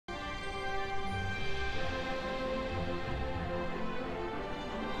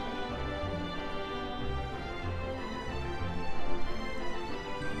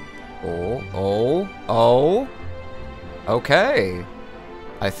Oh. Okay.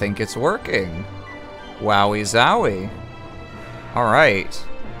 I think it's working. Wowie zowie. Alright.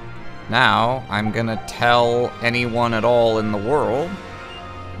 Now, I'm gonna tell anyone at all in the world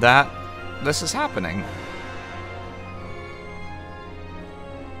that this is happening.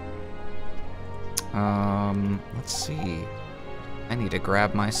 Let's see. I need to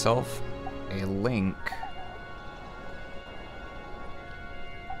grab myself a link.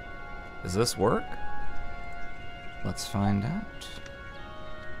 Does this work? Let's find out.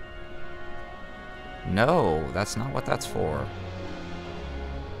 No, that's not what that's for.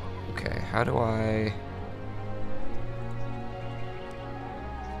 Okay, how do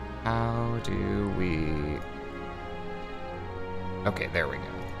we... Okay, there we go.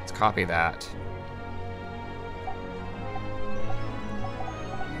 Let's copy that.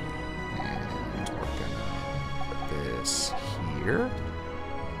 And we're gonna put this here.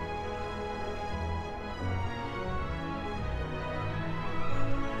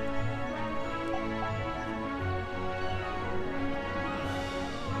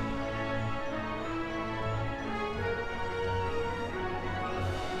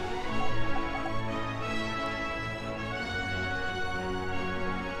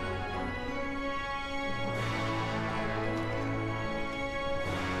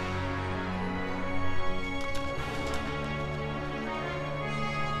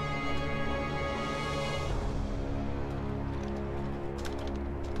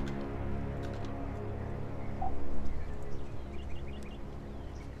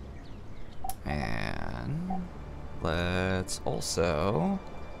 And let's also...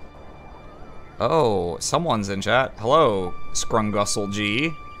 Oh, someone's in chat. Hello, Scrungustle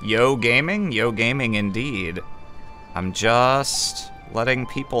G. Yo gaming? Yo gaming indeed. I'm just letting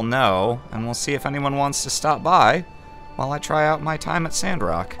people know, and we'll see if anyone wants to stop by while I try out my time at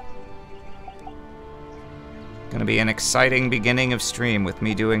Sandrock. Gonna be an exciting beginning of stream with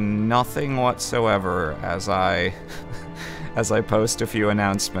me doing nothing whatsoever as I as I post a few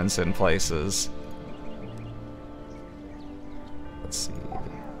announcements in places. Let's see.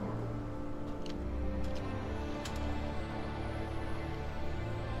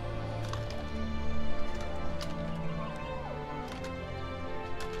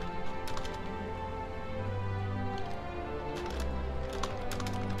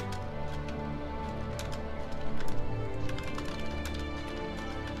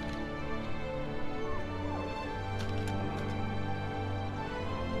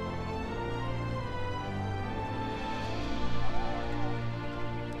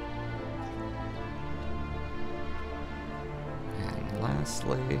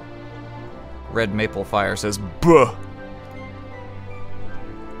 Lastly, Red Maple Fire says, "Buh!"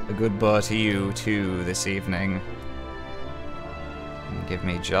 A good buh to you, too, this evening. And give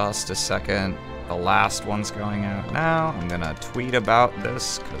me just a second. The last one's going out now. I'm gonna tweet about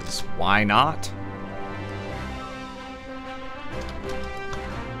this, because why not?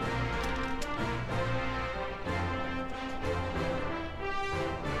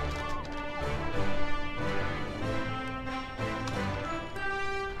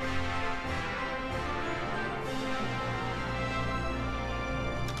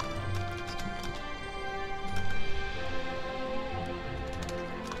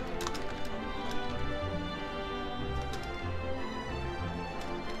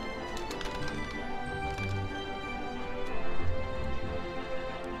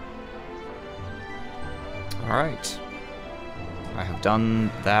 Alright. I have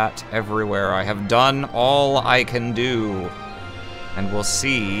done that everywhere. I have done all I can do. And we'll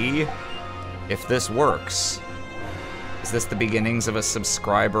see if this works. Is this the beginnings of a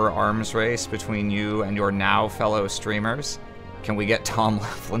subscriber arms race between you and your now fellow streamers? Can we get Tom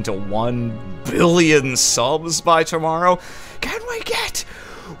Laughlin to 1 billion subs by tomorrow? Can we get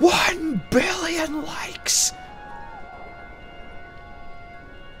 1 billion likes?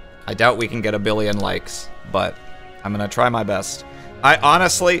 I doubt we can get 1 billion likes, but I'm gonna try my best.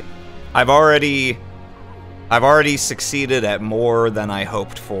 Honestly, I've already succeeded at more than I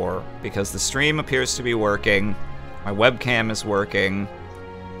hoped for, because the stream appears to be working, my webcam is working,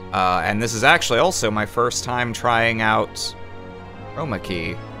 and this is actually also my first time trying out chroma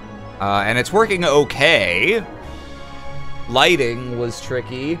key, and it's working okay. Lighting was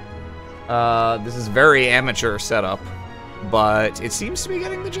tricky. This is very amateur setup, but it seems to be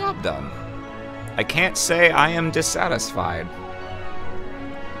getting the job done. I can't say I am dissatisfied.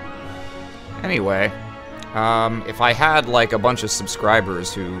 Anyway, if I had like a bunch of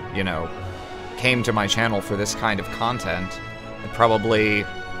subscribers who, you know, came to my channel for this kind of content, I'd probably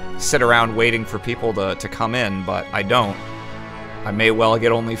sit around waiting for people to come in, but I don't. I may well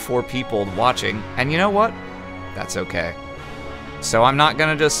get only 4 people watching, and you know what? That's okay. So I'm not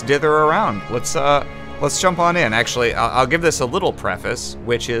gonna just dither around. Let's jump on in. Actually, I'll give this a little preface,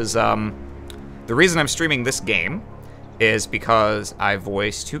 which is, the reason I'm streaming this game is because I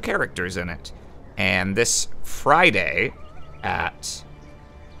voice 2 characters in it. And this Friday at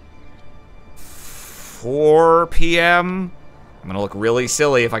 4 p.m., I'm gonna look really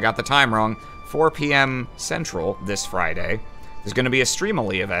silly if I got the time wrong, 4 p.m. Central this Friday, there's gonna be a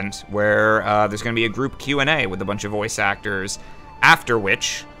Streamily event where there's gonna be a group Q&A with a bunch of voice actors, after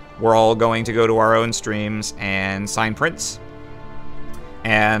which we're all going to go to our own streams and sign prints.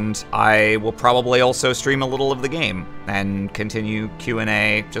 And I will probably also stream a little of the game and continue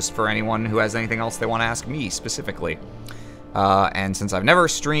Q&A just for anyone who has anything else they want to ask me specifically. And since I've never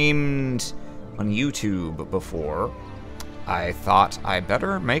streamed on YouTube before, I thought I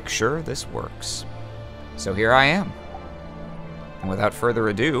better make sure this works. So here I am. And without further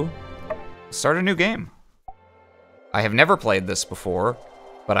ado, start a new game. I have never played this before,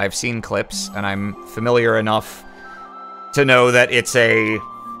 but I've seen clips, and I'm familiar enough to know that it's a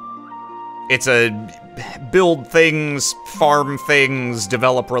build things, farm things,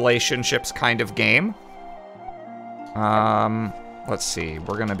 develop relationships kind of game. Let's see,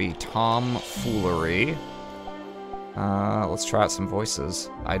 we're gonna be tomfoolery. Let's try out some voices.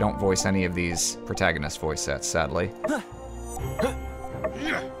 I don't voice any of these protagonist voice sets, sadly.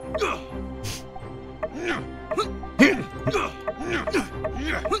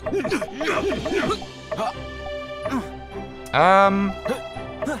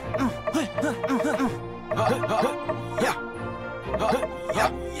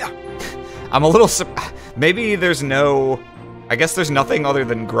 I'm a little maybe there's no... I guess there's nothing other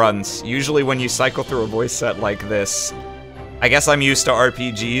than grunts. Usually when you cycle through a voice set like this, I guess I'm used to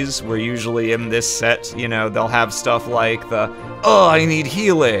RPGs, where usually in this set, you know, they'll have stuff like the, oh, I need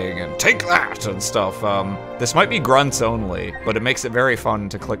healing, and take that, and stuff. This might be grunts only, but it makes it very fun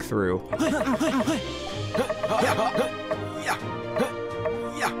to click through.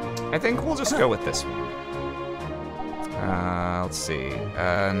 I think we'll just go with this one. Let's see,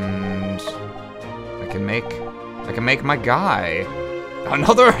 and I can make my guy.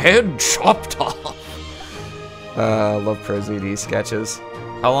 Another head chopped off. Love ProZD sketches.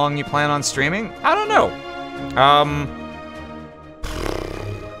 How long you plan on streaming? I don't know.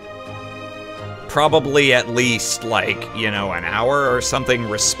 Probably at least, like, you know, an hour or something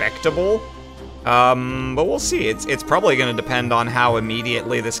respectable. But we'll see. It's probably gonna depend on how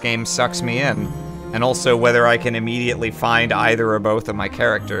immediately this game sucks me in. And also whether I can immediately find either or both of my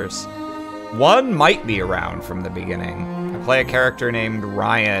characters. One might be around from the beginning. I play a character named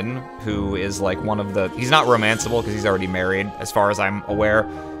Ryan, who is like one of the... He's not romanceable because he's already married, as far as I'm aware.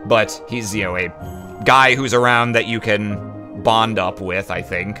 But he's, you know, a guy who's around that you can bond up with, I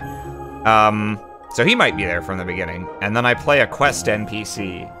think. So he might be there from the beginning. And then I play a quest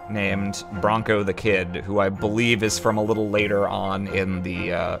NPC named Bronco the Kid, who I believe is from a little later on in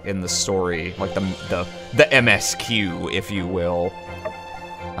the story, like the MSQ, if you will.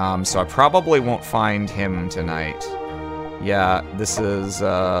 So I probably won't find him tonight. Yeah, this is, do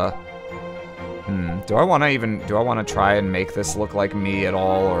I want to try and make this look like me at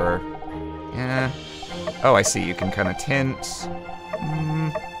all, or, yeah. Oh, I see, you can kind of tint.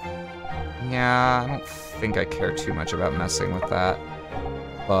 Yeah, I don't think I care too much about messing with that.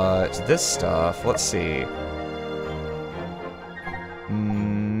 But this stuff, let's see.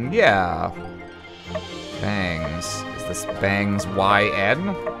 Yeah. Bangs. Is this Bangs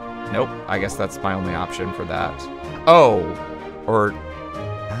YN? Nope, I guess that's my only option for that. Oh, or...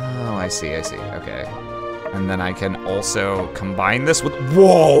 Oh, I see, okay. And then I can also combine this with...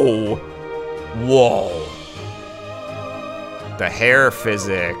 Whoa! Whoa! The hair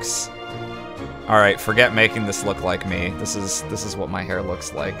physics. Alright, forget making this look like me. This is what my hair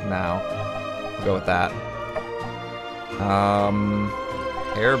looks like now. We'll go with that.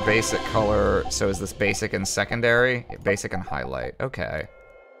 Hair basic color. So is this basic and secondary? Basic and highlight. Okay.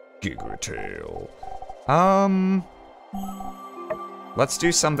 Giga-tail. Let's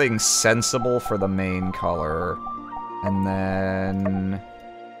do something sensible for the main color. And then...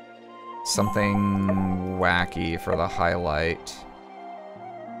 something wacky for the highlight.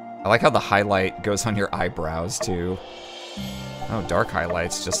 I like how the highlight goes on your eyebrows, too. Oh, dark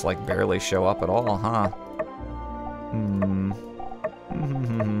highlights just, like, barely show up at all, huh?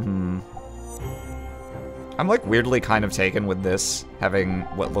 I'm, like, weirdly kind of taken with this, having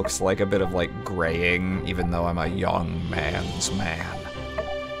what looks like a bit of, like, graying, even though I'm a young man's man.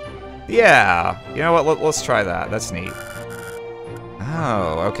 Yeah, you know what, let's try that, that's neat.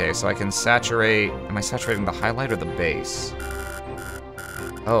 Oh, okay, so I can saturate... Am I saturating the highlight or the base?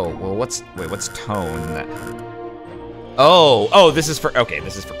 Oh, well, what's tone? Oh, this is for, okay,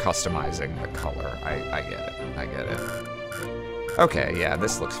 this is for customizing the color. I get it, I get it. Okay, yeah,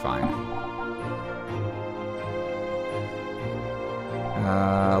 this looks fine.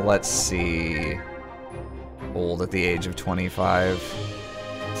 Let's see. Old at the age of 25.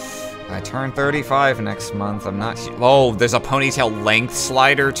 I turn 35 next month. I'm not. Oh, there's a ponytail length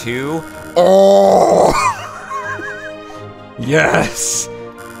slider too. Oh, yes.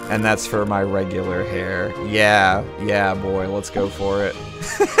 And that's for my regular hair. Yeah, yeah, boy, let's go for it.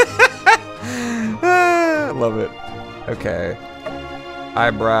 Love it. Okay.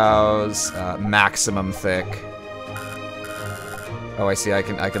 Eyebrows, maximum thick. Oh, I see. I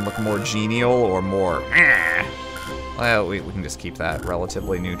can look more genial or more. Well, we can just keep that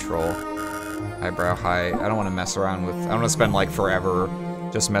relatively neutral. Eyebrow height. I don't want to mess around with. I don't want to spend like forever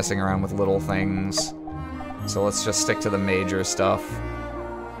just messing around with little things. So let's just stick to the major stuff.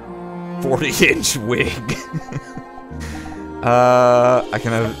 40-inch wig. I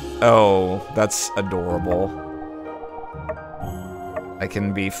can have. Oh, that's adorable. I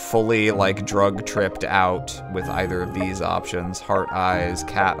can be fully like drug tripped out with either of these options. Heart eyes,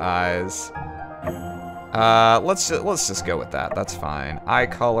 cat eyes. Let's just go with that. That's fine. Eye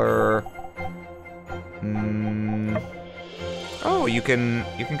color. Oh, you can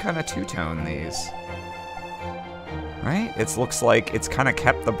kind of two-tone these. Right? It looks like it's kind of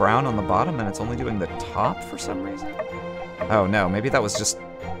kept the brown on the bottom and it's only doing the top for some reason. Oh no, maybe that was just,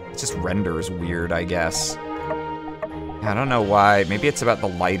 it just renders weird, I guess. I don't know why. Maybe it's about the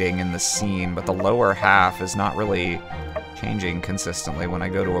lighting in the scene, but the lower half is not really changing consistently when I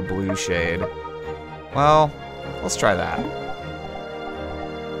go to a blue shade. Well, let's try that.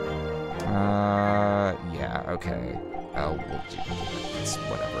 Yeah, okay. Oh, we'll do it's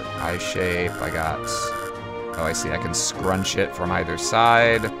whatever. Eye shape, I got... Oh, I see, I can scrunch it from either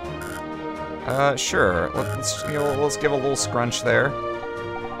side. Sure, let's give a little scrunch there.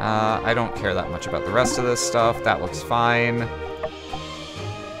 I don't care that much about the rest of this stuff. That looks fine.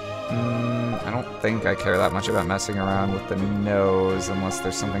 I don't think I care that much about messing around with the nose unless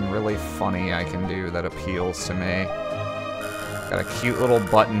there's something really funny I can do that appeals to me. Got a cute little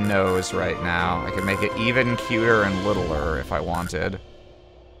button nose right now. I could make it even cuter and littler if I wanted.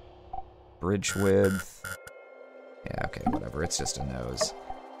 Bridge width. Yeah, okay, whatever. It's just a nose.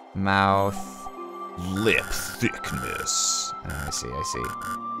 Mouth. Lip thickness. I see, I see.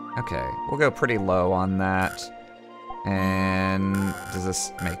 Okay, we'll go pretty low on that. And does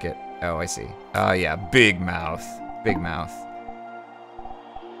this make it? Oh, I see. Yeah, big mouth. Big mouth.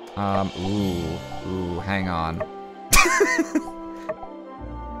 Ooh, hang on.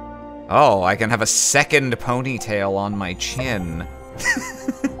 Oh, I can have a second ponytail on my chin.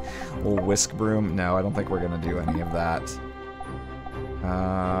 Little whisk broom. No, I don't think we're gonna do any of that.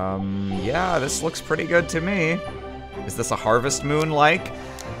 Yeah, this looks pretty good to me. Is this a Harvest Moon-like?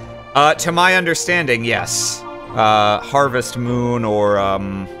 To my understanding, yes. Harvest Moon or,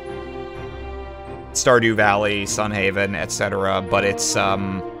 Stardew Valley, Sunhaven, etc., but it's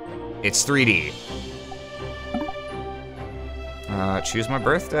 3D. Choose my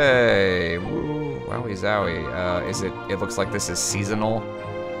birthday. Woo, wowie zowie. It looks like this is seasonal,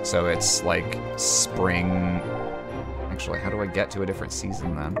 so it's like spring. Actually, how do I get to a different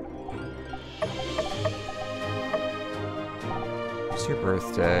season then? What's your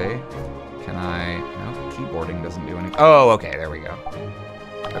birthday? Can I, no, keyboarding doesn't do anything. Oh, okay, there we go.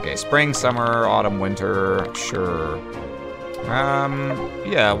 Okay, spring, summer, autumn, winter, sure.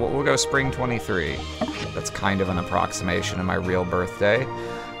 Yeah, we'll go spring 23. That's kind of an approximation of my real birthday.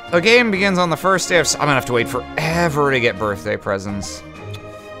 The game begins on the first day of... I'm gonna have to wait forever to get birthday presents.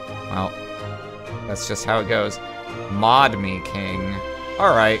 Well, that's just how it goes. Mod me, king.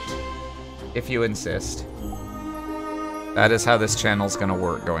 Alright. If you insist. That is how this channel's gonna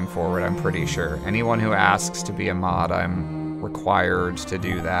work going forward, I'm pretty sure. Anyone who asks to be a mod, I'm required to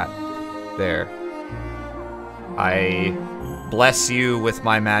do that. There. I bless you with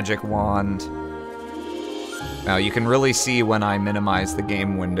my magic wand. Now, you can really see when I minimize the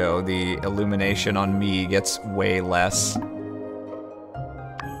game window, the illumination on me gets way less.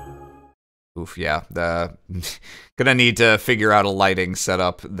 Oof, yeah. Gonna need to figure out a lighting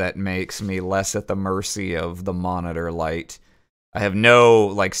setup that makes me less at the mercy of the monitor light. I have no,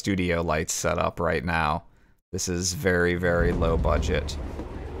 like, studio lights set up right now. This is very, very low budget.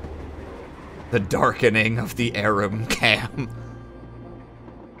 The darkening of the Arum cam.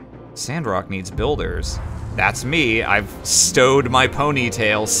 Sandrock needs builders. That's me. I've stowed my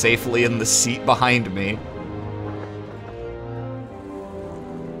ponytail safely in the seat behind me.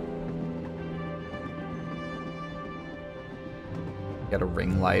 Get Get a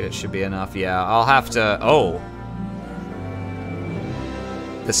ring light, it should be enough. Yeah, I'll have to... Oh!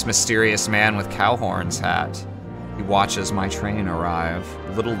 This mysterious man with cow horns hat. He watches my train arrive.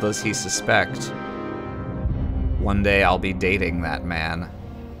 Little does he suspect. One day I'll be dating that man.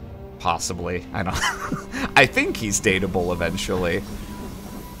 Possibly. I don't... I think he's dateable eventually.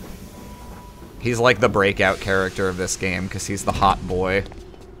 He's like the breakout character of this game, because he's the hot boy.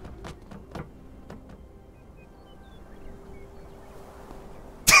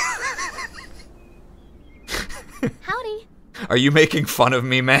 Howdy. Are you making fun of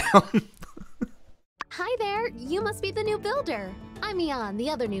me, ma'am? Hi there. You must be the new builder. I'm Ian, the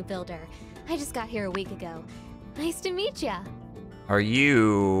other new builder. I just got here a week ago. Nice to meet ya. Are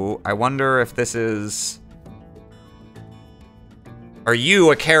you... I wonder if this is... Are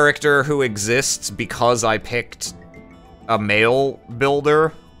you a character who exists because I picked a male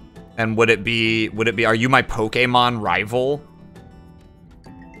builder? And would it be, are you my Pokemon rival?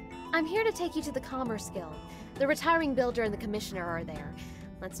 I'm here to take you to the Commerce Guild. The retiring builder and the commissioner are there.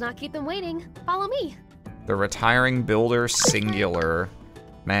 Let's not keep them waiting. Follow me. The retiring builder singular.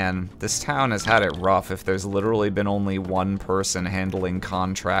 Man, this town has had it rough if there's literally been only one person handling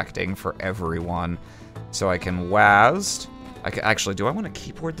contracting for everyone. So I can WASD. Actually, do I want to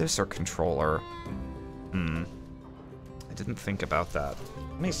keyboard this or controller? I didn't think about that.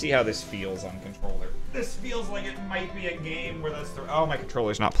 Let me see how this feels on controller. This feels like it might be a game where that's oh, my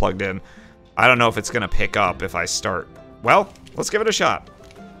controller's not plugged in. I don't know if it's gonna pick up if I start. Well, let's give it a shot.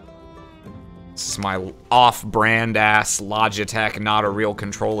 This is my off-brand ass Logitech, not a real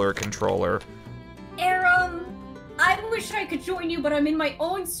controller. Aram, I wish I could join you, but I'm in my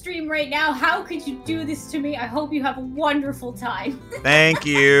own stream right now. How could you do this to me? I hope you have a wonderful time. Thank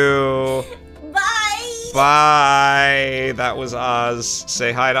you. Bye. Bye. That was Oz.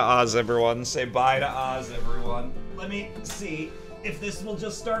 Say hi to Oz, everyone. Say bye to Oz, everyone. Let me see if this will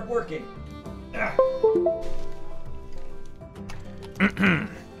just start working.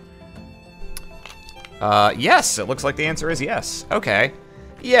 Yes, it looks like the answer is yes. Okay.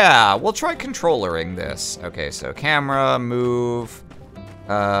 Yeah, we'll try controllering this. Okay, so camera, move.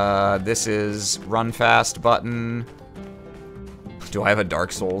 This is run fast button. Do I have a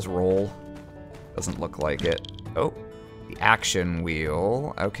Dark Souls roll? Doesn't look like it. Oh, the action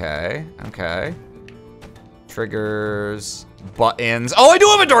wheel. Okay, okay. Triggers, buttons. Oh, I do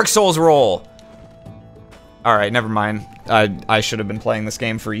have a Dark Souls roll! Alright, never mind. I should have been playing this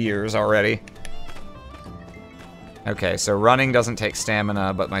game for years already. Okay, so running doesn't take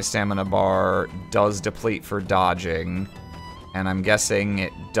stamina, but my stamina bar does deplete for dodging. And I'm guessing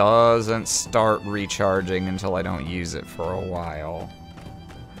it doesn't start recharging until I don't use it for a while.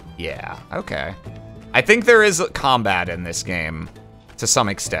 Yeah, okay. I think there is combat in this game, to some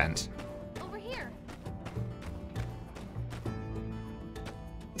extent. Over here.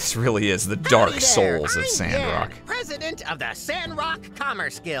 This really is the Dark Souls of Sandrock. President of the Sandrock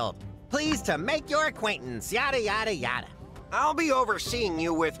Commerce Guild. Pleased to make your acquaintance, yada yada yada. I'll be overseeing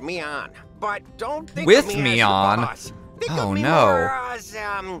you with Mian, but don't think With of me as your Mian? boss. Think Oh, of me no. more as,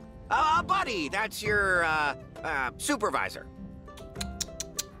 a buddy. That's your, supervisor.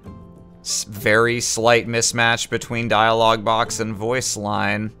 Very slight mismatch between dialogue box and voice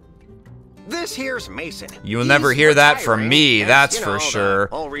line. This here's Mason. You'll He's never hear that from retiring, me, as, that's you for know, sure.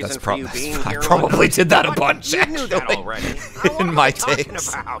 The whole reason That's for you being I here probably whatnot. did that a But bunch, you knew that actually. already. In my talking takes.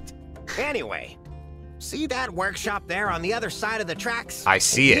 about? Anyway, See that workshop there on the other side of the tracks? I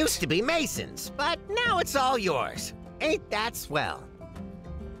see it. Used to be Mason's, but now it's all yours. Ain't that swell?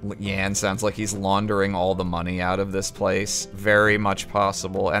 Yan sounds like he's laundering all the money out of this place. Very much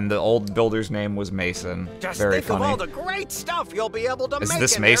possible. And the old builder's name was Mason. just Very think funny. of all the great stuff you'll be able to Is make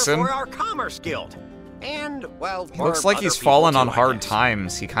this in Mason? there for our Commerce Guild. And, well, He looks like he's fallen on hard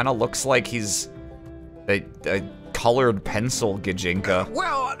times. He kind of looks like he's a colored pencil Gijinka.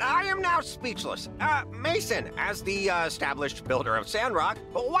 Well, I am now speechless. Mason, as the established builder of Sandrock,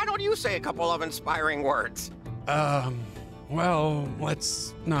 why don't you say a couple of inspiring words? Well,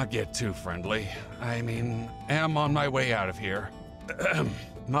 let's not get too friendly. I mean, am on my way out of here.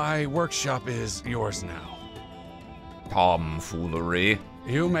 My workshop is yours now. Tomfoolery.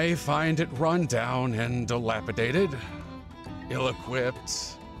 You may find it run down and dilapidated,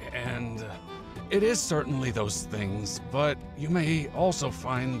 ill-equipped, and it is certainly those things, but you may also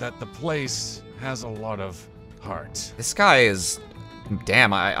find that the place has a lot of heart. This guy is...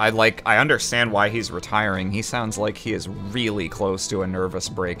 Damn, I understand why he's retiring. He sounds like he is really close to a nervous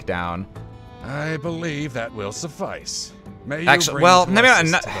breakdown. I believe that will suffice. May you Actually, bring well, maybe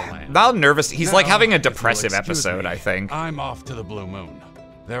blessings not, to the land. not nervous. He's like Now, having a if you'll depressive excuse episode, me, I think. I'm off to the Blue Moon.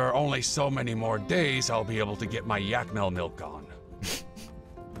 There are only so many more days I'll be able to get my yak milk on.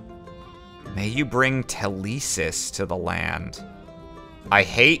 May you bring telesis to the land. I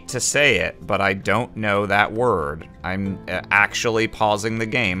hate to say it, but I don't know that word. I'm actually pausing the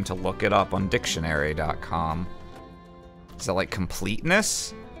game to look it up on dictionary.com. Is that like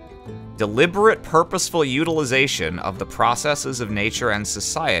completeness? Deliberate, purposeful utilization of the processes of nature and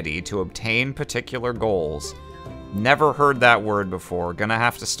society to obtain particular goals. Never heard that word before. Gonna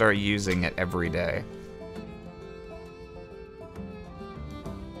have to start using it every day.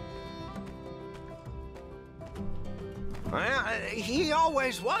 Well, he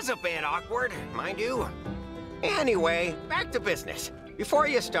always was a bit awkward, mind you. Anyway, back to business. Before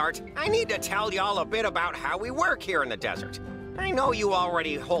you start, I need to tell y'all a bit about how we work here in the desert. I know you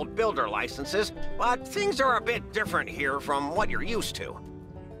already hold builder licenses, but things are a bit different here from what you're used to.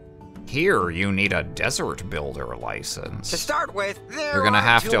 Here, you need a desert builder license. To start with, you're gonna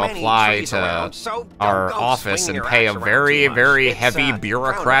have to apply to our office and pay a very, very heavy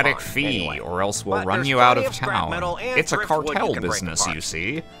bureaucratic fee, anyway. Or else we'll run you out of town. It's a cartel business, you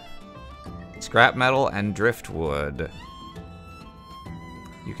see. Scrap metal and driftwood.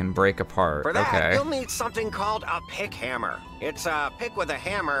 You can break apart. For that, okay. You'll need something called a pick hammer. It's a pick with a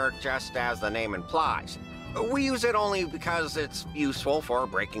hammer, just as the name implies. We use it only because it's useful for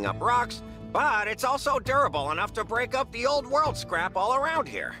breaking up rocks, but it's also durable enough to break up the old world scrap all around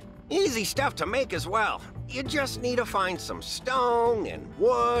here. Easy stuff to make as well. You just need to find some stone and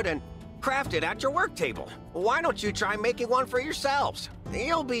wood and craft it at your work table. Why don't you try making one for yourselves?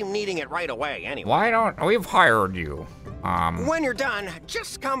 You'll be needing it right away anyway. Why don't we've hired you? When you're done,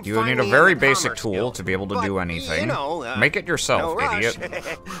 just come you find me. You need a very in the basic tool guild. to be able to do anything. You know, make it yourself, no idiot.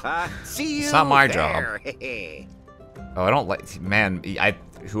 See you It's not my there. job. Oh, I don't like. Man,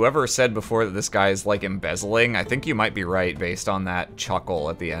 whoever said before that this guy is like embezzling, I think you might be right based on that chuckle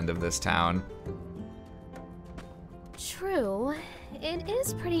at the end of this town. True. It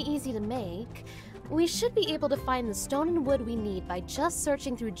is pretty easy to make. We should be able to find the stone and wood we need by just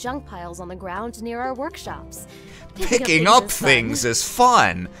searching through junk piles on the ground near our workshops. Picking up things is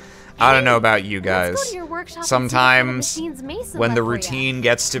fun. I don't know about you guys. Sometimes when the routine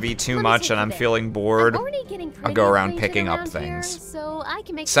gets to be too much and I'm feeling bored, I'll go around picking up things.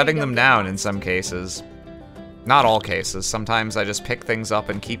 Setting them down in some cases. Not all cases. Sometimes I just pick things up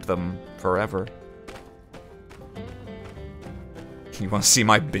and keep them forever. You want to see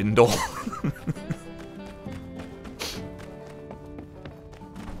my bindle?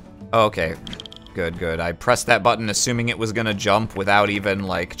 Okay. Good, good. I pressed that button assuming it was gonna jump without even,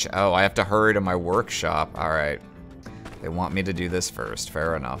 like, oh, I have to hurry to my workshop. Alright. They want me to do this first.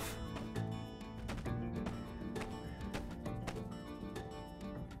 Fair enough.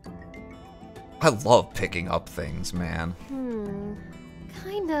 I love picking up things, man.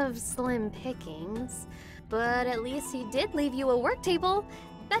 Kind of slim pickings. But at least he did leave you a work table.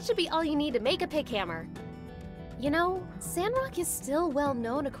 That should be all you need to make a pick hammer. You know, Sandrock is still well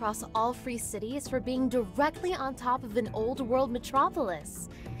known across all free cities for being directly on top of an old world metropolis.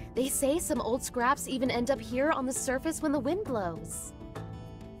 They say some old scraps even end up here on the surface when the wind blows.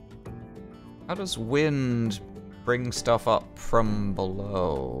 How does wind bring stuff up from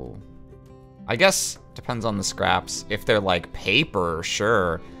below? I guess depends on the scraps. If they're like paper,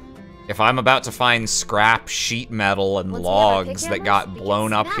 sure. If I'm about to find scrap sheet metal and logs that got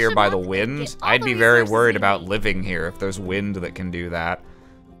blown up here by the wind, I'd be very worried about living here if there's wind that can do that.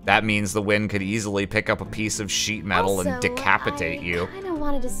 That means the wind could easily pick up a piece of sheet metal and decapitate you. I kind of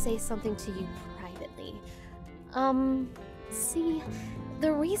wanted to say something to you privately. See,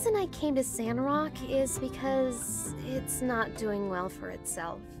 the reason I came to Sandrock is because it's not doing well for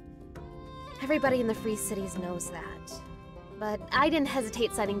itself. Everybody in the Free Cities knows that. But I didn't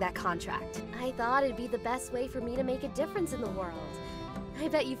hesitate signing that contract. I thought it'd be the best way for me to make a difference in the world. I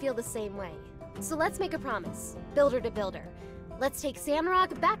bet you feel the same way. So let's make a promise, builder to builder. Let's take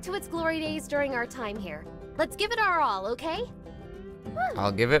Sandrock back to its glory days during our time here. Let's give it our all, okay?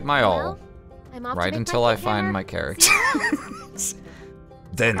 I'll give it my all. I'm off right until I find my character.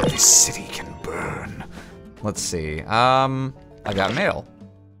 Then the city can burn. Let's see. I got mail.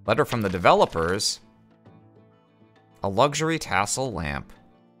 Letter from the developers. A luxury tassel lamp.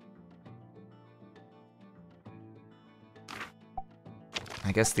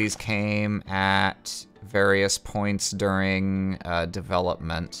 I guess these came at various points during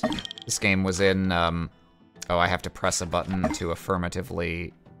development. This game was in, oh, I have to press a button to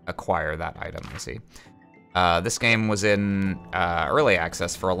affirmatively acquire that item, you see. This game was in early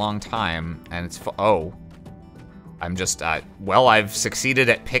access for a long time, and it's, oh. I'm just, well, I've succeeded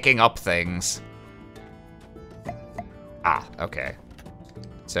at picking up things. Ah, okay.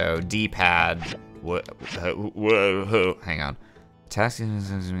 So D-pad, hang on. Task.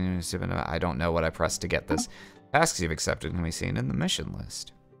 I don't know what I pressed to get this. Tasks you've accepted can be seen in the mission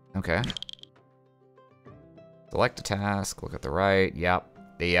list. Okay. Select a task. Look at the right. Yep.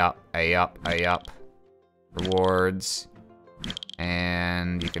 Yep. Rewards.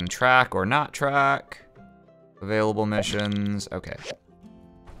 And you can track or not track. Available missions. Okay.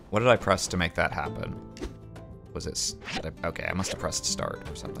 What did I press to make that happen? Was it... Okay, I must have pressed start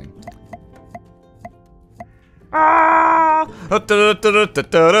or something. Can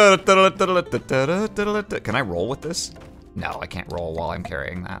I roll with this? No, I can't roll while I'm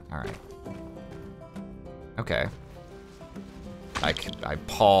carrying that. Alright. Okay. I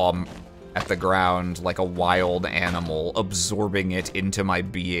paw at the ground like a wild animal, absorbing it into my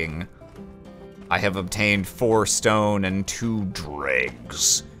being. I have obtained 4 stone and 2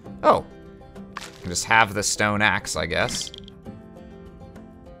 dregs. Oh. I can just have the stone axe, I guess.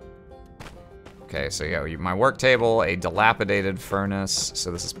 Okay, so yeah, my work table, a dilapidated furnace.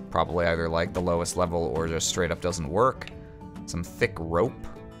 So this is probably either like the lowest level or just straight up doesn't work. Some thick rope.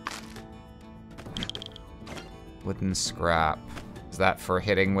 Wooden scrap. Is that for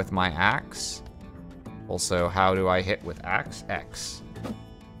hitting with my axe? Also, how do I hit with axe? X.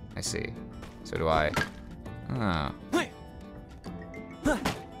 I see. So do I...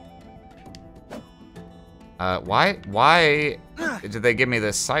 why did they give me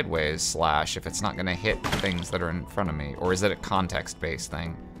this sideways slash if it's not gonna hit things that are in front of me? Or is it a context-based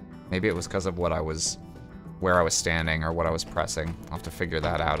thing? Maybe it was because of where I was standing or what I was pressing. I'll have to figure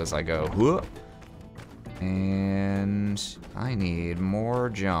that out as I go. Whoop. And I need more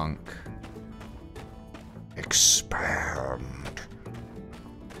junk. Expand.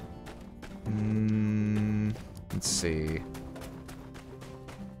 Let's see.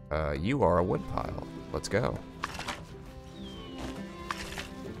 You are a woodpile. Let's go.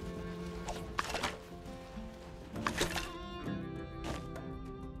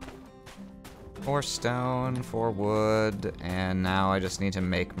 Four stone, 4 wood, and now I just need to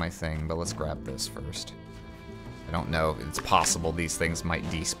make my thing, but let's grab this first. I don't know, it's possible these things might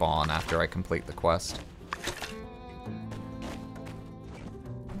despawn after I complete the quest.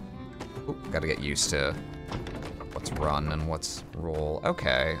 Ooh, gotta get used to what's run and what's roll.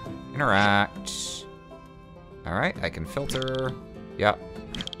 Okay, interact. Alright, I can filter. Yep.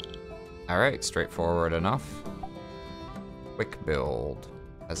 Alright, straightforward enough. Quick build.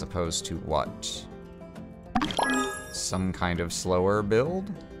 As opposed to what? Some kind of slower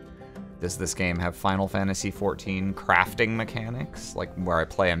build? Does this game have Final Fantasy XIV crafting mechanics? Like where I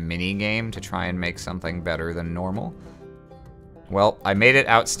play a mini game to try and make something better than normal? Well, I made it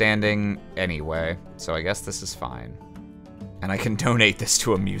outstanding anyway, so I guess this is fine. And I can donate this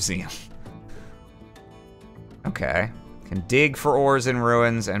to a museum. Okay. Can dig for ores in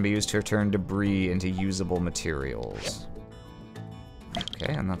ruins and be used to turn debris into usable materials.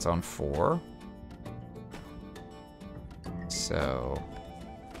 Okay, and that's on 4. So...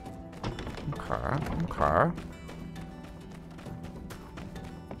 Okay.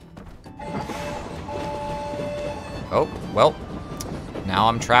 Oh, well. Now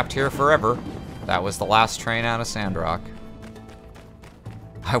I'm trapped here forever. That was the last train out of Sandrock.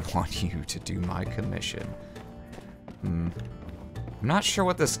 I want you to do my commission. I'm not sure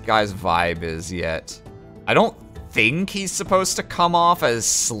what this guy's vibe is yet. I don't think he's supposed to come off as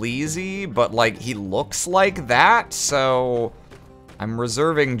sleazy, but like he looks like that, so I'm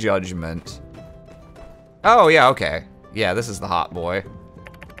reserving judgment. Oh yeah, okay. Yeah, this is the hot boy.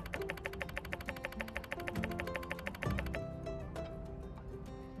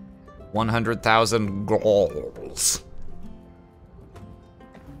 $100,000 goals.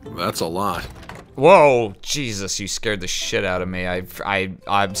 That's a lot. Whoa, Jesus, you scared the shit out of me.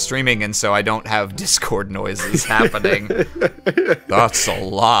 I'm streaming and so I don't have Discord noises happening. That's a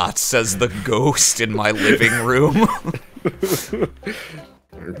lot, says the ghost in my living room.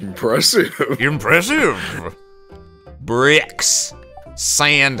 Impressive. Impressive. Bricks,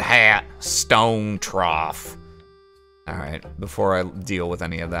 sand hat, stone trough. All right, before I deal with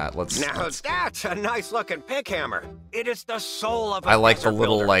any of that, let's... Now that's a nice-looking pick hammer. It is the soul of a I like the desert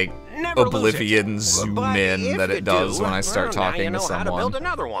little, builder. like, Never lose it. Oblivion zoom But in if that you it does do, when I start well, talking now you to know how to someone. build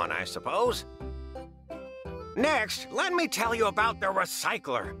another one, I suppose. Next, let me tell you about the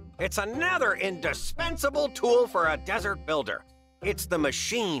recycler. It's another indispensable tool for a desert builder. It's the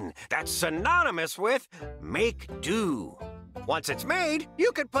machine that's synonymous with make do. Once it's made,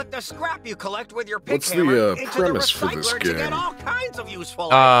 you can put the scrap you collect with your pick What's hammer the into premise the for recycler this to game? get all kinds of useful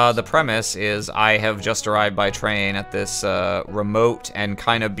items. The premise is I have just arrived by train at this remote and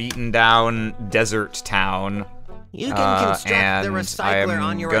kind of beaten down desert town You can construct the recycler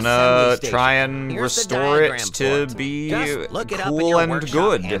on your I'm gonna assembly station. try and Here's the restore it diagram to for be Just look it up in cool your and workshop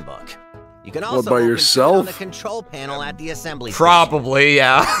good. handbook. You can What, also by open yourself? on the control panel at the assembly Probably,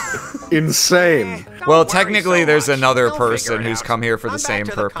 yeah. Insane. station. Well, Don't worry technically, so there's much. another They'll figure person it who's out. come here for the I'm back same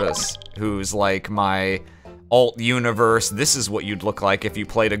to the purpose, who's like my alt universe. This is what you'd look like if you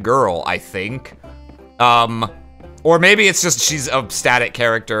played a girl, I think. Or maybe it's just she's a static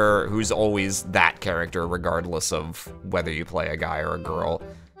character who's always that character, regardless of whether you play a guy or a girl.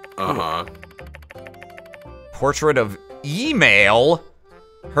 Uh-huh. Portrait of Email?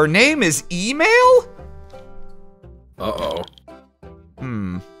 Her name is Email? Uh-oh. I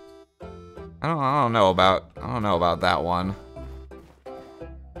don't know about that one.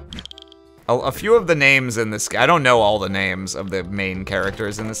 A few of the names in this game, I don't know all the names of the main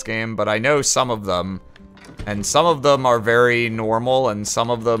characters in this game, but I know some of them. And some of them are very normal, and some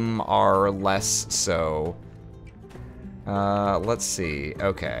of them are less so. Let's see.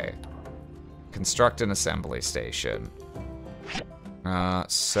 Okay. Construct an assembly station.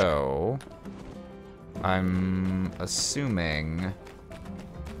 So... I'm assuming...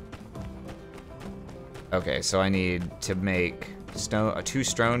 Okay, so I need to make 2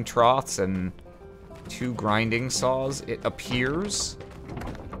 stone troughs and 2 grinding saws, it appears.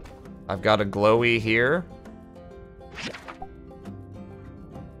 I've got a glowy here.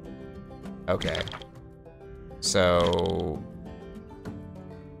 Okay. So...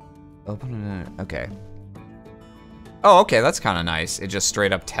 Open it. Okay. Oh, okay, that's kind of nice. It just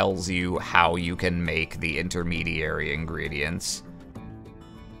straight up tells you how you can make the intermediary ingredients.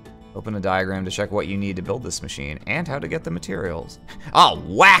 Open a diagram to check what you need to build this machine and how to get the materials. I'll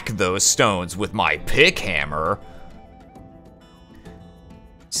whack those stones with my pick hammer.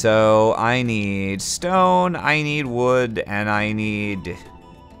 So I need stone, I need wood, and I need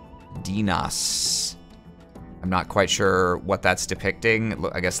dinas. I'm not quite sure what that's depicting.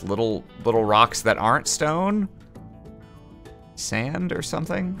 I guess little rocks that aren't stone? Sand or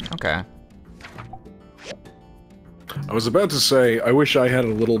something? Okay. I was about to say, I wish I had a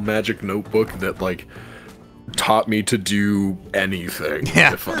little magic notebook that, like, taught me to do anything.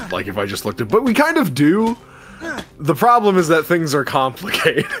 Yeah. If I just looked at... But we kind of do. The problem is that things are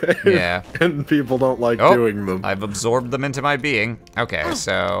complicated. Yeah. And people don't like doing them. I've absorbed them into my being. Okay,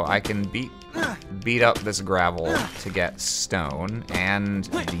 so I can beat up this gravel to get stone and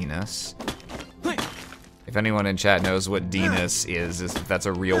dinas. If anyone in chat knows what dinas is if that's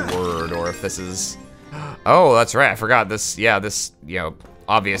a real word or if this is... Oh, that's right, I forgot this, yeah, this, you know,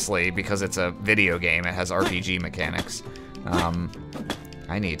 obviously, because it's a video game, it has RPG mechanics.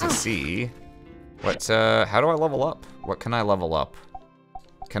 I need to see what, how do I level up? What can I level up?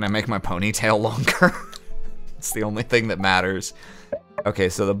 Can I make my ponytail longer? It's the only thing that matters. Okay,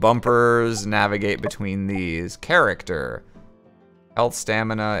 so the bumpers navigate between these. Character. Health,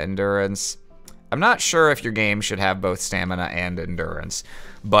 stamina, endurance. I'm not sure if your game should have both stamina and endurance,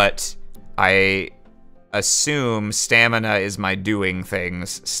 but I assume stamina is my doing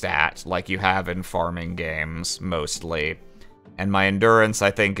things stat, like you have in farming games, mostly. And my endurance,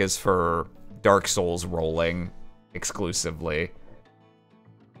 I think, is for Dark Souls rolling exclusively.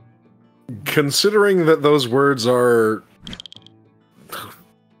 Considering that those words are...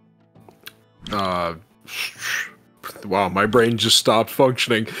 wow, my brain just stopped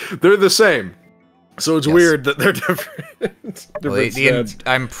functioning. They're the same. So it's weird that they're different.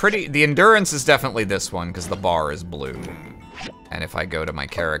 The endurance is definitely this one because the bar is blue. And if I go to my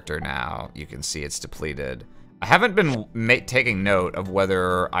character now, you can see it's depleted. I haven't been taking note of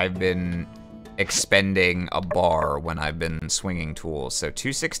whether I've been expending a bar when I've been swinging tools. So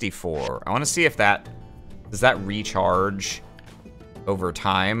 264. I want to see if does that recharge over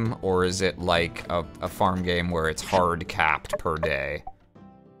time, or is it like a farm game where it's hard capped per day?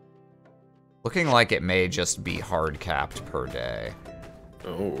 Looking like it may just be hard capped per day.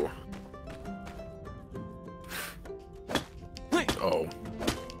 Oh. Oh.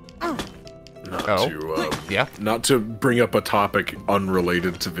 Not to bring up a topic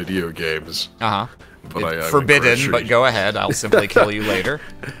unrelated to video games. Uh-huh. But forbidden, but go ahead. I'll simply kill you later.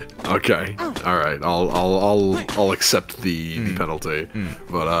 Okay. All right. I'll accept the penalty.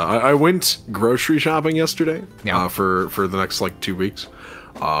 But I went grocery shopping yesterday. Yeah. For the next like 2 weeks.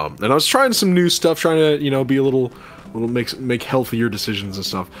 And I was trying some new stuff, trying to be a little make healthier decisions and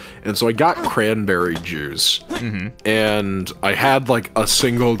stuff. And so I got cranberry juice. And I had like a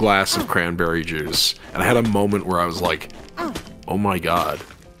single glass of cranberry juice, and I had a moment where I was like, oh my god,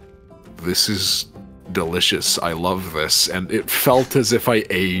 this is delicious. I love this. And it felt as if I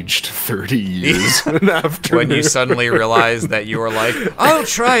aged 30 years after. When you suddenly realized that you were like, I'll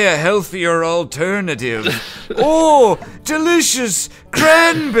try a healthier alternative. Oh, delicious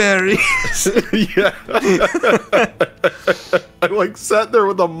cranberries. Yeah. I like sat there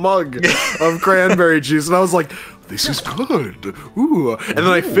with a mug of cranberry juice and I was like, this is good. Ooh. And then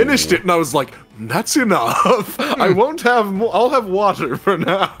I finished it and I was like, that's enough. I won't have more. I'll have water for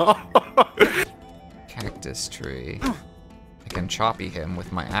now. Cactus tree. I can choppy him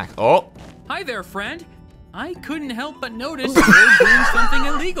with my axe. Oh! Hi there, friend. I couldn't help but notice you're doing something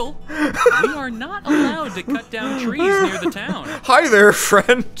illegal. We are not allowed to cut down trees near the town. Hi there,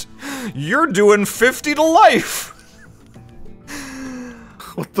 friend. You're doing 50 to life.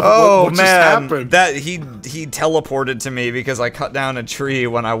 What the Oh what man, just happened? that he teleported to me because I cut down a tree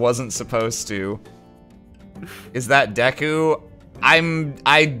when I wasn't supposed to. Is that Deku?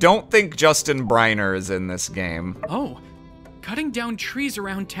 I don't think Justin Briner is in this game. Oh, cutting down trees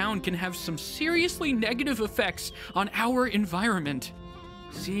around town can have some seriously negative effects on our environment.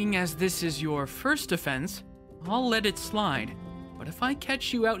 Seeing as this is your first offense, I'll let it slide. But if I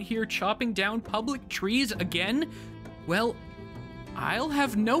catch you out here chopping down public trees again, well, I'll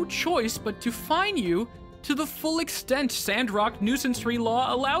have no choice but to fine you to the full extent Sandrock nuisance tree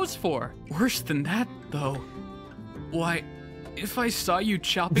law allows for. Worse than that, though. Why, if I saw you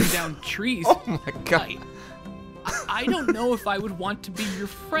chopping down trees, Oh my god. I don't know if I would want to be your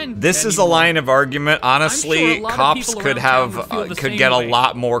friend. This is a anymore. line of argument. Honestly, I'm sure a lot of cops people could around town have would feel the could same get way. a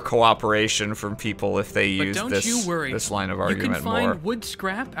lot more cooperation from people if they But used don't this you worry. this line of You argument can find more. wood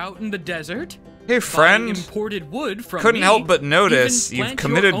scrap out in the desert. Hey Buy friend, imported wood from couldn't me, help but notice even you've plant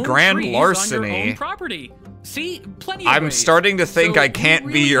committed your own grand trees larceny. On your own property. See, plenty of I'm ways. starting to think So I can't you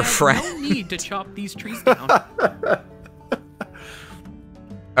be really your have friend. No need to chop these trees down.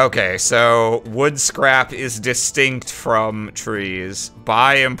 Okay, so wood scrap is distinct from trees.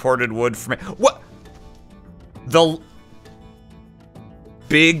 Buy imported wood from what? The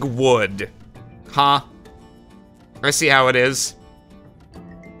big wood, huh? I see how it is.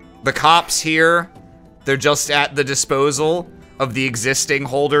 The cops here, they're just at the disposal of the existing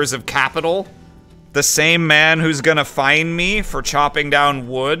holders of capital. The same man who's gonna fine me for chopping down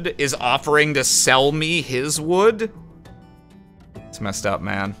wood is offering to sell me his wood. It's messed up,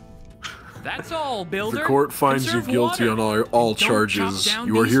 man. That's all, builder. The court finds you Conserve guilty water. on all Don't chop charges. down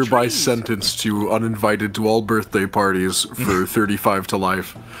You are these hereby trees. sentenced to uninvited to all birthday parties for 35 to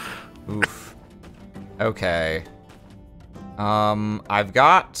life. Oof. Okay. I've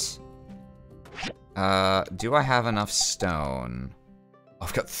got... do I have enough stone?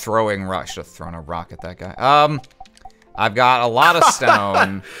 I've got throwing rock. I should have thrown a rock at that guy. I've got a lot of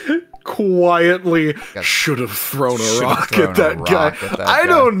stone. Quietly should have thrown a Should've rock thrown at a that rock guy. at that I guy.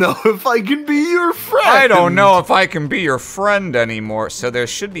 don't know if I can be your friend. I don't know if I can be your friend anymore. So there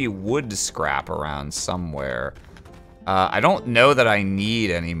should be wood scrap around somewhere. I don't know that I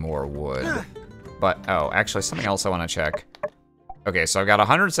need any more wood. But, oh, actually, something else I want to check. Okay, so I've got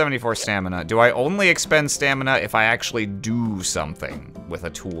 174 stamina. Do I only expend stamina if I actually do something with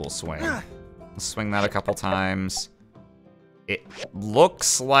a tool swing? I'll swing that a couple times. It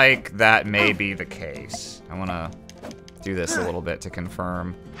looks like that may be the case. I want to do this a little bit to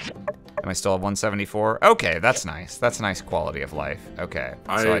confirm. Am I still at 174? Okay, that's nice. That's a nice quality of life. Okay,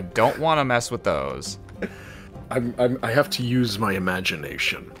 so I don't want to mess with those. I have to use my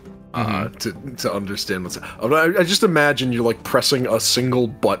imagination to understand what's. I just imagine you're like pressing a single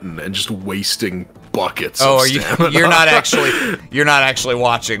button and just wasting buckets. Oh, of are you? stamina. You're not actually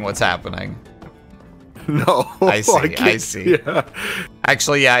watching what's happening. No, I see. I can't- see. Yeah.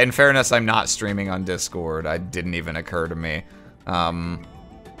 Actually, yeah. In fairness, I'm not streaming on Discord. It didn't even occur to me.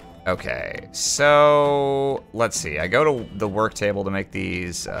 Okay, so let's see. I go to the work table to make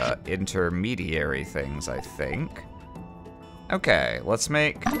these intermediary things, I think. Okay, let's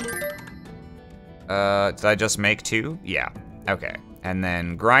make... did I just make 2? Yeah, okay. And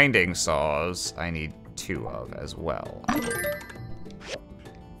then grinding saws, I need 2 of as well.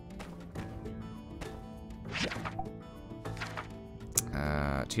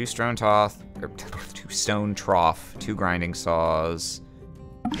 2 stone trough, 2 stone trough, 2 grinding saws.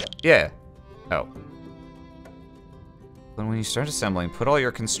 Yeah. Oh. Then when you start assembling, put all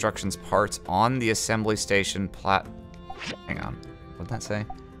your construction's parts on the assembly station Hang on. What did that say?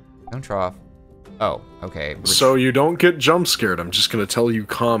 Stone trough. Oh, okay. So you don't get jump scared. I'm just gonna tell you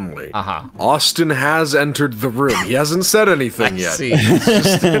calmly. Uh-huh. Austin has entered the room. He hasn't said anything yet. See. He's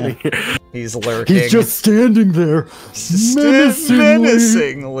just standing here. He's lurking. He's just standing there, menacingly.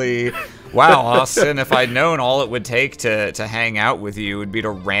 menacingly. Wow, Austin, if I'd known all it would take to hang out with you would be to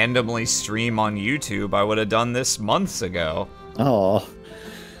randomly stream on YouTube, I would have done this months ago. Oh.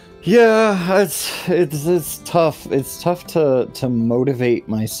 Yeah, it's tough. It's tough to motivate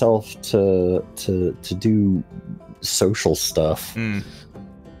myself to do social stuff. Mm.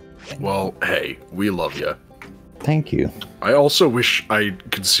 Well, hey, we love you. Thank you. I also wish I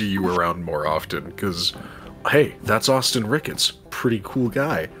could see you around more often, because, hey, that's Austin Ricketts. Pretty cool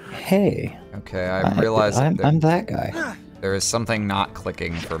guy. Hey. Okay, I realize I'm that guy. there is something not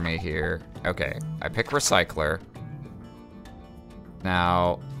clicking for me here. Okay, I pick Recycler.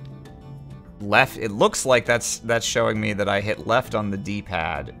 Now, left, it looks like that's showing me that I hit left on the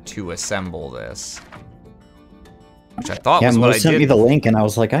D-pad to assemble this. Which I thought was what I did. Yeah, Mo sent me the link, and I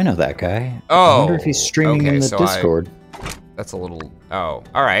was like, I know that guy. Oh, I wonder if he's streaming in the Discord. That's a little... Oh,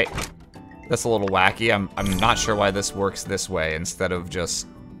 alright. That's a little wacky. I'm not sure why this works this way instead of just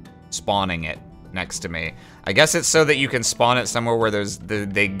spawning it next to me. I guess it's so that you can spawn it somewhere where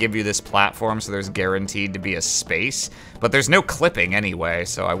they give you this platform, so there's guaranteed to be a space. But there's no clipping anyway,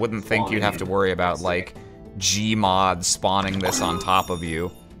 so I wouldn't think you'd have to worry about, like, Gmod spawning this on top of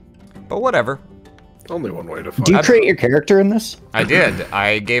you. But whatever. Only one way to find. Do you create your character in this? I did.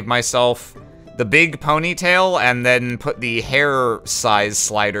 I gave myself the big ponytail and then put the hair size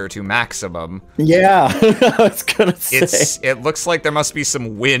slider to maximum. Yeah, I was gonna say. It looks like there must be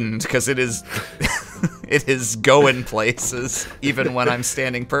some wind because it is it is going places even when I'm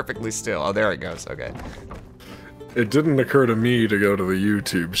standing perfectly still. Oh, there it goes. Okay. It didn't occur to me to go to the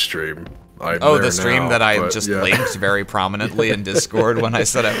YouTube stream. The stream that I just linked very prominently in Discord when I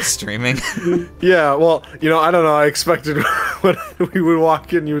said I was streaming. Yeah, well, I don't know. I expected when we would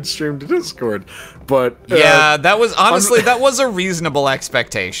walk in, you would stream to Discord, but yeah, that was honestly that was a reasonable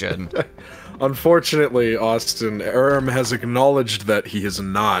expectation. Unfortunately, Austin Aram has acknowledged that he is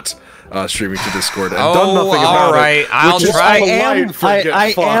not streaming to Discord and done nothing about it. I'll try.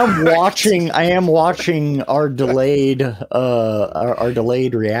 I am watching our delayed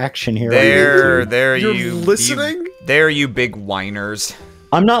reaction here. You're listening? You big whiners.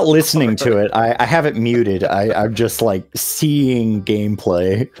 I'm not listening to it. I have it muted. I'm just like seeing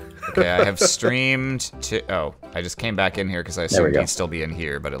gameplay. Okay, I have streamed to. Oh, I just came back in here because I assumed he'd still be in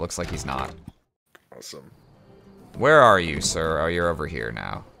here, but it looks like he's not. Awesome. Where are you, sir? Oh, you're over here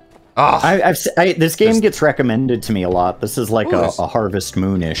now. Oh, this game gets recommended to me a lot. This is like a Harvest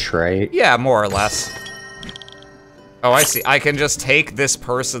Moon-ish, right? Yeah, more or less. Oh, I see. I can just take this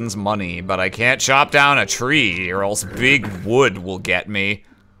person's money, but I can't chop down a tree, or else big wood will get me.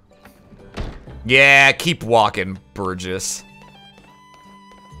 Yeah, keep walking, Burgess.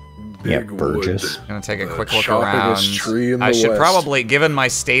 Burgess. I'm gonna take a quick look around. I should probably, given my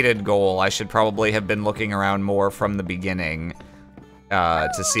stated goal, I should probably have been looking around more from the beginning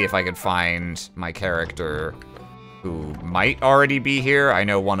to see if I could find my character who might already be here. I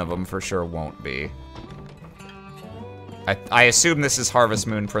know one of them for sure won't be. I assume this is Harvest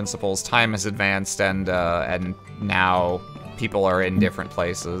Moon principles. Time has advanced and now people are in different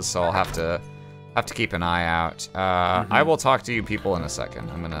places, so I'll have to keep an eye out. I will talk to you people in a second.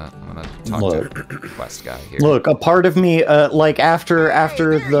 I'm gonna talk to the quest guy here. Look, a part of me, like after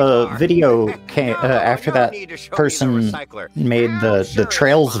the video came, after that person made the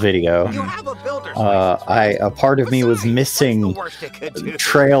Trails video, a part of me was missing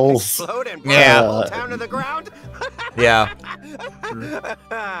Trails. Yeah.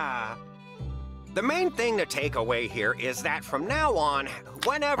 The main thing to take away here is that from now on,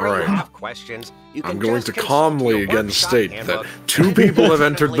 whenever you have questions, you can I'm going to calmly again state that two people have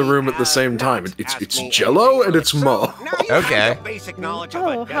entered the room at the same time. It's Jello and it's Mo. Okay.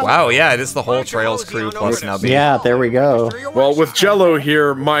 Wow, yeah, it is the whole Trails crew plus Nubby. Yeah, there we go. Well, with Jello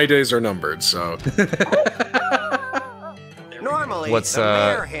here, my days are numbered, so. What's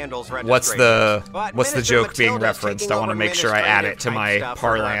the joke being referenced? I want to make sure I add it to my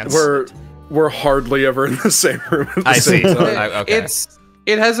parlance. We're hardly ever in the same room at the same time. Okay.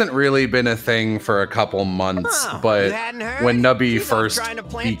 It hasn't really been a thing for a couple months, but when Nubby first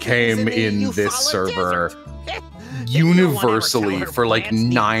became in this server, universally for like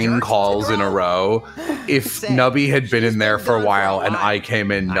 9 calls in a row, if Nubby had been in there for a while and I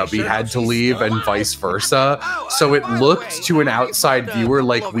came in, Nubby had to leave and vice versa. So it looked to an outside viewer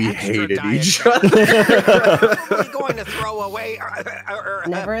like we hated each other.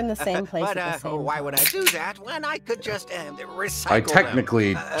 Never in the same place at the same time. Why would I do that when I could just recycle I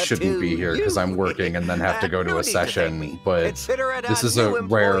technically shouldn't be here because I'm working and then have to go to a session, but this is a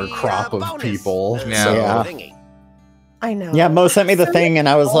rare crop of people. Yeah. I know. Yeah, Mo sent me the thing, and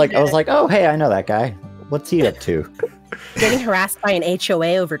I was like, oh, hey, I know that guy. What's he up to? Getting harassed by an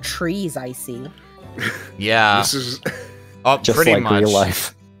HOA over trees, I see. Yeah. This is Just pretty like much. real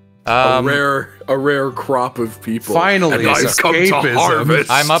life. a rare crop of people. Finally, and I've come to escapism. harvest.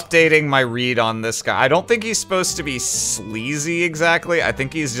 I'm updating my read on this guy. I don't think he's supposed to be sleazy exactly. I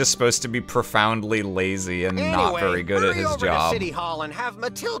think he's just supposed to be profoundly lazy and not very good at his over to job. City Hall and have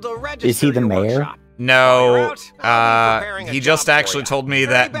Matilda register Is he the your mayor? workshop. No, preparing a he job just for actually ya. told me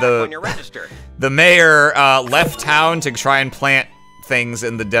Hurry that back when you're registered. the mayor left town to try and plant things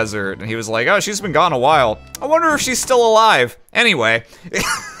in the desert, and he was like, oh, she's been gone a while. I wonder if she's still alive. Anyway.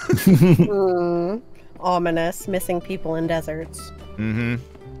 Ominous, missing people in deserts. Mm-hmm.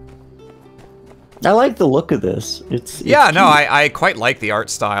 I like the look of this. It's Yeah, cute. no, I quite like the art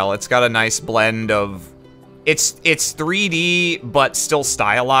style. It's got a nice blend of... It's 3D, but still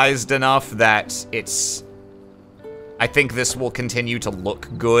stylized enough that it's... I think this will continue to look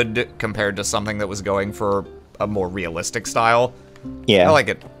good compared to something that was going for a more realistic style. Yeah. I like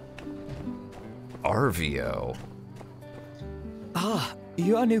it. Arvio. Ah,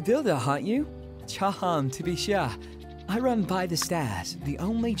 you're a new builder, aren't you? Charmed, to be sure. I run by the stairs, the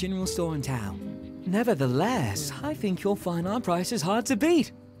only general store in town. Nevertheless, I think you'll find our prices hard to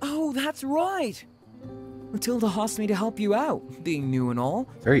beat. Oh, that's right. Matilda asked me to help you out, being new and all.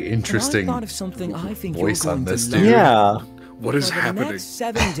 Very interesting And I thought of something I think voice you're on going this to dude. Yeah. What is For the happening? next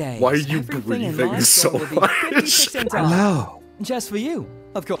 7 days, Why are you everything in breathing my so store will be much? 50% off. Hello. Just for you,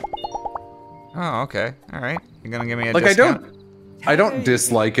 of course. Oh, okay. All right. You're gonna give me a Like discount? I don't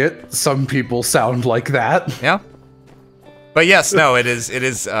dislike it. Some people sound like that. Yeah. But yes, no, it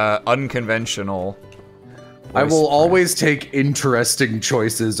is unconventional. I voice will print. always take interesting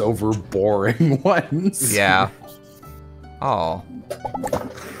choices over boring ones. Yeah. Oh.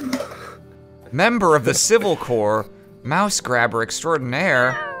 Member of the Civil Corps, mouse grabber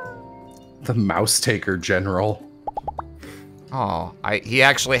extraordinaire. The mouse taker general. Oh, he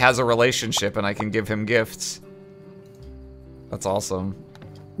actually has a relationship and I can give him gifts. That's awesome.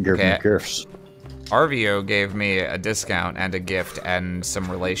 Give Okay. me gifts. Arvio gave me a discount and a gift and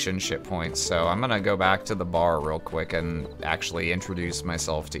some relationship points, so I'm gonna go back to the bar real quick and actually introduce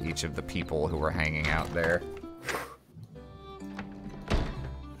myself to each of the people who were hanging out there.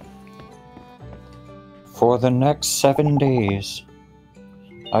 For the next 7 days,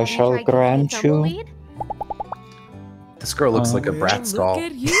 I shall Try to grant get you. tumbleweed? This girl looks like a Bratz doll. Look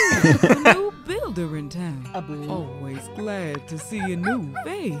at you, a new builder in town. Always glad to see a new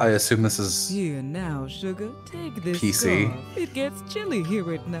face. I assume this is Here now, sugar, take this PC. scarf. It gets chilly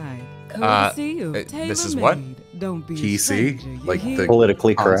here at night. Uh, Courtesy of this is what? tailor-made. Don't be a PC, stranger, you like hear? the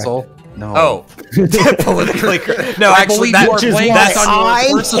Politically correct. console. No. Oh, politically correct. No, I actually, believe that, you are playing that's this on your I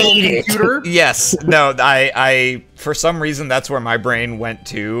personal hate it. computer. Yes, no, I for some reason that's where my brain went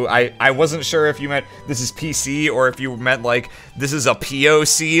to. I wasn't sure if you meant this is PC or if you meant like this is a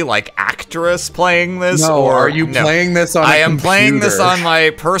POC, like actress playing this. No, or are you playing this on a I am playing this computer? on my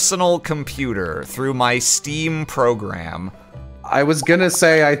personal computer through my Steam program. I was gonna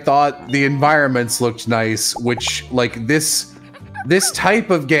say I thought the environments looked nice, which like this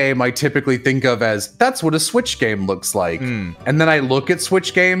type of game I typically think of as that's what a Switch game looks like. And then I look at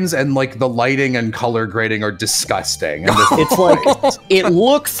Switch games and like the lighting and color grading are disgusting. And this It's like, it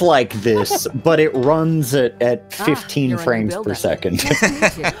looks like this, but it runs at 15 you're a new frames builder. per second. Nice to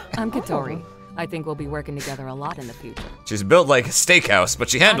meet you. I'm Katori. I think we'll be working together a lot in the future. She's built like a steakhouse, but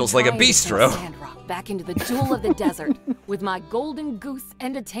she handles like a I'm trying to turn bistro. Sandrock back into the jewel of the desert with my Golden Goose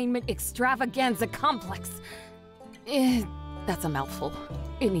Entertainment Extravaganza Complex. That's a mouthful.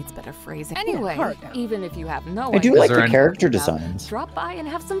 It needs better phrasing. Anyway, even if you have no I do idea like there the any- character about it, designs. drop by and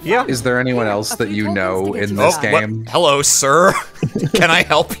have some fun. Yeah. Is there anyone else that you know in this game? Hello, sir. Can I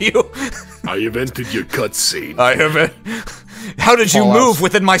help you? I have entered your cutscene. I have. How did you Fallout. move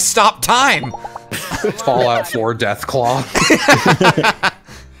within my stop time? Fallout 4 Deathclaw.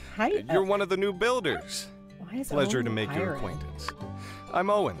 Hi, You're one of the new builders. why is Pleasure Owen to make your pirate? acquaintance. I'm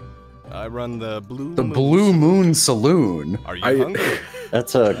Owen. I run the Blue The Moon. Blue Moon Saloon. Are you I- hungry?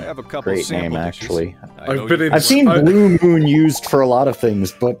 That's I a have a couple great sample name, dishes. actually. I know I've been you- in- I've seen I- Blue Moon used for a lot of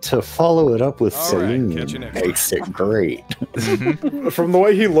things, but to follow it up with All right, Saloon catch you next makes it great. From the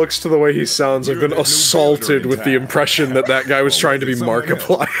way he looks to the way he sounds, I've been assaulted with the impression that that guy was trying to be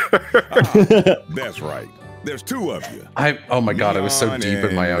Markiplier. That's right. There's two of you. Oh my god, I was so deep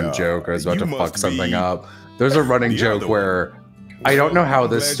in my own joke. I was about to fuck something up. There's a running joke where I don't know how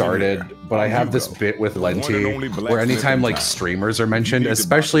this started, but I have this bit with Lenti where anytime like streamers are mentioned,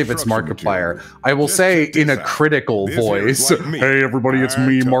 especially if it's Markiplier, I will say in a critical voice, "Hey everybody, it's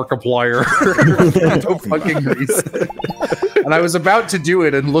me, Markiplier." For no fucking reason. And I was about to do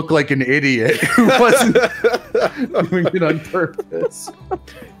it and look like an idiot who wasn't Doing it on purpose.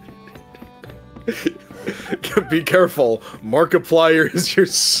 Be careful. Markiplier is your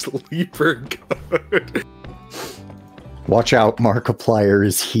sleeper code. Watch out, Markiplier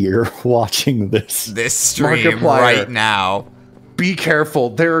is here watching this stream Markiplier. right now. Be careful.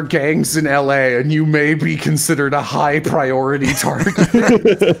 There are gangs in LA, and you may be considered a high priority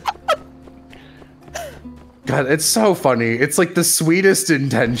target. God, it's so funny. It's like the sweetest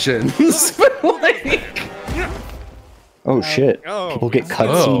intentions. But like... Oh shit. People get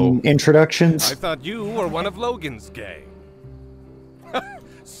cutscene introductions. I thought you were one of Logan's gang.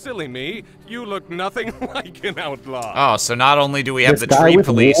 Silly me, you look nothing like an outlaw. Oh, so not only do we have This the guy tree with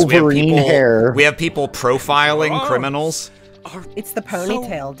police, Wolverine hair. we have people profiling criminals. It's the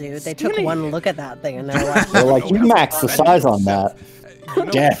ponytail, dude. They took one look at that thing and they're like, They're like, you maxed the size on that. You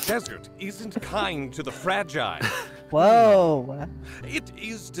know, Death. the desert isn't kind to the fragile. Whoa. It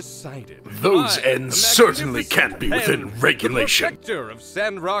is decided. Those I, ends the certainly magnificent can't be within Pen, regulation. The protector of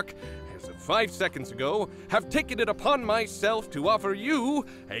Sandrock, as of 5 seconds ago, have taken it upon myself to offer you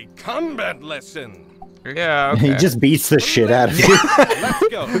a combat lesson. Yeah, He just beats the shit out of you. Let's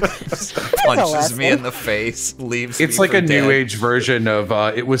go. Punches me in the face, leaves It's me like for a dead. new age version of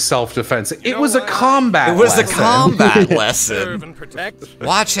it was self-defense. It was a combat It was a lesson. combat Serve lesson. and protect.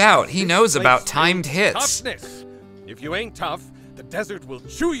 Watch out, he knows about timed Takes hits. Toughness. If you ain't tough, the desert will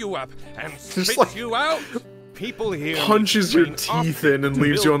chew you up and Just spit like- you out. People here Punches your train teeth often in and to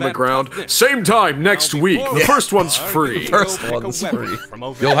leaves build you on the that ground. toughness. Same time next week. The before first one's I free. go First pick a one's weapon free. from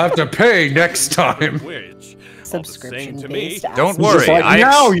over You'll have to pay next time. which, Subscription to me, based. Don't He's worry, just like,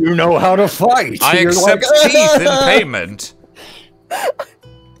 now you know how to fight. I You're accept like, teeth in payment.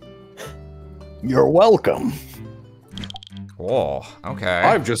 You're welcome. Whoa, okay.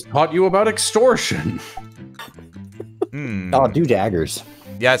 I've just taught you about extortion. Oh, do daggers.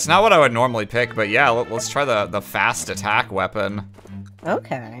 Yeah, it's not what I would normally pick, but yeah, let's try the fast attack weapon.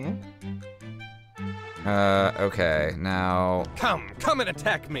 Okay. Okay, now... come and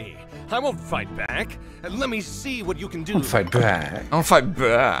attack me. I won't fight back. Let me see what you can do. Don't fight back. I'll fight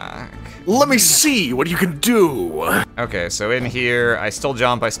back. Let me see what you can do. Okay, so in here, I still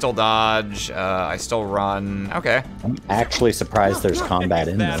jump, I still dodge, I still run. Okay. I'm actually surprised there's combat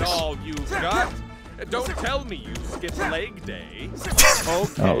in That this. all you got? Don't tell me you skipped leg day.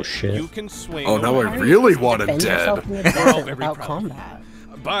 Okay, Oh, shit. you can swing. Oh, now I around. really want him Defend yourself dead. in the We're all desert very without proud. combat.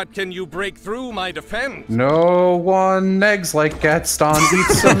 But can you break through my defense? No one eggs like Gaston. Eat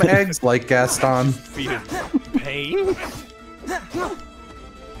some eggs like Gaston. Feel pain?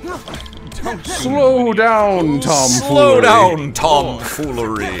 Don't Slow down, tomfoolery. Slow down,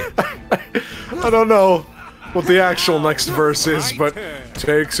 tomfoolery. I don't know what the actual next verse is, but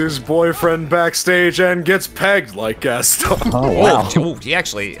takes his boyfriend backstage and gets pegged like Gaston. Oh, wow. Oh, he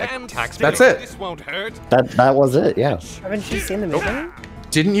actually attacks me. That's it. This won't hurt. That was it, yeah. Haven't you seen the movie?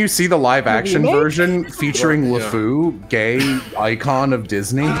 Didn't you see the live action remake? version featuring LeFou, gay icon of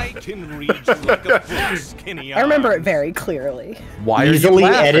Disney? I can read you like a book, skinny I remember it arms. very clearly. Why are Easily you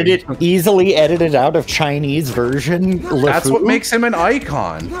laughing? easily edited out of Chinese version. That's what LeFou? makes him an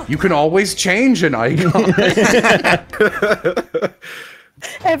icon. You can always change an icon.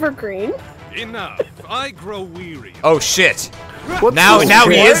 Evergreen. Enough. I grow weary. Oh shit. What Now the he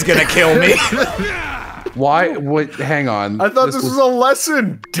fuck? is gonna kill me. Why? What? Hang on. I thought this was a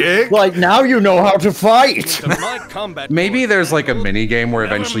lesson, dick. Like, now you know how to fight. To my combat Maybe voice, there's like a Michael. mini game where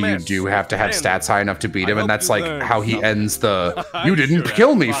Never eventually you mess do with have to have Pen. stats high enough to beat him, I and that's hope you like learned how he something. ends the I'm "you didn't sure kill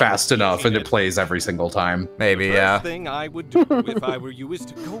had me fun fast enough," and teaching it plays every single time. Maybe, First yeah. thing I would do if I were you is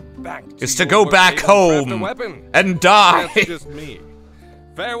to go back to Is to your go back workday and craft a home weapon. and die. That's just me.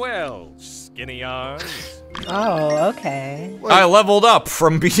 Farewell, skinny arms. Oh, okay. I leveled up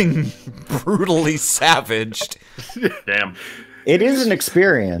from being brutally savaged. Damn. It is an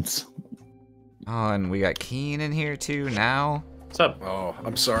experience. Oh, and we got Keen in here too now. What's up? Oh,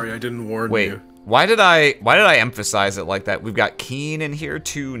 I'm sorry, I didn't warn Wait, you. why did I emphasize it like that? We've got Keen in here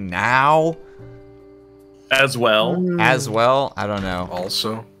too now. As well. As well? I don't know.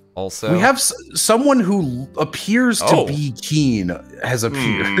 Also. Also. We have someone who appears to Oh. be Keen has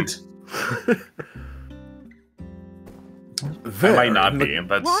appeared. There, I might not in the- be,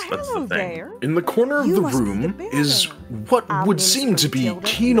 but that's the thing. In the corner of the room is what would seem to be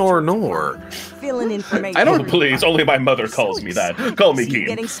Keen Arnor. Filling information. I don't. Please, only my mother calls me that. Call me Keen.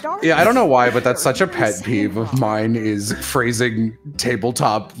 Getting started. Yeah, I don't know why, but that's such a pet peeve of mine is phrasing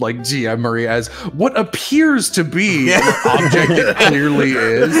tabletop like GMery as what appears to be an object it clearly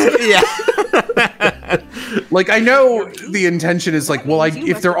is. Yeah. Like, I know the intention is like, well,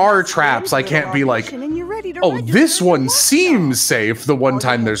 if there are traps, I can't be like, oh, this one seems safe the one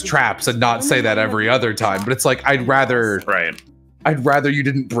time there's traps, and not say that every other time. But it's like, I'd rather you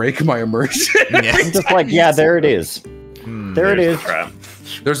didn't break my immersion. I'm just like, yeah, there it is. There it is.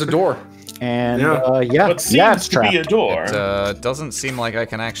 There's a door. And it's trapped. Be a door. It doesn't seem like I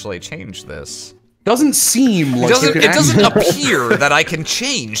can actually change this. Doesn't seem like it doesn't appear that I can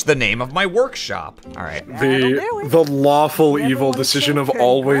change the name of my workshop. All right. The lawful evil decision of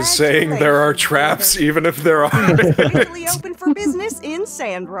always saying there are traps, even if there aren't. Officially open for business in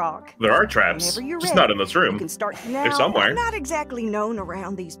Sandrock. There are traps, just not in this room. You can start They're now. somewhere. I'm not exactly known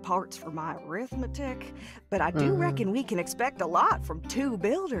around these parts for my arithmetic, but I do reckon we can expect a lot from 2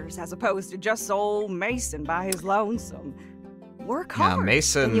 builders as opposed to just old Mason by his lonesome. Work hard. Yeah,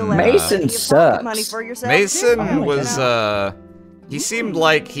 Mason. Mason sucks. Mason was he seemed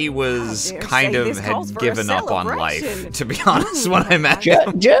like he was kind of had given up on life, to be honest, when I met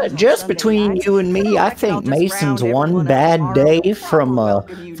him. Just between you and me, I think Mason's one bad day from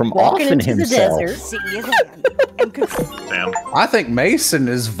offing himself. Damn. I think Mason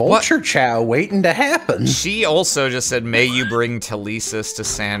is vulture chow waiting to happen. She also just said, "May you bring Telesis to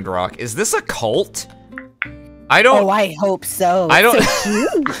Sandrock." Is this a cult? I don't. Oh, I hope so. I don't. So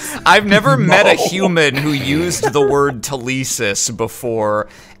cute. I've never met a human who used the word telesis before,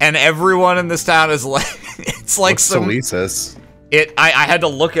 and everyone in this town is like, it's like What's some telesis. I had to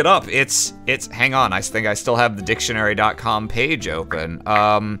look it up. It's. Hang on. I think I still have the dictionary.com page open.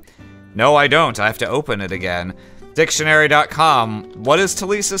 No, I don't. I have to open it again. Dictionary.com. What is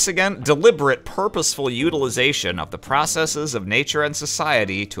telesis again? Deliberate, purposeful utilization of the processes of nature and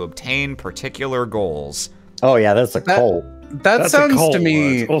society to obtain particular goals. Oh yeah, that's a cult. That sounds to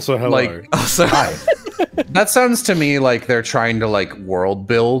me also hello. like that sounds to me like they're trying to like world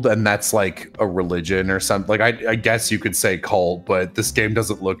build, and that's like a religion or something. Like I guess you could say cult, but this game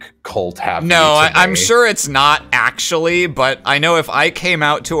doesn't look cult happy. No, I'm sure it's not actually, but I know if I came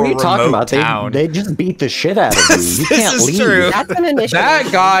out to a remote town, they just beat the shit out of you. You can't leave. True. That's an initiative.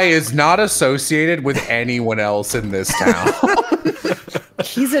 That guy is not associated with anyone else in this town.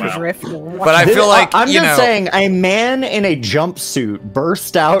 He's a drifter. But I feel like I'm just saying, a man in a jumpsuit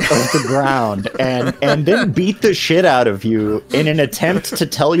burst out of the ground and then beat the shit out of you in an attempt to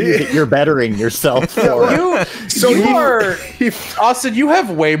tell you that you're bettering yourself for it. Austin, you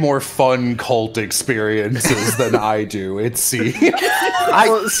have way more fun cult experiences than I do, it seems.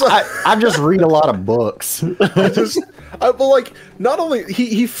 I just read a lot of books. But like, not only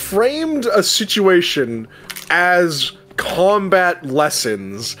he framed a situation as combat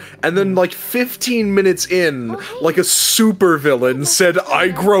lessons, and then like 15 minutes in, like a supervillain said, "I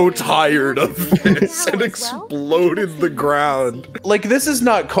grow tired of this," and exploded the ground. Like, this is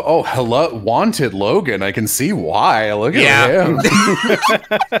not oh, hello, wanted Logan. I can see why. Look at him.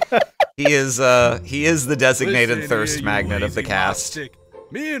 He is the designated thirst magnet of the cast.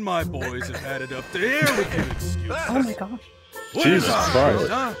 Me and my boys have had it up to here with you excuses. Oh my gosh. Jesus Christ.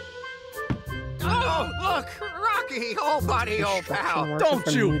 Oh, look, Rocky, old buddy, old pal. Don't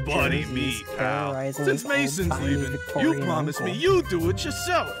you buddy me, pal. Since Mason's leaving, you promised me you'd do it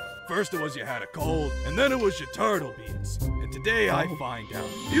yourself. First it was you had a cold, and then it was your turtle beans. And today I find out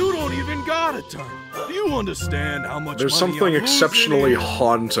you don't even got a turtle. Do you understand how much There's money something I'm exceptionally losing?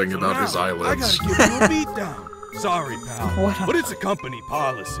 haunting about Now, his eyelids. I gotta give you a beat down. Sorry, pal, but it's a company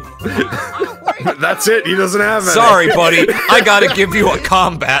policy. That's it, he doesn't have any. Sorry, buddy, I gotta give you a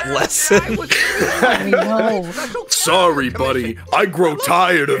combat lesson. Sorry, buddy, I grow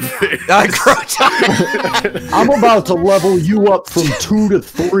tired of it. I grow tired. I'm about to level you up from 2 to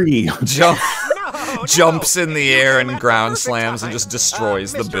 3. Jumps in the air and ground slams and just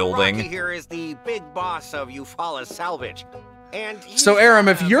destroys the building. Rocky here is the big boss of Eufaula Salvage. And So, Aram,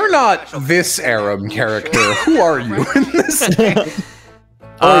 if you're not this Aram character, who are you in this game?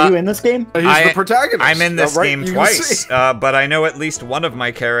 Are you in this game? He's the protagonist. I'm in this right, game twice, but I know at least one of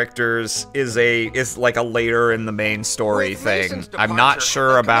my characters is like a later in the main story thing. I'm not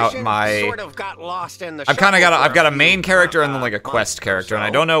sure about my. I've got a main character and then like a quest character, and I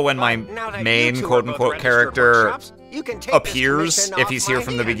don't know when my main quote unquote character appears, if he's here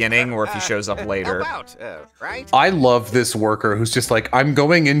from the beginning or if he shows up later. I love this worker who's just like, I'm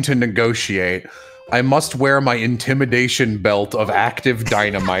going in to negotiate. I must wear my intimidation belt of active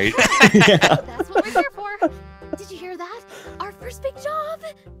dynamite. That's what we're here for. Did you hear that? Our first big job.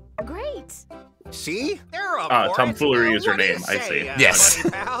 Great. See? They're up Tomfoolery is your name, I see. Yes.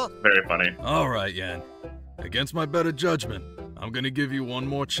 Very funny. All right, Yan. Against my better judgment, I'm gonna give you one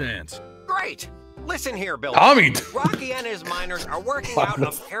more chance. Great. Listen here, Bill. Tommy. Rocky and his miners are working out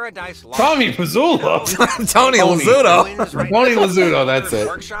a paradise law. Tommy Pizzullo. Tony Lazzuto. Tony Lazzuto, that's it.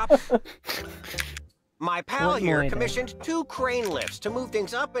 Workshop. My pal What here noise? commissioned 2 crane lifts to move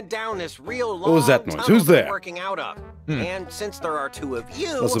things up and down this real long What was that noise? tunnel Who's we're there? working out of. And since there are 2 of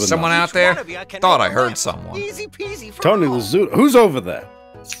you, Must have been Someone each out there? one of you can Thought make I a heard lift. someone. Easy peasy for Tony all. Lazuda. Who's over there?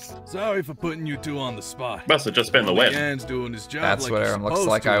 Sorry for putting you 2 on the spot. Must have just been the Only wind. Yan's doing his job That's like what he's Aaron looks supposed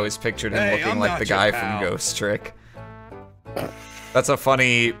like. to. I always pictured him Hey, looking I'm like not the your guy pal. from Ghost Trick. That's a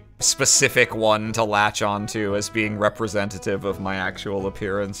funny, specific one to latch onto as being representative of my actual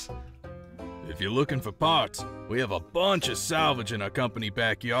appearance. If you're looking for parts, we have a bunch of salvage in our company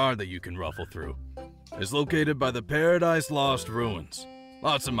backyard that you can ruffle through. It's located by the Paradise Lost ruins.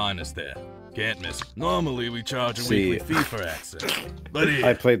 Lots of miners there. Can't miss it. Normally we charge a See, weekly fee for access. But here,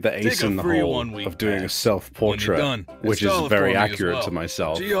 I played the ace take a in the free hole 1 week of doing a pass. self-portrait, When you're done, which is install it very for me as accurate well. to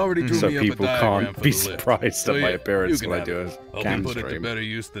myself, She already drew so me up a people diagram can't for be the lift. surprised So at my yeah, appearance you when I can do have a it. Hope cam you put it to stream. better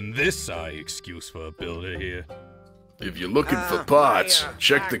use than this excuse for a builder here. If you're looking for parts,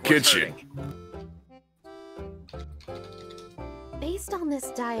 check the kitchen. Based on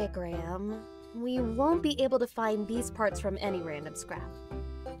this diagram, we won't be able to find these parts from any random scrap.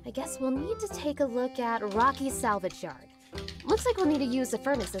 I guess we'll need to take a look at Rocky's salvage yard. Looks like we'll need to use the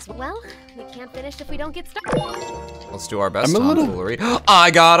furnace as well. We can't finish if we don't get started. Let's do our best I'm a little- tomfoolery. I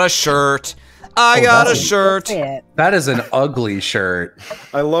got a shirt. I got a shirt. That is an ugly shirt.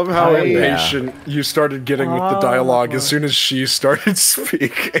 I love how Oh, yeah. impatient you started getting with the dialogue as soon as she started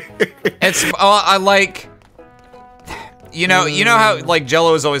speaking. It's I like. You know how like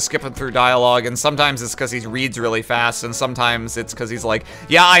Jello is always skipping through dialogue, and sometimes it's because he reads really fast, and sometimes it's because he's like,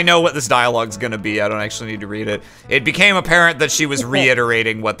 yeah, I know what this dialogue's gonna be. I don't actually need to read it. It became apparent that she was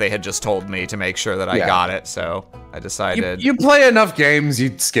reiterating what they had just told me to make sure that I got it. So I decided. You play enough games,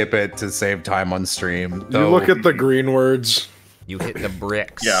 you skip it to save time on stream. You look at the green words. You hit the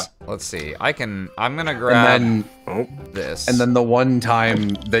bricks. Yeah. Let's see. I'm gonna grab this. And then the one time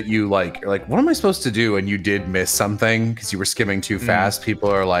that you like, what am I supposed to do? And you did miss something because you were skimming too fast. People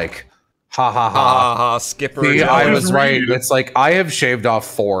are like, ha ha ha. Skipper. See, I was right. It's like I have shaved off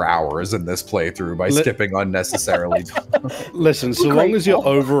 4 hours in this playthrough by skipping unnecessarily. Listen, so long as your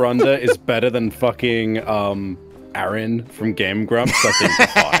over-under is better than fucking Aaron from Game Grumps, I think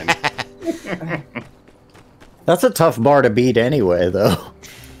you're fine. That's a tough bar to beat anyway, though.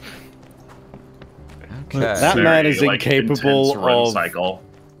 Okay. That man is Very, incapable intense run of cycle.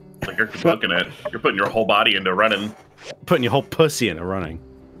 Like you're booking it. You're putting your whole body into running. putting your whole pussy into running.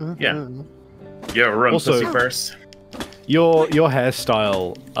 Yeah. Yeah, run Also- pussy first. Your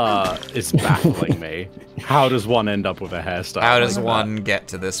hairstyle is baffling me. How does one end up with a hairstyle? How does like one get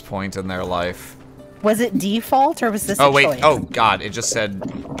to this point in their life? Was it default or was this Oh a wait! choice? Oh God! It just said.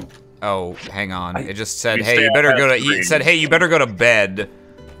 Oh, hang on. It just said, We "Hey, stay you up better past go to." 3. It said, "Hey, you better go to bed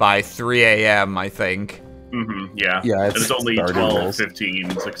by 3 a.m." I think. Yeah. Yeah, And it's only starting 12, rules. 15,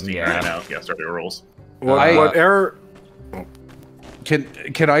 16 Yeah. right now. Yeah, starting rules. What error?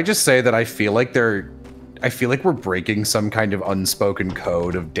 Can I just say that I feel like we're breaking some kind of unspoken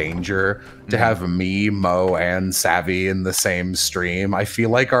code of danger to have me, Mo, and Savvy in the same stream. I feel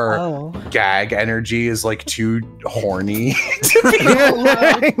like our gag energy is like too horny.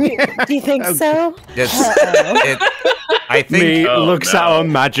 Do you think so? I think me looks at our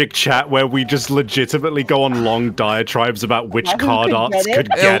magic chat where we just legitimately go on long diatribes about which card arts could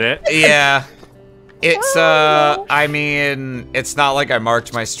get it. Yeah. It's I mean, it's not like I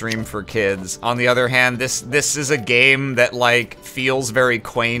marked my stream for kids. On the other hand, this is a game that like feels very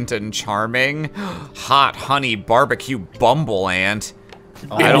quaint and charming. Hot honey barbecue bumble ant.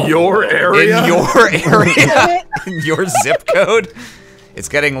 In your area? In your area? In your zip code? It's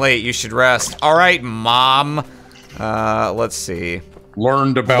getting late. You should rest. All right, Mom. Let's see.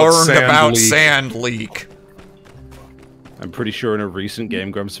 Learned about sand leak. I'm pretty sure in a recent Game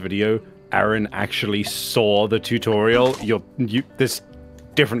Grumps video, Aaron actually saw the tutorial. We're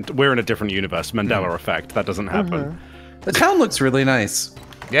in a different universe. Mandela effect. That doesn't happen. The town looks really nice.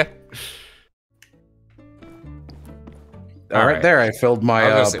 Yeah. All right, there. I filled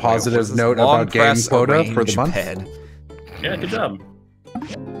my positive note about game quota for the month. Yeah, good job.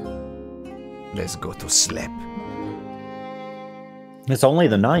 Let's go to sleep. It's only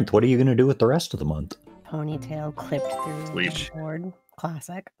the 9th. What are you going to do with the rest of the month? Ponytail clipped through the board.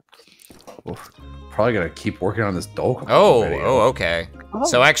 Classic. Probably gonna keep working on this Dokkan. Okay.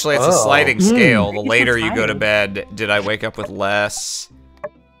 So actually, it's a sliding scale. The later you go to bed, did I wake up with less?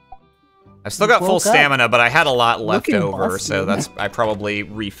 I've still got full stamina, but I had a lot left over, so I probably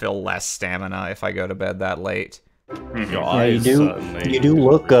refill less stamina if I go to bed that late. Yeah, you do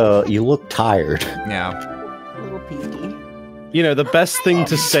look tired. Yeah. A little peaky. You know, the best thing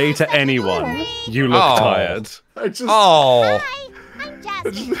to say to anyone, you look tired. Oh. I'm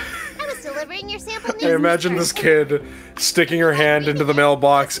Jasmine. I was delivering bring your sample I imagine this kid sticking her hand into the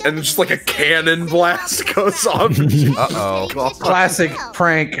mailbox and just like a cannon blast goes off. Uh-oh. Classic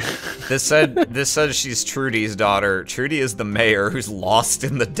prank. This says she's Trudy's daughter. Trudy is the mayor who's lost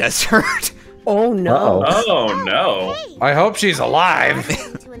in the desert. Oh no. Oh no. I hope she's alive.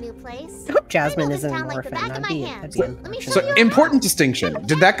 To a new place. I hope Jasmine isn't an orphan. That'd be So, important distinction.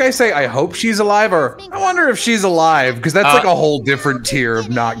 Did that guy say, I hope she's alive, or I wonder if she's alive? Because that's like a whole different tier of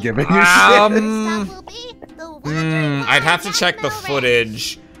not giving a shit. I'd have to check the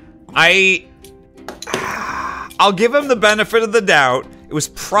footage. I'll give him the benefit of the doubt. It was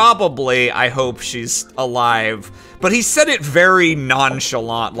probably, I hope she's alive. But he said it very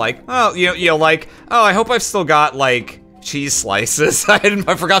nonchalant, like, oh, like, oh, I hope I've still got, like, cheese slices.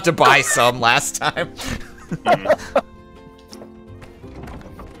 I forgot to buy some last time.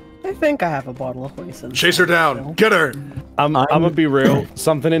 I think I have a bottle of hoisin. Chase her down. Get her. I'm gonna be real.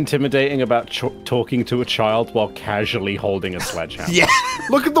 Something intimidating about talking to a child while casually holding a sledgehammer. Yeah.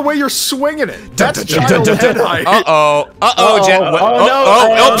 Look at the way you're swinging it. That's child head height. Uh-oh.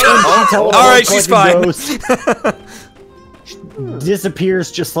 No. All right, she's fine.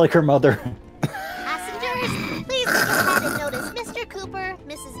 Disappears just like her mother. Passengers, please look ahead and notice Mr. Cooper,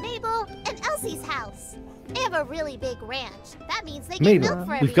 Mrs. Mabel, and Elsie's house. They have a really big ranch. That means they get milk for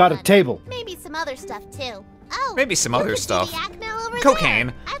everyone. We've got a table. Maybe some other stuff too. Oh, maybe some other stuff. Cocaine.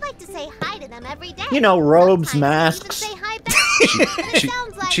 There. I'd like to say hi to them every day. You know, robes, masks. Say hi back.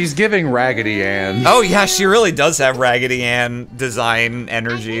 She's giving Raggedy Ann. Oh yeah, she really does have Raggedy Ann design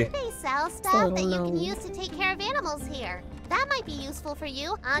energy. They sell stuff that you can use to take care of animals here. That might be useful for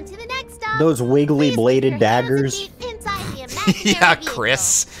you. On to the next stop. Those wiggly bladed daggers. Yeah,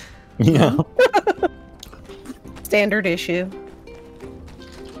 Chris. Yeah. Standard issue.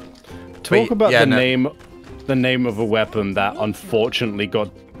 Talk about the name of a weapon that unfortunately got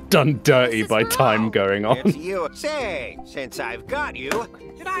done dirty by time going on. It's you. Say, since I've got you,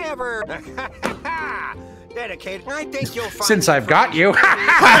 did I ever dedicate? I think you'll find. Since I've got you,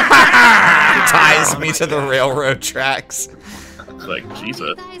 ties me to the railroad tracks. It's like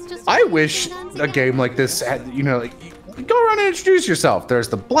Jesus. I wish a game like this had, like, go around and introduce yourself. There's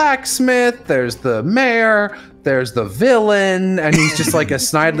the blacksmith, there's the mayor, there's the villain, and he's just like a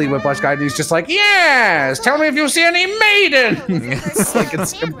snidely whiplash guy, and he's just like, yes, tell me if you see any maiden.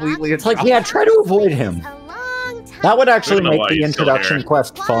 it's completely. It's like, yeah, try to avoid him. That would actually make the introduction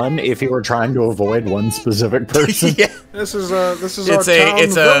quest fun if you were trying to avoid one specific person. Yeah. This is it's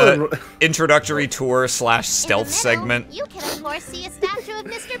a introductory tour / stealth segment. You can of course see a statue of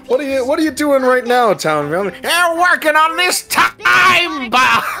Mr. Peach. What are you doing right now, Town Villain? We're working on this time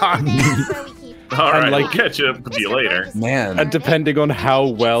bomb. All right, like, we'll catch up with you later. Man. And depending on how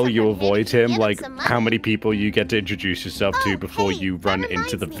well you avoid him, like how many people you get to introduce yourself to before you run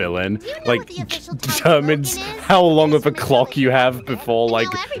into the villain, like determines how long of a clock you have before like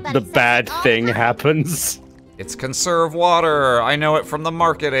the bad thing happens. It's conserve water. I know it from the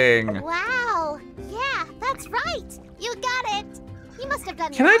marketing. Wow. Yeah, that's right. You got it. You must have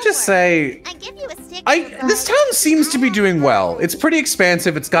done. Can I just say, I give you a stick. this town seems to be doing well. It's pretty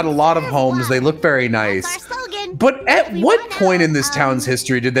expansive. It's got a lot of homes. They look very nice. But at what point in this town's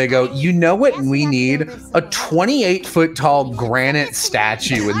history did they go, you know what we need? A 28-foot tall granite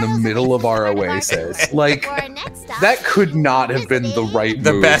statue in the middle of our oasis. Like, that could not have been the right move.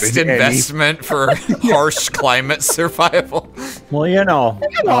 The best investment for harsh climate survival. Well, you can't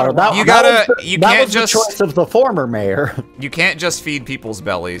was just the choice of the former mayor. You can't just feed people's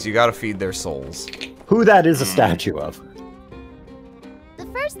bellies. You gotta feed their souls. Who that is a statue of. The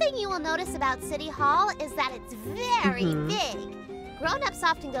first thing you will notice about City Hall is that it's very big. Grown-ups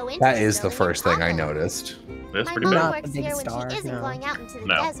often go into That is the first thing I noticed. That's My pretty mom big. works here when she isn't going out into the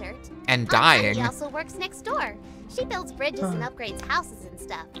No. desert. And Aunt dying. Becky also works next door. She builds bridges and upgrades houses and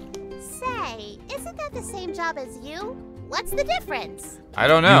stuff. Say, isn't that the same job as you? What's the difference? I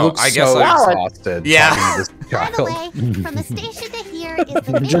don't You know. look I guess so I exhausted. Yeah. talking to this By the child. way, from the station to here is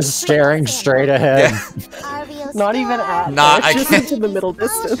the main Just street of staring Sandrock. straight ahead. RVO Not even at. Nah, it's I just can't. into the middle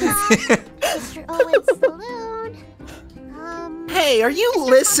distance. Mr. Owen's saloon. Hey, are you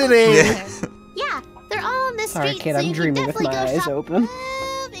listening? Yeah, they're all on this Sorry, street, kid, so I'm you can dreaming with definitely my go eyes shop open.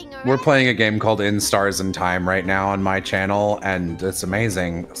 We're playing a game called In Stars and Time right now on my channel, and it's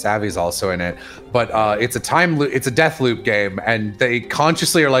amazing. Savvy's also in it, but it's a time loop. It's a death loop game, and they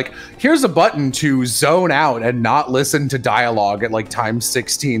consciously are like, "Here's a button to zone out and not listen to dialogue at like times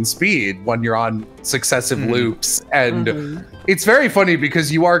 16 speed when you're on successive loops." And It's very funny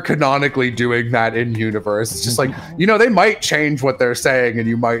because you are canonically doing that in universe. It's just like, you know, they might change what they're saying and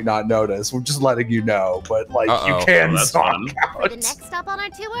you might not notice. We're just letting you know, but like you can zock out. For the next stop on our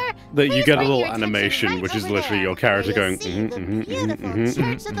tour, That you get a bring little your attention animation, right which is over literally there, your character where you'll going. see the beautiful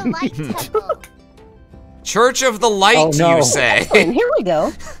Church of the Light Temple. Church of the Light, Oh, no. you say? And here we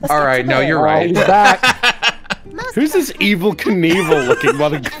go. All right, no, you're Oh, right. he's back. Who's this evil Knievel looking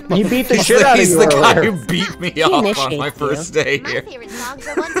mother? He beat the shit out of He's you the guy earlier. who beat me up on my first day My here. favorite songs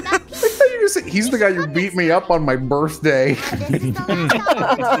are ones about peace. I thought you were saying he's the guy who beat me up on my birthday. This is the last stop on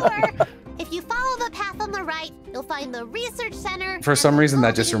our tour. If you follow the path on the right, you'll find the research center. For some reason,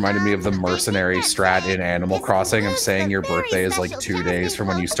 that just reminded me of the mercenary strat in Animal Crossing of saying your birthday is like 2 days from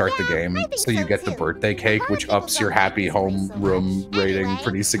when you start the game, so you get the birthday cake, which ups your happy home room rating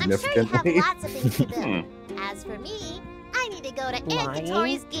pretty significantly. Lots of things to build. As for me, I need to go to Aunt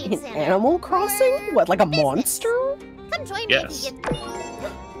Victoria's Game In Center. Animal Crossing? What, like a monster? Come join Yes. me if you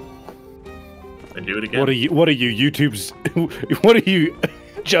get... And do it again. What are you? What are you? YouTube's? What are you?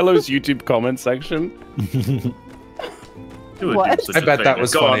 Jello's YouTube comment section. I bet that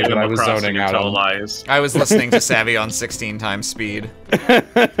was funny, but I was zoning out on lies. I was listening to Savvy on 16 times speed.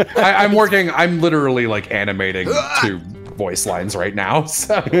 I'm literally like animating 2 voice lines right now.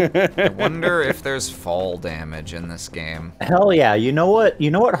 So. I wonder if there's fall damage in this game. Hell yeah! You know what?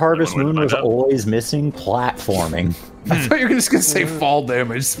 You know what? Harvest Moon was always missing? Platforming. I thought you were just gonna say fall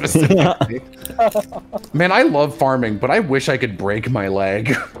damage specifically. Man, I love farming, but I wish I could break my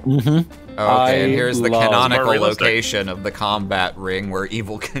leg. Okay, and here's the canonical More realistic. location of the combat ring where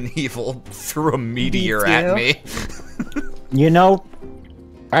Evil Knievel threw a meteor at me. You know,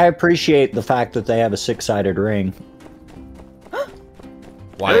 I appreciate the fact that they have a 6-sided ring.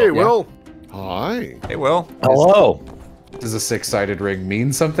 Hey, Will. Hi. Hey, Will. Hello. Does a 6-sided ring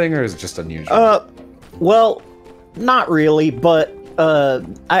mean something, or is it just unusual? Well, not really, but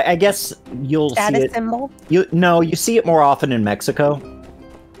I guess you'll Status see it. symbol? You see it more often in Mexico.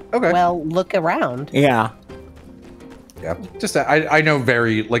 Okay. Well, look around. Yeah. Yeah, just I know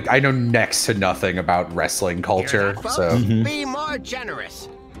I know next to nothing about wrestling culture, so Be more generous.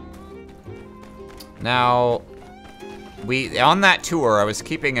 Now, on that tour, I was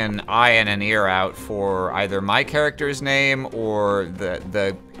keeping an eye and an ear out for either my character's name or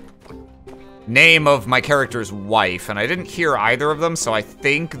the name of my character's wife, and I didn't hear either of them, so I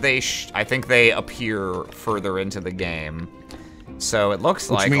think they appear further into the game. So it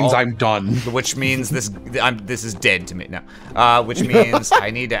looks like... Which means I'm done. Which means this is dead to me. No. Which means I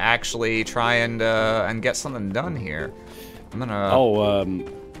need to actually try and get something done here. I'm gonna...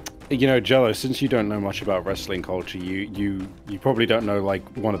 You know, Jello, since you don't know much about wrestling culture, you probably don't know, like,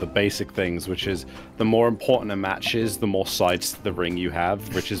 one of the basic things, which is the more important a match is, the more sides to the ring you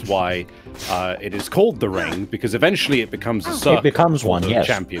have, which is why it is called the ring, because eventually it becomes a circle. It becomes one, yes.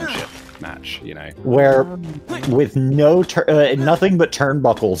 Championship match, you know. Where, with nothing but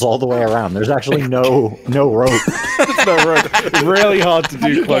turnbuckles all the way around. There's actually no rope. No rope. Really hard to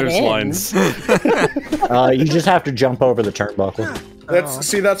do clotheslines. You just have to jump over the turnbuckle.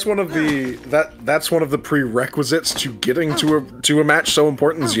 That's one of the prerequisites to getting to a match so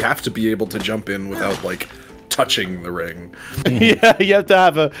important is you have to be able to jump in without like touching the ring. Yeah, you have to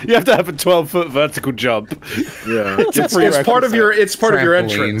have a 12-foot vertical jump. Yeah, it's part of your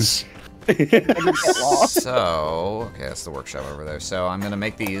entrance. So, okay, that's the workshop over there. So I'm gonna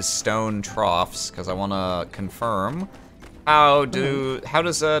make these stone troughs because I want to confirm how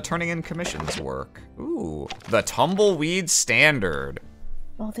does turning in commissions work? Ooh, the tumbleweed standard.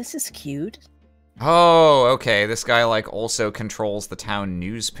 Oh, this is cute. Oh, okay. This guy like also controls the town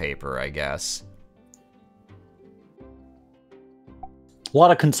newspaper, I guess. A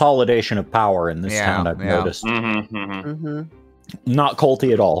lot of consolidation of power in this town, I've noticed. Not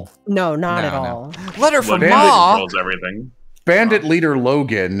culty at all. No, not at all. Letter from Bandit Ma. controls everything. Bandit leader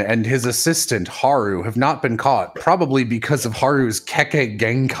Logan and his assistant Haru have not been caught, probably because of Haru's Keke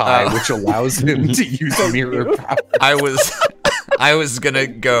Genkai, which allows him to use mirror power. I was gonna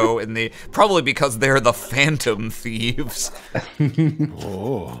go in the probably because they're the Phantom Thieves.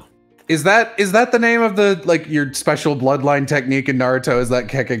 Oh. Is that the name of the your special bloodline technique in Naruto? Is that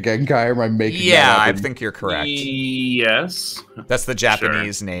Keke Genkai? Or am I making that up? I think you're correct. Yes. That's the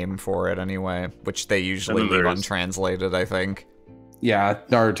Japanese name for it anyway, which they usually leave untranslated, I think. Yeah,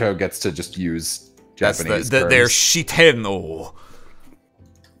 Naruto gets to just use Japanese That's their shiteno.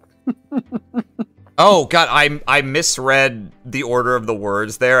 Oh god, I misread the order of the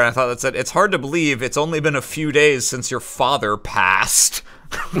words there, and I thought that said it's hard to believe it's only been a few days since your father passed.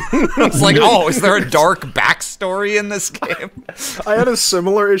 It's like, oh, is there a dark backstory in this game? I had a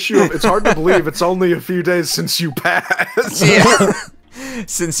similar issue. It's hard to believe it's only a few days since you passed. Yeah.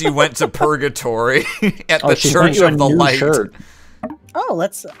 Since you went to purgatory at the Church of the Light. Shirt. Oh,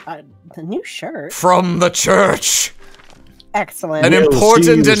 let's the new shirt from the church. Excellent. An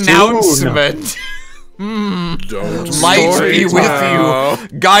important announcement. Light be with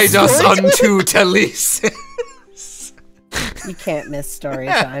you. Guide us unto Telesis. You can't miss story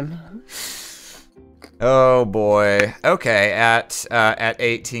time. Oh boy. Okay, at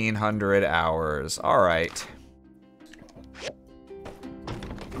 1800 hours. All right.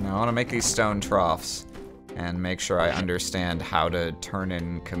 Now I want to make these stone troughs and make sure I understand how to turn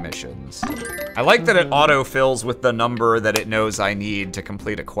in commissions. I like that it autofills with the number that it knows I need to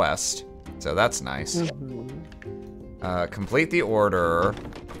complete a quest. So that's nice. Complete the order.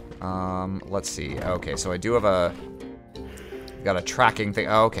 Let's see. Okay, so I do have got a tracking thing.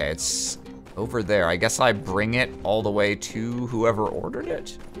 Oh, okay, it's over there. I guess I bring it all the way to whoever ordered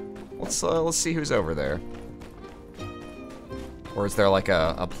it. Let's see who's over there. Or is there like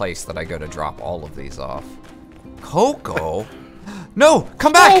a place that I go to drop all of these off? Coco? No,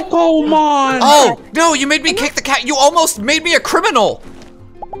 come back! Coco, man! Oh, no, you made me kick the cat. You almost made me a criminal.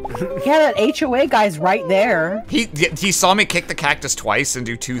 Yeah, that HOA guy's right there. He saw me kick the cactus twice and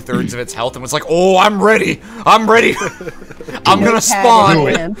do 2/3 of its health and was like, oh, I'm ready. I'm ready. I'm gonna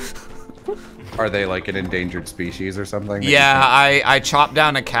spawn. Are they like an endangered species or something? Yeah, I chopped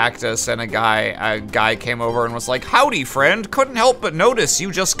down a cactus and a guy came over and was like, howdy, friend. Couldn't help but notice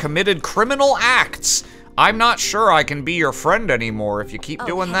you just committed criminal acts. I'm not sure I can be your friend anymore if you keep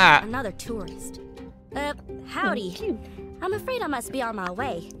doing that. Another tourist. Howdy. I'm afraid I must be on my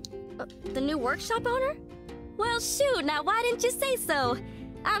way. The new workshop owner? Well, shoot, now why didn't you say so?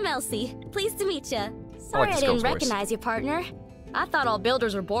 I'm Elsie. Pleased to meet you. Sorry I didn't recognize your partner. I thought all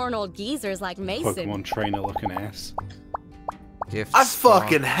builders were born old geezers like Mason. Pokemon trainer looking ass. I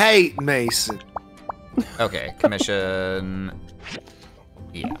fucking hate Mason. Okay, commission.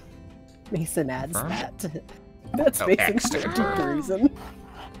 Yeah. Mason adds Confirm? that. That's Mason's character reason.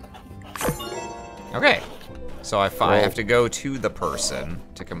 Okay. So I have to go to the person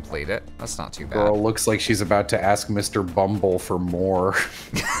to complete it. That's not too bad. Girl looks like she's about to ask Mr. Bumble for more.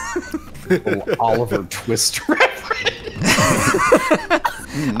 Oliver Twist reference.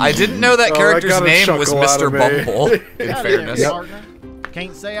 I didn't know that character's name was Mr. Bumble, in fairness. Yep.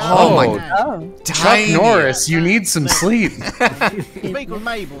 Can't say Oh my god. Chuck Norris, you need some sleep. Speak with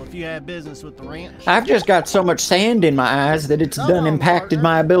Mabel if you have business with the ranch. I've just got so much sand in my eyes that it's done impacted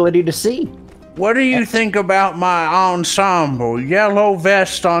my ability to see. What do you think about my ensemble? Yellow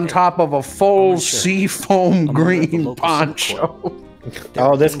vest on top of a full seafoam green poncho.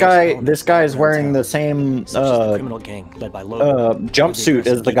 Oh, this guy is wearing the same jumpsuit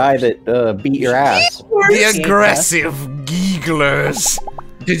as the guy that beat your ass. The aggressive gigglers.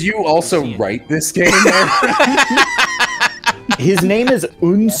 Did you also write this game? His name is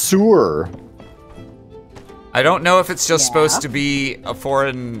Unsur. I don't know if it's just supposed to be a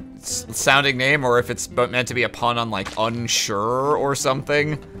foreign sounding name or if it's meant to be a pun on like unsure or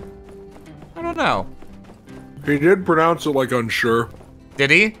something. I don't know. He did pronounce it like unsure.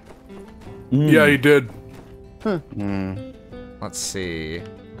 Did he? Yeah, he did. Let's see.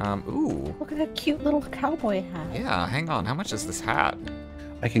 Ooh. Look at that cute little cowboy hat. Yeah, hang on. How much is this hat?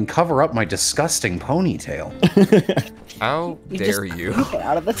 I can cover up my disgusting ponytail. How dare you? Get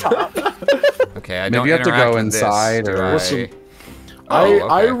out of the top. Okay, I Maybe don't you have to interact go with inside this, do or- I? Listen,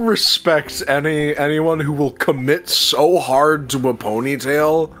 I respect anyone who will commit so hard to a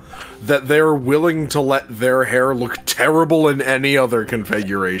ponytail that they're willing to let their hair look terrible in any other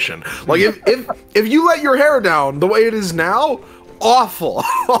configuration. Like if you let your hair down the way it is now, awful.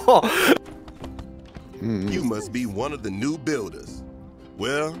 You must be one of the new builders.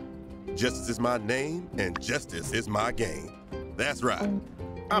 Well, justice is my name and justice is my game. That's right.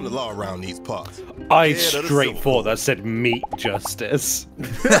 I'm the law around these parts. I straight thought that said meat justice.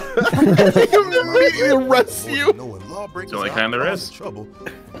 Immediately arrest you. So like kind there is. Trouble.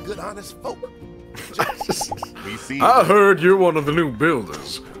 Good honest folk. I heard you're one of the new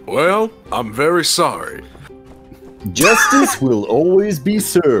builders. Well, I'm very sorry. Justice will always be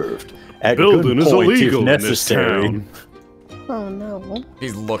served. At Building is gunpoint if illegal in this necessary. town. Oh no. He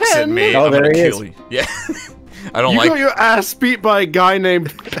looks at me. Oh, I'm there gonna he kill is. you. Yeah. I don't You like. got your ass beat by a guy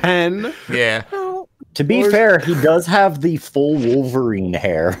named Penn. Yeah. To be fair, he does have the full Wolverine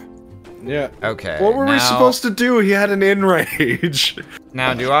hair. Yeah. Okay. What were we now- supposed to do? He had an enrage.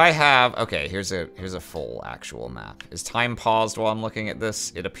 Now, do I have? Okay, here's a full actual map. Is time paused while I'm looking at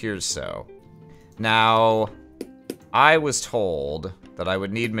this? It appears so. Now, I was told that I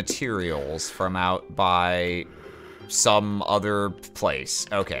would need materials from out by some other place.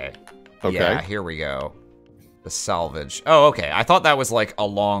 Okay. Okay. Yeah, here we go. The salvage. Oh, okay. I thought that was like a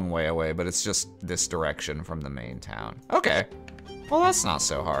long way away, but it's just this direction from the main town. Okay. Well, that's not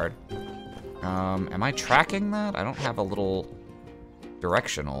so hard. Am I tracking that? I don't have a little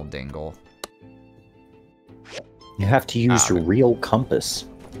directional dingle. You have to use your real compass.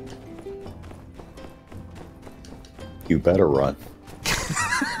 You better run.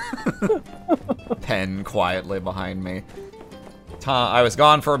 Pen quietly behind me. Tom, I was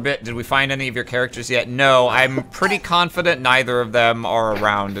gone for a bit. Did we find any of your characters yet? No, I'm pretty confident neither of them are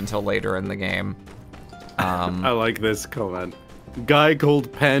around until later in the game. I like this comment. Guy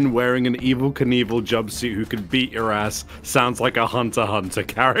called Pen wearing an Evel Knievel jumpsuit who could beat your ass sounds like a Hunter x Hunter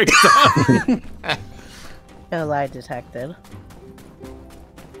character. No lie detected.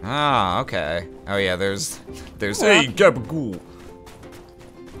 Ah, okay. Oh yeah, there's hey, Gabagool.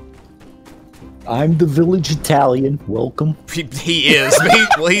 I'm the village Italian. Welcome. He is.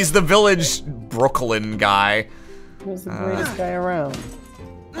 Well, he's the village Brooklyn guy. Who's the greatest guy around?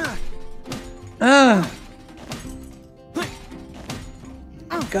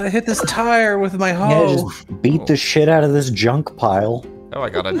 Gotta hit this tire with my hoe. Yeah, just beat the shit out of this junk pile. Oh, I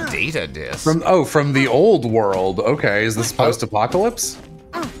got a data disc. From the old world. Okay, is this post-apocalypse?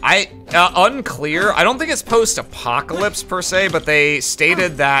 Unclear. I don't think it's post-apocalypse per se, but they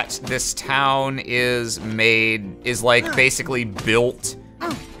stated that this town is like basically built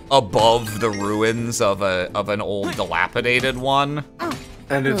above the ruins of an old dilapidated one.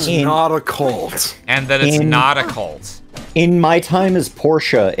 And it's not a cult. And that it's not a cult. In My Time as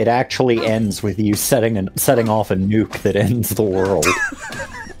Portia, it actually ends with you setting off a nuke that ends the world.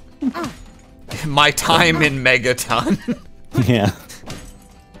 My Time in Megaton. Yeah.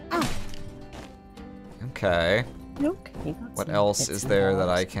 Okay. Okay. What else is there that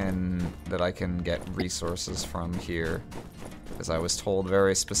I can get resources from here? Because I was told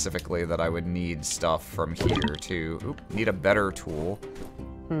very specifically that I would need stuff from here too. Oop, need a better tool.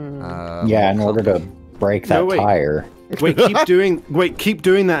 Yeah, in order to break that tire. Wait, keep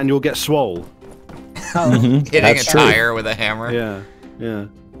doing that and you'll get swole. Hitting a tire with a hammer. Yeah, yeah.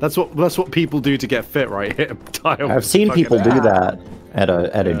 That's what people do to get fit, right? Hit a tire. I've seen people do that at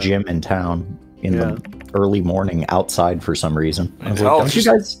a gym in town in the early morning outside for some reason. I was like, don't you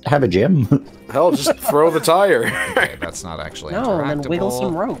guys have a gym? Hell, just throw the tire. Okay, that's not actually No, and then wiggle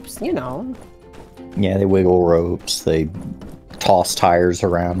some ropes, you know. Yeah, they wiggle ropes. They toss tires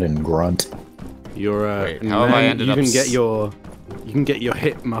around and grunt. How have I ended up? You can get your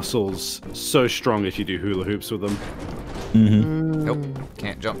hip muscles so strong if you do hula hoops with them. Nope,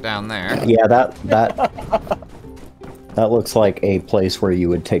 can't jump down there. Yeah, that looks like a place where you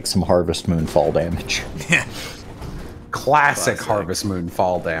would take some Harvest Moon fall damage. Classic Harvest Moon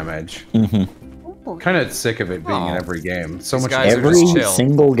fall damage. Kind of sick of it being in every game. So much every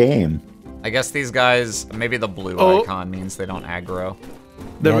single game. I guess these guys, maybe the blue icon means they don't aggro.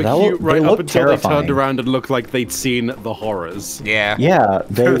 They were cute right up until they turned around and looked like they'd seen the horrors. Yeah. Yeah,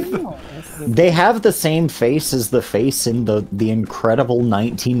 they have the same face as the face in the incredible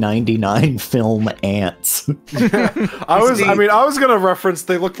 1999 film Ants. I was gonna reference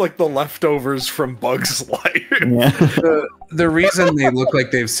they look like the leftovers from Bugs Life. Yeah. The reason they look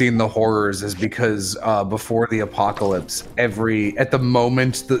like they've seen the horrors is because before the apocalypse, at the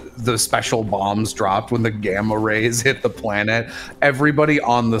moment the special bombs dropped, when the gamma rays hit the planet, everybody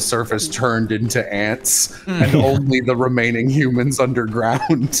on the surface turned into ants, and only the remaining humans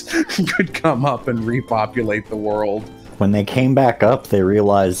underground could come up and repopulate the world. When they came back up, they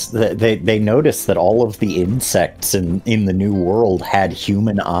realized that they noticed that all of the insects in the new world had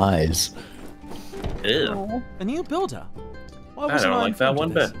human eyes. Ew. A new builder? I don't like that one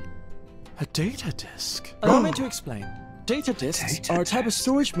bit. A data disk. Allow me to explain. Data disks are a type of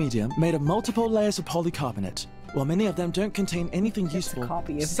storage medium made of multiple layers of polycarbonate. While many of them don't contain anything useful,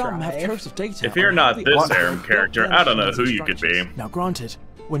 some have troves of data. If you're not this Aram character, I don't know who you could be. Now granted,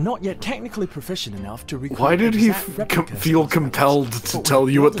 we're not yet technically proficient enough to recreate. Why did he feel compelled to tell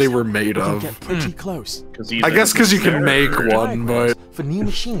you what they were made of? Get pretty close. I guess because you can make one, but for new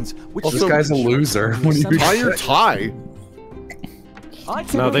machines, which this guy's a loser. Tie your tie.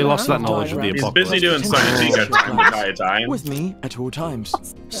 No, they lost that knowledge of the apocalypse. He's busy doing something so you got time to tie a tie. With me at all times.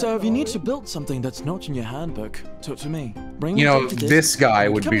 So if you need to build something that's not in your handbook, talk to me. This guy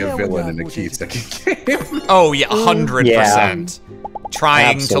would be a villain in a Kiseki game. Oh yeah, 100%.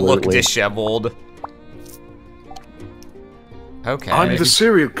 Trying to look Absolutely. disheveled. Okay. I'm the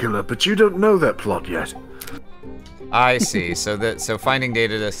serial killer, but you don't know that plot yet. I see. So finding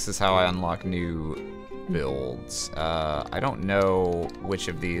data disks is how I unlock new builds. I don't know which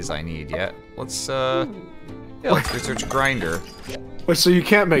of these I need yet. Let's let's research grinder. Wait, so you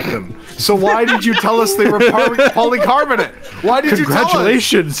can't make them. So why did you tell us they were polycarbonate? Why did you tell us?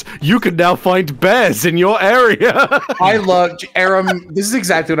 Congratulations! You can now find bears in your area. I love Aram. This is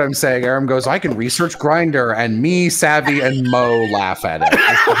exactly what I'm saying. Aram goes, I can research grinder, and me, Savvy, and Mo laugh at it.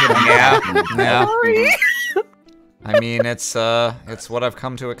 Yeah. I mean, it's what I've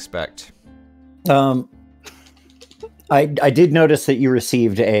come to expect. I did notice that you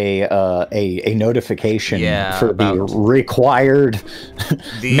received a notification for the required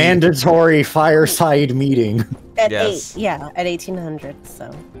mandatory fireside meeting. At 1800.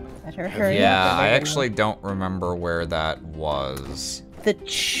 So better hurry up. Yeah, I actually don't remember where that was.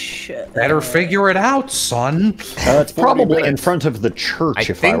 Better figure it out, son. It's probably in front of the church. I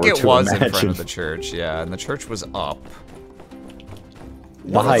if think I were it to was imagine. in front of the church. Yeah, and the church was up.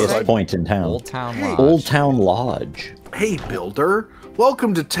 The highest point in town. Old Town Lodge. Old Town Lodge. Hey, builder.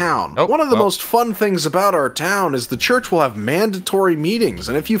 Welcome to town. One of the most fun things about our town is the church will have mandatory meetings,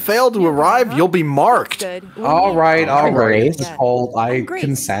 and if you fail to arrive, you'll be marked. All right. Great. Oh, I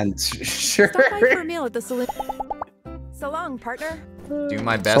consent. Sure. Stop by for a meal at the saloon. So long, partner. Do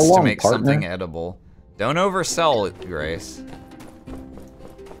my best to make something edible. Don't oversell it, Grace.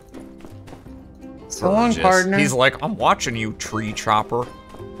 So long, partner. He's like, I'm watching you, tree chopper.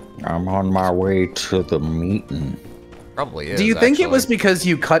 I'm on my way to the meeting. Probably is. Do you think it was because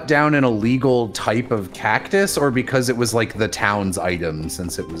you cut down an illegal type of cactus, or because it was like the town's item,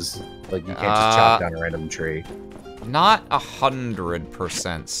 since it was like you can't just chop down a random tree? Not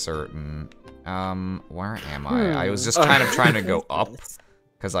 100% certain. Where am I? I was just kind of trying to go up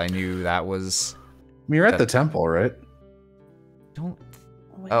because I knew that was. You're at the temple, right?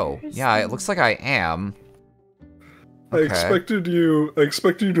 Oh, yeah. It looks like I am. I expected you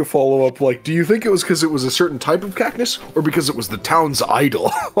to follow up, like, do you think it was because it was a certain type of cactus, or because it was the town's idol?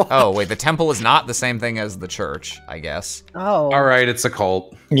 Oh, wait, the temple is not the same thing as the church, I guess. Oh. All right, it's a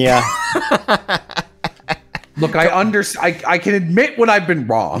cult. Yeah. Look, I can admit when I've been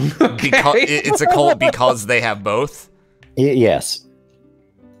wrong. Okay? Because it's a cult because they have both? Yes.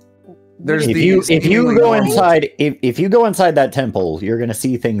 There's if you go inside that temple, you're gonna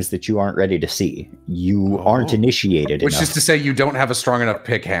see things that you aren't ready to see. You aren't initiated Which enough. is to say you don't have a strong enough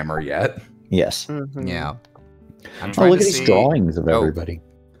pick hammer yet. Yes. Yeah. I'm Oh, trying look to at these drawings of everybody.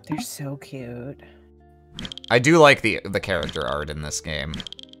 They're so cute. I do like the character art in this game.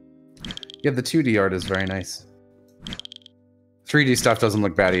 Yeah, the 2D art is very nice. 3D stuff doesn't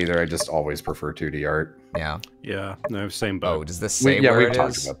look bad either. I just always prefer 2D art. Yeah. Yeah, no, same boat. Oh, does this say where we've it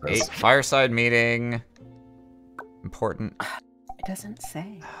talked is? about this. Fireside meeting. Important. It doesn't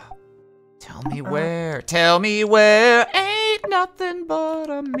say. Tell me where. Tell me where. Ain't nothing but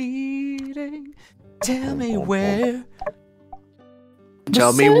a meeting. Tell me where.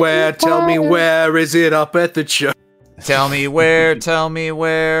 Tell me where is it up at the church? Tell me where. Tell me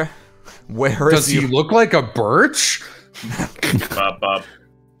where. Where is Does he look like a birch?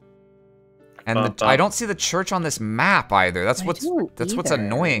 And I don't see the church on this map either. That's what's what's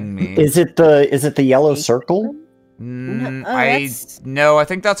annoying me. Is it the yellow circle? No, I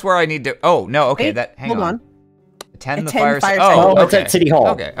think that's where I need to. Oh no, okay. Wait, Hang on. Attend the Fireside. fireside. Oh, it's at City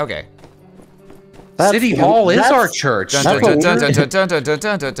Hall. Okay. City Hall is our church.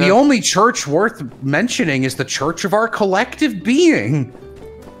 The only church worth mentioning is the church of our collective being.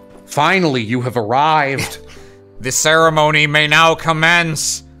 Finally, you have arrived. The ceremony may now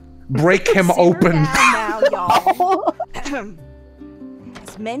commence. Break him open. Now, y'all.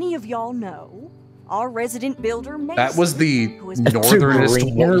 As many of y'all know, our resident builder Mason, That was the northernest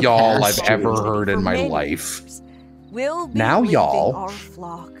y'all I've ever heard in my life. will be Now, leaving y'all. our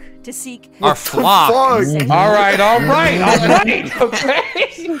flock to seek Our flock. All right.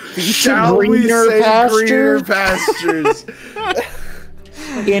 Okay. Shall we say greener pastures?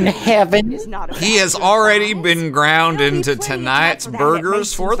 In heaven. He has already been ground into tonight's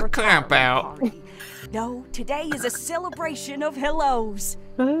burgers for the camp out. No, today is a celebration of hellos.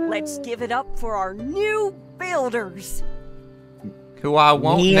 Let's give it up for our new builders. Who I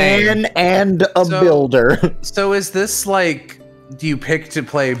won't Ian name. and a builder. So is this like, do you pick to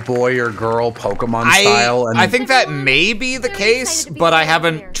play boy or girl Pokemon style? I think that may be the case, but I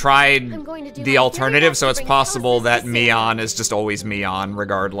haven't tried the alternative, so it's possible that Mion is just always Mion,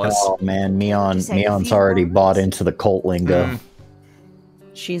 regardless. Oh man, Mion's already bought into the cult lingo.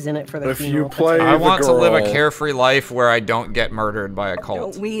 She's in it for the If funeral you play I want to live a girl- carefree life where I don't get murdered by a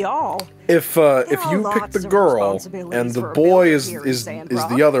cult. We all. If you pick the girl and the boy is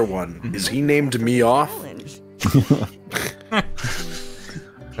the other one, is he named me off?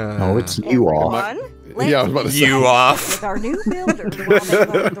 Oh, it's you all. Yeah, I was about to say. You off. With our new builders while they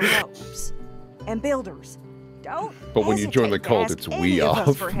learn the ropes. And builders, don't But when you join the hesitate to cult, ask it's any we of us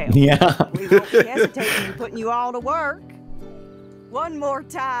off. for help. Yeah. We won't be hesitating in putting you all to work. One more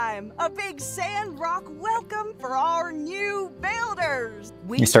time, a big Sandrock welcome for our new builders.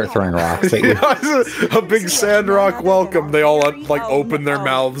 You start throwing rocks at you. A big Sandrock welcome. They all like open their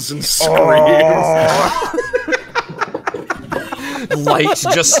mouths and scream. Light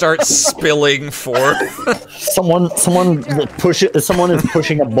just starts spilling forth. Someone is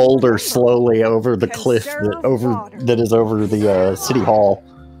pushing a boulder slowly over the cliff that is over the city hall.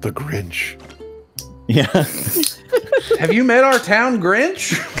 The Grinch. Yeah. Have you met our town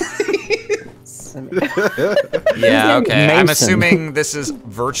Grinch? Yeah, okay. I'm Mason. assuming this is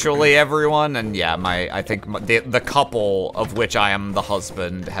virtually everyone, and yeah, I think the couple of which I am the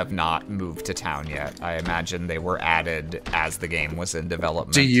husband have not moved to town yet. I imagine they were added as the game was in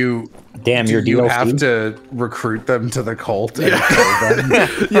development. Do you DLC? have to recruit them to the cult? And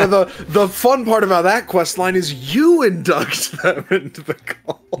Yeah, the fun part about that quest line is you induct them into the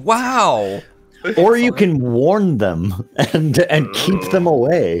cult. Wow. Or you can warn them and keep them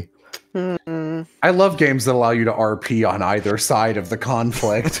away. I love games that allow you to RP on either side of the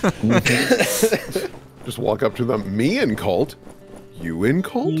conflict. Just walk up to them. Me in cult? You in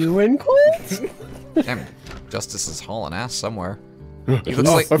cult? You in cult? Damn, Justice is hauling ass somewhere. He looks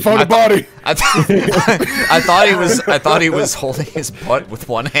like I found a body. I thought he was holding his butt with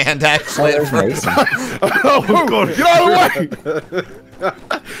one hand actually. At first. Oh, God, get out of the way!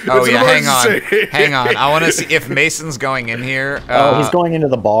 Oh It's an yeah, emergency. hang on. I want to see if Mason's going in here. He's going into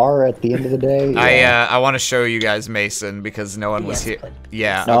the bar at the end of the day. Yeah. I want to show you guys Mason because no one was here.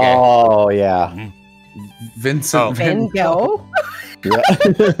 Yeah. Okay. Oh yeah. Vincent Van Gogh? Yeah.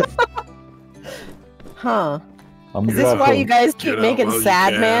 Huh. I'm Is this about why to- you guys keep making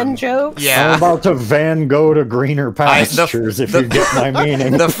sad man jokes? Yeah. I'm about to Van Gogh to greener pastures, if you get my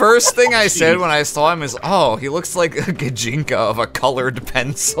meaning. The first thing I said when I saw him is, "Oh, he looks like a Gajinka of a colored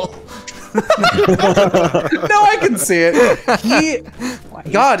pencil." No, I can see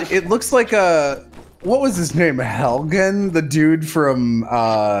it. God, it looks like a. What was his name? Helgen, the dude from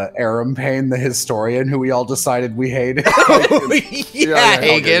Aram Payne, the historian, who we all decided we hated. Yeah,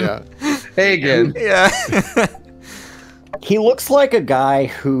 Hagen. Hagen. Yeah. He looks like a guy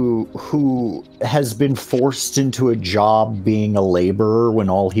who has been forced into a job being a laborer when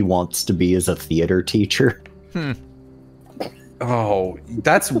all he wants to be is a theater teacher. Oh,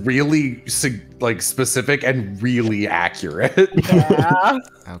 that's really specific and really accurate. Yeah.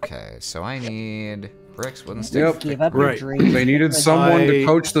 Okay, so I need bricks, wooden sticks. Yep. Give up your Right. dream. They needed someone to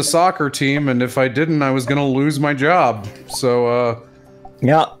coach the soccer team, and if I didn't, I was gonna lose my job. So,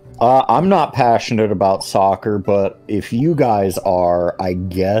 Yeah, I'm not passionate about soccer, but if you guys are, I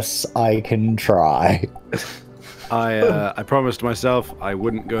guess I can try. I promised myself I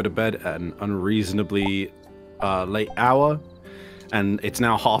wouldn't go to bed at an unreasonably late hour, and it's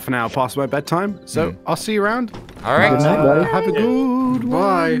now half an hour past my bedtime, so I'll see you around. All right. Good night, buddy. Have a good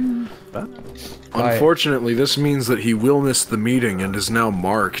one. Bye. Unfortunately, this means that he will miss the meeting and is now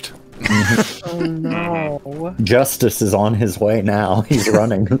marked. Oh no. Justice is on his way now. He's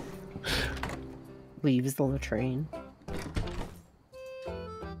running. Leaves the latrine.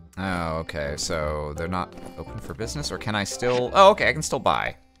 Oh, okay. So they're not open for business, or can I still? Oh, okay. I can still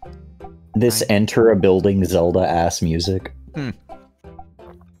buy. This enter a building Zelda-ass music. Enter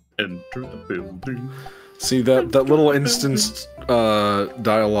the building. See that little instanced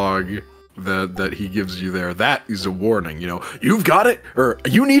dialogue that he gives you there, that is a warning, you know. You've got it, or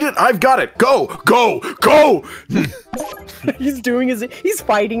you need it, I've got it. Go, go, go! He's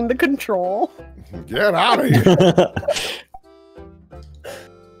fighting the control. Get out of here.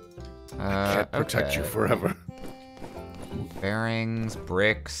 Can't protect you forever. Bearings,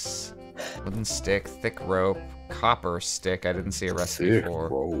 bricks, wooden stick, thick rope, copper stick. I didn't see a recipe Thick for.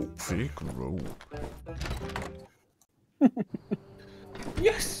 rope. Thick rope.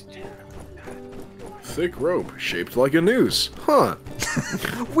 yes. Thick rope, shaped like a noose. Huh.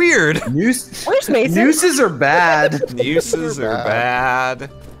 Weird. Where's Mason? Nooses are bad. Nooses are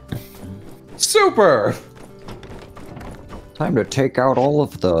bad. Super. Time to take out all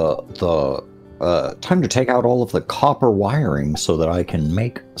of the copper wiring so that I can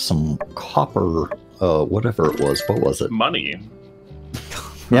make some copper whatever it was. What was it? Money.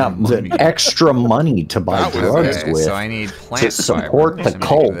 Yeah, the extra money to buy drugs Okay, with so I need plant to support fiber the to make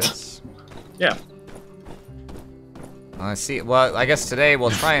cult. this. Yeah. Let's see. Well, I guess today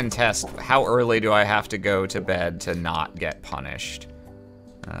we'll try and test how early do I have to go to bed to not get punished.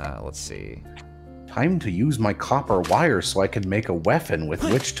 Let's see. Time to use my copper wire so I can make a weapon with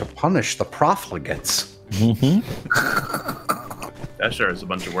which to punish the profligates. That sure is a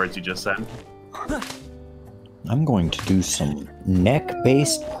bunch of words you just said. I'm going to do some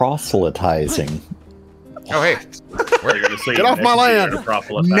neck-based proselytizing. Oh, hey. Get off my land!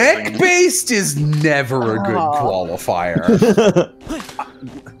 Neck-based is never a good qualifier.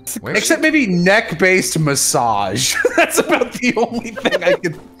 Except maybe neck-based massage. That's about the only thing I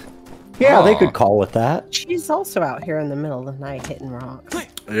could... Yeah, they could call it that. She's also out here in the middle of the night hitting rocks.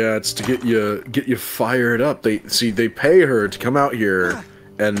 Yeah, it's to get you fired up. They pay her to come out here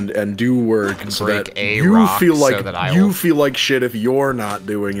and do work so that you feel like feel like shit if you're not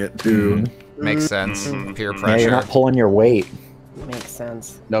doing it too. Makes sense. Peer pressure. Yeah, you're not pulling your weight. Makes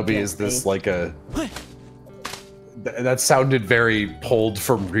sense. Nubby, is this like a... That sounded very pulled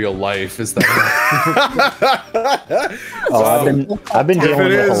from real life. Is that? I've been dealing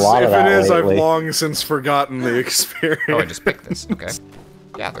with a lot of that If it is, lately. I've long since forgotten the experience. Oh, I just picked this. Okay.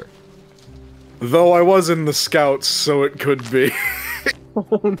 Gather. Though I was in the Scouts, so it could be.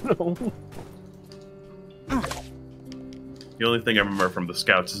 Oh no. The only thing I remember from the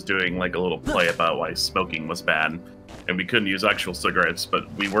Scouts is doing like a little play about why smoking was bad. And we couldn't use actual cigarettes,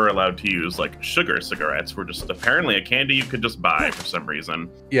 but we were allowed to use like sugar cigarettes. Were just apparently a candy you could just buy for some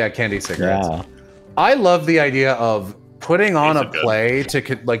reason. Yeah, candy cigarettes. Yeah. I love the idea of putting on a play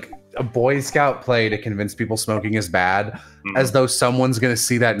to like a Boy Scout play to convince people smoking is bad, as though someone's gonna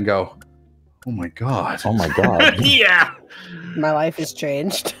see that and go, "Oh my god! Oh my god!" Yeah. My life has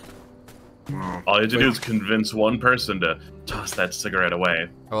changed. All you have to do is convince one person to toss that cigarette away.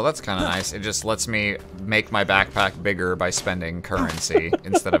 Well, that's kind of nice. It just lets me make my backpack bigger by spending currency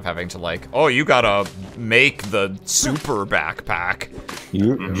instead of having to like, oh, you gotta make the super backpack.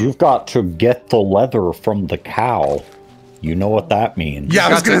 You've got to get the leather from the cow. You know what that means. Yeah,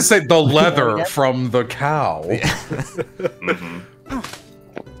 I was gonna say the leather from the cow.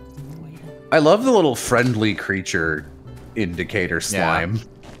 I love the little friendly creature indicator slime. Yeah.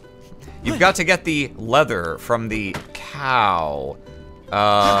 You've got to get the leather from the cow.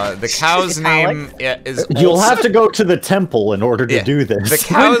 The cow's name is. You'll have to go to the temple in order to do this. The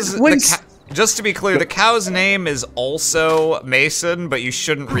cow's. Just to be clear, the cow's name is also Mason, but you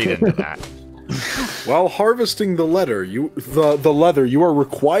shouldn't read into that. While harvesting the leather, you are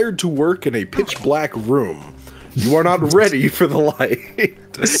required to work in a pitch black room. You are not ready for the light.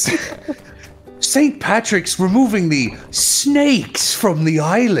 St. Patrick's removing the snakes from the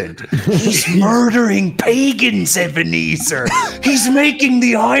island. He's murdering pagans, Ebenezer. He's making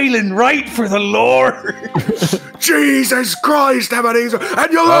the island right for the Lord. Jesus Christ, Ebenezer!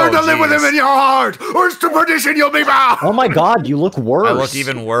 And you learn to live with him in your heart, or to perdition you'll be bound! Oh my god, you look worse. I look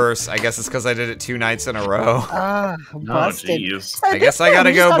even worse. I guess it's because I did it 2 nights in a row. Busted. I guess I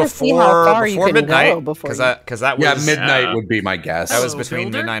gotta go before midnight. Because that was... Yeah, midnight would be my guess. That was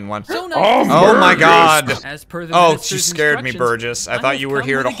between midnight and 1. So Oh my god! As per the Oh, minister's you scared me, instructions, Burgess. I thought you were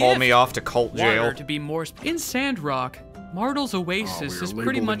here to haul me off to cult jail. Water, to be more in Sandrock, Martel's Oasis is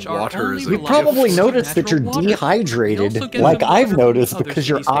pretty much our only You probably noticed that you're dehydrated, like I've noticed, because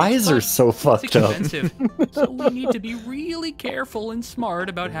your eyes are so fucked up. So we need to be really careful and smart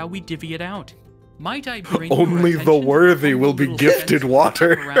about how we divvy it out. Might I bring Only the worthy will be gifted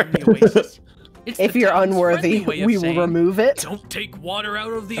water. If you're unworthy, we will remove it. Don't take water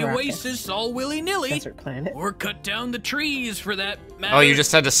out of the oasis all willy-nilly. Desert planet. Or cut down the trees for that matter. Oh, you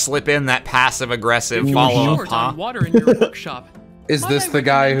just had to slip in that passive-aggressive follow-up, huh? Water in your workshop. Is this the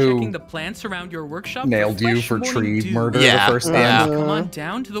guy who the plants around your workshop nailed you for tree murder the first time? Yeah. Come on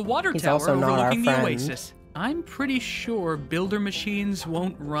down to the water He's tower also not our overlooking the friend. oasis. I'm pretty sure builder machines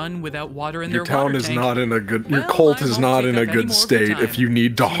won't run without water in Your their water town is tank. not in a good. Your cult is not in a good state if you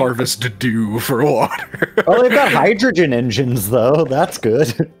need to harvest dew for water. Oh, they've got hydrogen engines, though. That's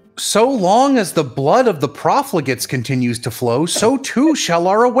good. So long as the blood of the profligates continues to flow, so too shall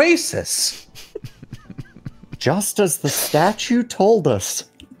our oasis. Just as the statue told us.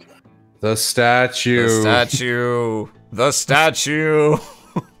 The statue. The statue. The statue.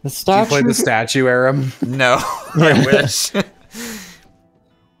 The statue. Do you play the statue, Aram? No, I wish.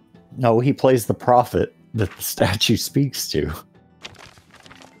 No, he plays the prophet that the statue speaks to.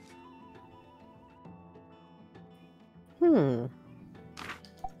 Oh.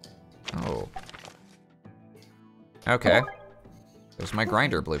 Okay. There's my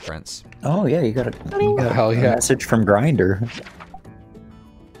grinder blueprints. Oh yeah, you got a Hell yeah. message from Grinder.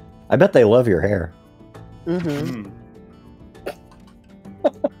 I bet they love your hair.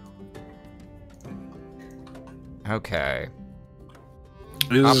 Okay.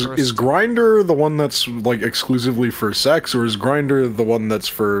 Is Grinder the one that's like exclusively for sex, or is Grinder the one that's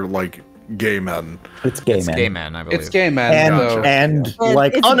for like gay men. It's gay It's men. gay men, I believe. It's gay men. And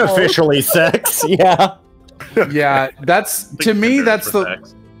like unofficially sex. Yeah. Yeah, that's to me. That's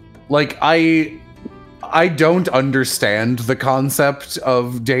the like I don't understand the concept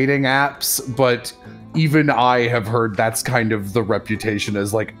of dating apps, but even I have heard that's kind of the reputation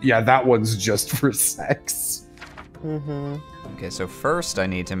as like, yeah, that one's just for sex. Mm-hmm. Okay, so first I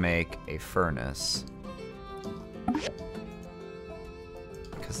need to make a furnace.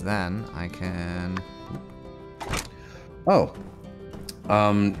 Because then I can... Oh.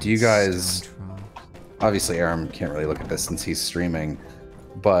 Do you guys... Obviously, Aram can't really look at this since he's streaming.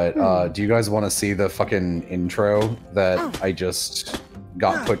 But do you guys want to see the fucking intro that I just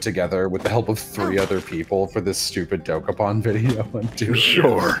got put together with the help of 3 other people for this stupid Dokapon video I'm doing?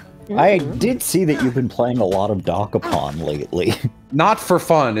 Sure. I did see that you've been playing a lot of Dokapon lately. Not for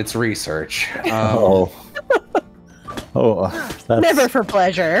fun, it's research. That's... Never for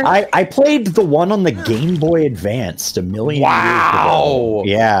pleasure. I played the one on the Game Boy Advanced a million years ago.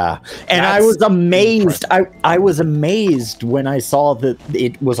 Yeah. And I was amazed. I was amazed when I saw that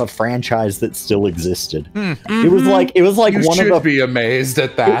it was a franchise that still existed. It was like you one should of the be amazed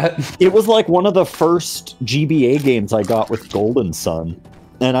at that. It was like one of the first GBA games I got with Golden Sun.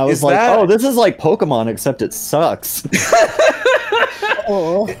 And I was Is like, that- oh, this is like Pokemon except it sucks.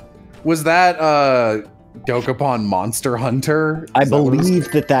 Was that Dokapon Monster Hunter? I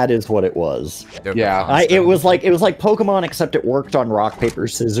believe that is what it was. Yeah. It was like Pokemon except it worked on rock paper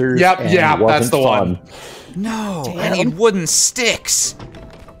scissors. Yep, and yeah, wasn't that's the fun. one. No, I need wooden sticks.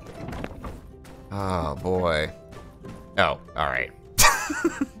 Oh boy. Oh, all right.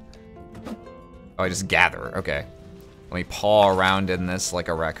 Oh, I just gather. Okay. Let me paw around in this like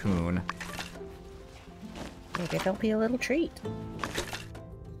a raccoon. Maybe it'll be a little treat.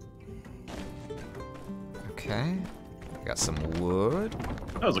 Okay. Got some wood.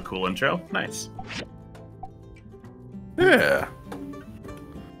 That was a cool intro. Nice. Yeah.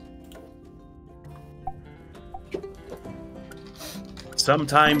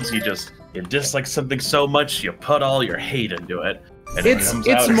 Sometimes you dislike something so much you put all your hate into it, and it comes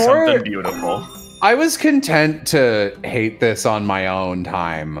it's out as more- something beautiful. I was content to hate this on my own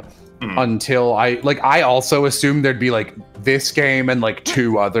time until I also assumed there'd be like this game and like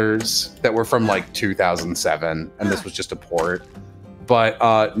 2 others that were from like 2007 and this was just a port.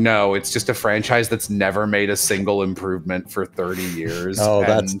 But no, it's just a franchise that's never made a single improvement for 30 years. Oh,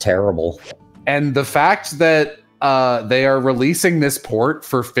 that's terrible. And the fact that they are releasing this port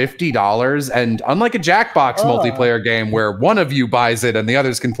for $50, and unlike a Jackbox multiplayer game where one of you buys it and the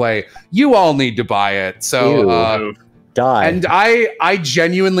others can play, you all need to buy it. So, die. And I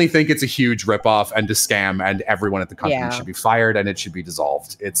genuinely think it's a huge ripoff and a scam, and everyone at the company should be fired and it should be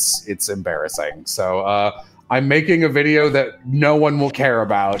dissolved. It's embarrassing. So I'm making a video that no one will care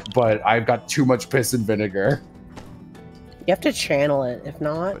about, but I've got too much piss and vinegar. You have to channel it. If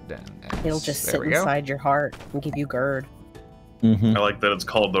not, it'll just sit inside your heart and give you GERD. I like that it's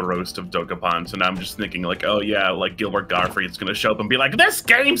called the Roast of Dokapon, so now I'm just thinking like, oh yeah, like Gilbert Gottfried's gonna show up and be like, this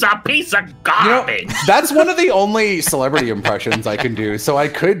game's a piece of garbage! That's one of the only celebrity impressions I can do, so I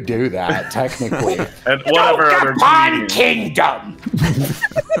could do that, technically. And whatever other Dokapon Kingdom!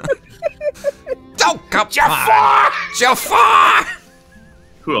 Dokapon! Jafar!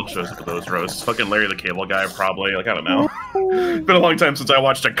 Who else shows up at those roasts? Fucking Larry the Cable Guy, probably. Like, I don't know. It's been a long time since I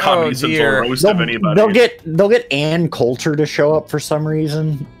watched a Comedy Central roast of anybody. They'll get Ann Coulter to show up for some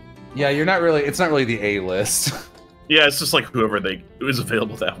reason. Yeah, it's not really the A-list. Yeah, it's just like whoever was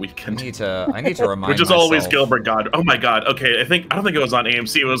available that weekend. I need to remind Which is myself. always Gilbert God. Oh my god. Okay, I don't think it was on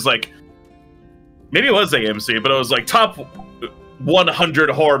AMC. It was like, maybe it was AMC, but it was like top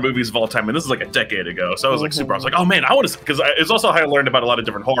 100 horror movies of all time, and this is like a decade ago. So I was like super. I was like, oh man, I want to, because it's also how I learned about a lot of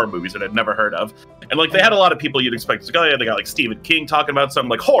different horror movies that I'd never heard of, and like they had a lot of people you'd expect. Like, oh yeah, they got like Stephen King talking about some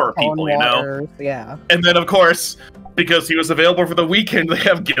like horror people, you know. Yeah. And then of course, because he was available for the weekend, they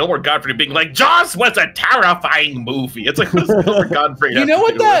have Gilbert Gottfried being like, Jaws was a terrifying movie. It's like, what does Gilbert Gottfried have You know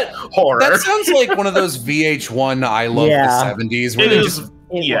to what do with horror? That sounds like one of those VH1 I love the 70s where It they is. just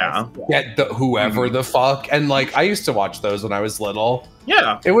Yeah. get the whoever the fuck, and like I used to watch those when I was little.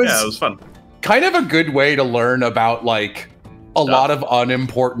 Yeah, it was fun. Kind of a good way to learn about like a lot of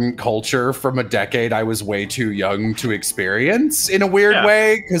unimportant culture from a decade I was way too young to experience in a weird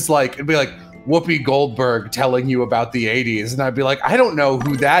way, because like it'd be like Whoopi Goldberg telling you about the 80s, and I'd be like, I don't know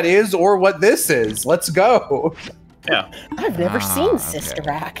who that is or what this is. Let's go. Yeah. I've never seen Sister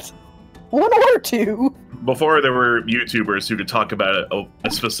Act. 1 or 2. Before there were YouTubers who could talk about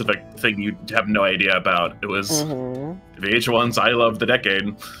a specific thing you have no idea about. It was VH1's I Love the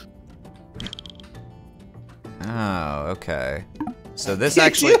Decade. Oh, okay. So this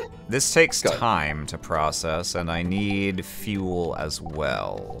actually This takes time to process, and I need fuel as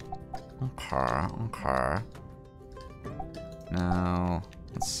well. Okay. Now,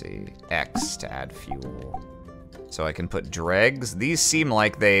 let's see. X to add fuel. So I can put dregs. These seem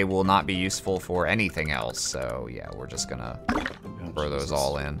like they will not be useful for anything else, so yeah, we're just gonna throw those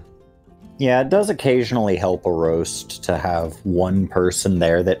all in. Yeah, it does occasionally help a roast to have one person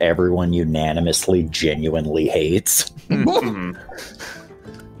there that everyone unanimously genuinely hates.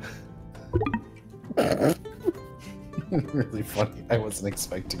 Really funny. I wasn't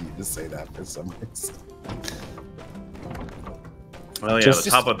expecting you to say that for some reason. Well, yeah, the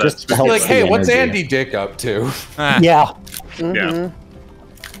top of that. Just be like, hey, what's Andy Dick up to? Yeah. Yeah.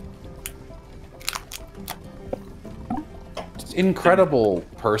 Incredible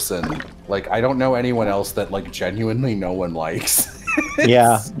person. Like, I don't know anyone else that, like, genuinely no one likes.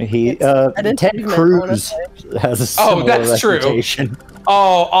 Yeah, he, Ted Cruz has a similar reputation. True.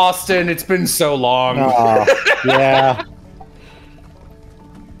 Oh, Austin, it's been so long. Yeah.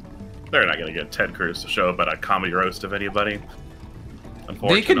 They're not gonna get Ted Cruz to show up at a comedy roast of anybody.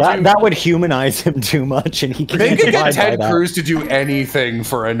 Unfortunately. That would humanize him too much, and he can't. They could get Ted Cruz to do anything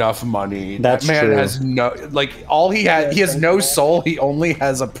for enough money. That's that man true. has no, like, he has no soul. He only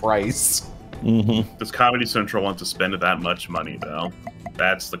has a price. Does Comedy Central want to spend that much money, though?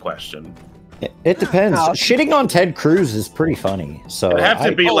 That's the question. It depends. Shitting on Ted Cruz is pretty funny. So It'd have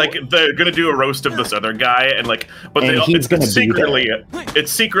to be like they're gonna do a roast of this other guy, and like, but And he's gonna be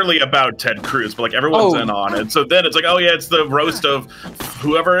it's secretly about Ted Cruz, but like everyone's in on it. So then it's like, oh yeah, it's the roast of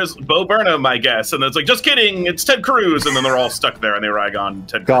whoever is Bo Burnham, I guess, and then it's like, just kidding, it's Ted Cruz, and then they're all stuck there and they rag on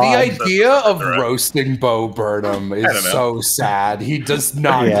Ted Cruz. The idea of roasting Bo Burnham is so sad. He does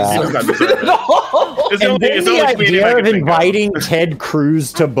not deserve it at all. And then the idea of inviting Ted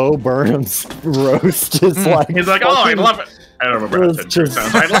Cruz to Bo Burnham's roast is like he's like, oh, I'd love it. I don't remember how Ted Cruz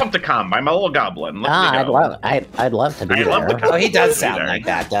sounds. I'd love to come. I'm a little goblin. I'd love to be I'd love to there. come. Oh, he does sound like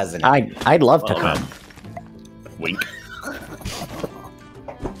that, doesn't he? I'd love to come. Wink.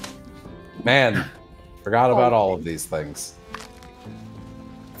 Man, forgot about all of these things.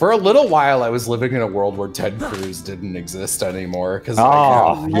 For a little while, I was living in a world where Ted Cruz didn't exist anymore because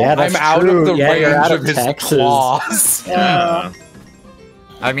I'm out of the range of his claws.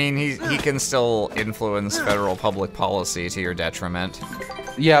 I mean, he can still influence federal public policy to your detriment.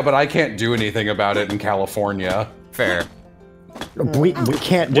 Yeah, but I can't do anything about it in California. Fair. We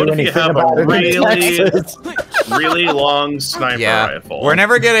can't do What if you anything have about a it in Texas. really long sniper rifle? We're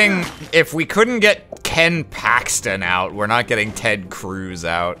never getting, if we couldn't get Ken Paxton out, we're not getting Ted Cruz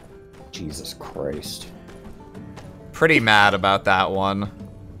out. Jesus Christ. Pretty mad about that one.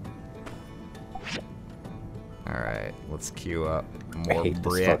 Alright, let's queue up more I hate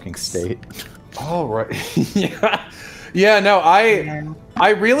bricks. this fucking state. Oh, right. Yeah, no, I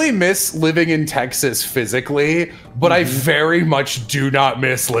really miss living in Texas physically, but I very much do not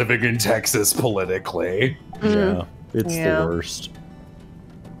miss living in Texas politically. Yeah, it's the worst.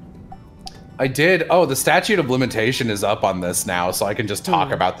 I did. Oh, the statute of limitation is up on this now, so I can just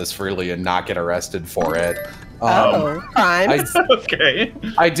talk about this freely and not get arrested for it. Okay.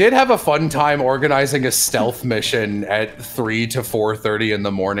 I did have a fun time organizing a stealth mission at 3 to 4:30 in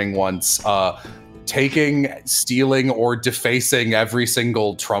the morning once, taking, stealing, or defacing every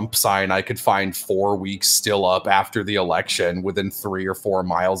single Trump sign I could find 4 weeks still up after the election within 3 or 4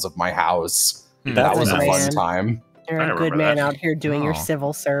 miles of my house. That was a fun time. You're a good man out here doing your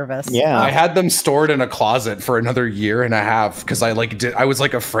civil service. Yeah, I had them stored in a closet for another 1.5 years because I was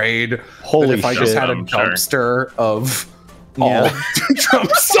like afraid that if I just had a dumpster of all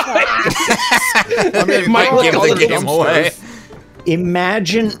Trump signs, I mean, might give them away.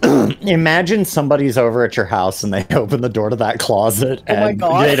 Imagine somebody's over at your house and they open the door to that closet and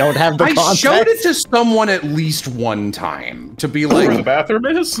they don't have the context. I showed it to someone at least one time to be like, where the bathroom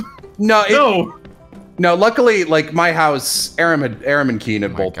is? No, luckily, like my house, Aram and Keen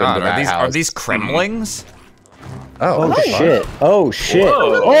had both been to that house. Are these Kremlings? Oh shit! Oh shit!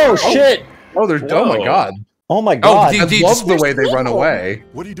 Whoa. Oh shit! Oh, there's. Oh my god! Oh my god! I love the way they run away.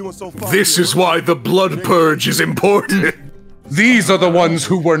 What are you doing so far? This is why the blood purge is important. These are the ones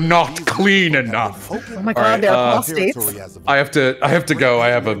who were not clean enough. Oh my god, they're apostates. I have to go. I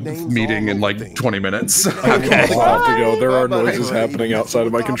have a meeting in like 20 minutes. Okay. I have to go. There are noises happening outside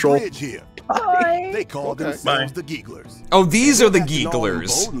of my control. They call themselves the Geeglers. Oh, these are the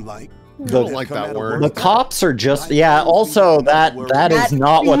Geeglers. I don't like that word. The cops are just also that is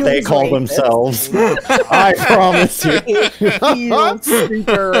not what they call themselves. I promise you. You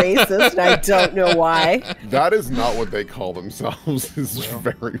super racist. I don't know why. That is not what they call themselves. It's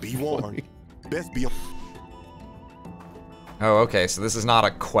very funny. Best be. Oh, okay, so this is not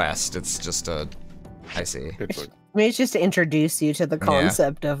a quest, it's just a... I see. I mean, it's just to introduce you to the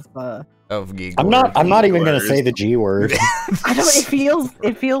concept of geek. I'm not even gonna say the G word. I don't.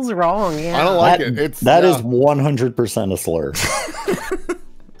 It feels wrong. Yeah. I don't like it. That is 100% a slur.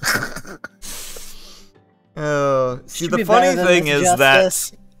 See, the funny thing is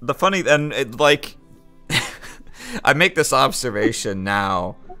that like I make this observation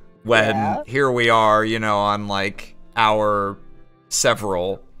now when here we are, you know, on like hour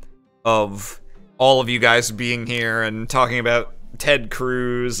several of all of you guys being here and talking about Ted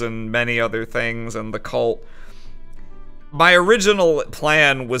Cruz and many other things and the cult. My original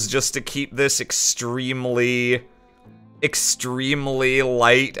plan was just to keep this extremely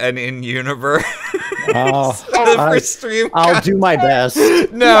light and in universe. I'll do my best.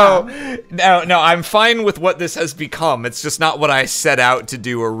 No, I'm fine with what this has become. It's just not what I set out to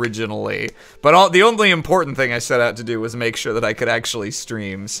do originally. But the only important thing I set out to do was make sure that I could actually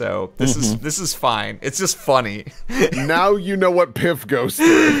stream. So this is fine. It's just funny. Now you know what Piff goes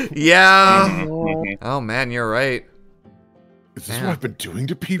through. Yeah. Oh man, you're right. Is this what I've been doing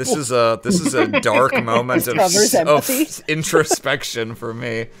to people? This is a dark moment of introspection for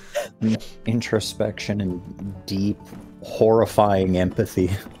me. Introspection and deep, horrifying empathy.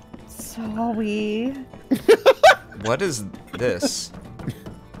 Sorry. What is this?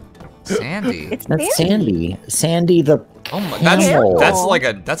 Sandy. That's Sandy. Sandy the animal.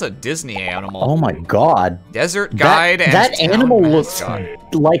 That's a Disney animal. Oh my god. Desert guide and that animal looks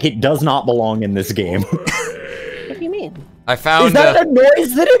mascot. like it does not belong in this game. What do you mean? I found. Is that the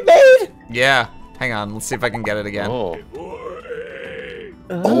noise that it made? Yeah. Hang on. Let's see if I can get it again. Oh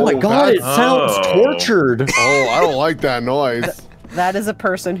my god! It sounds tortured. Oh, I don't like that noise. That is a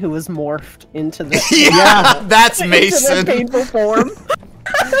person who was morphed into the that's Mason. Into the painful form.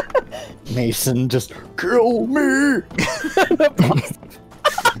 Mason, just kill me.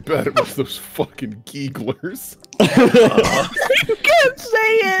 I bet it was those fucking geeglers. You can't say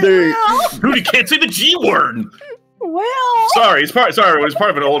it. Dude, you can't say the G word. Well, sorry, it's part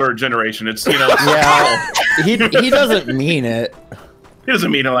of an older generation. It's yeah, he doesn't mean it. He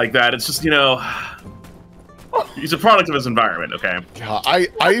doesn't mean it like that. It's just he's a product of his environment. Okay. God, I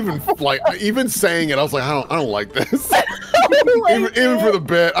even saying it, I was like, I don't like this. Even for the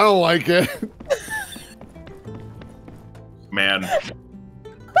bit, I don't like it. Man.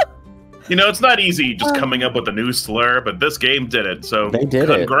 It's not easy just coming up with a new slur, but this game did it. So they did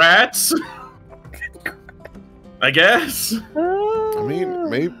congrats. I guess. I mean,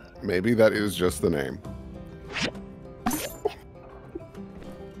 maybe that is just the name.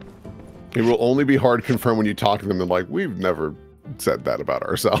 It will only be hard to confirm when you talk to them. They're like, we've never said that about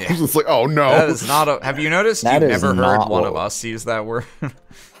ourselves. Yeah. It's like, oh no. That is not a. Have you noticed? You've never heard one of us use that word.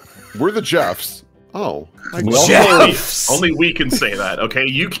 We're the Jeffs. Oh, Jeffs. Only we can say that. Okay,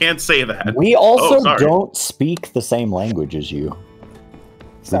 you can't say that. We also don't speak the same language as you.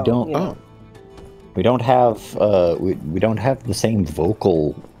 So, we don't. We don't have. We don't have the same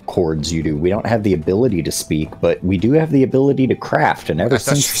vocal chords you do. We don't have the ability to speak, but we do have the ability to craft. And ever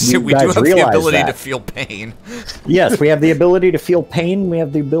since you we guys do have realized the ability that, to feel pain. Yes, we have the ability to feel pain. We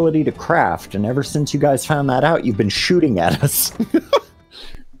have the ability to craft. And ever since you guys found that out, you've been shooting at us.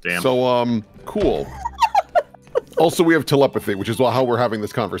 Damn. So, cool. Also, we have telepathy, which is how we're having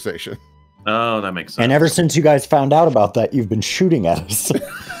this conversation. Oh, that makes sense. And ever since you guys found out about that, you've been shooting at us.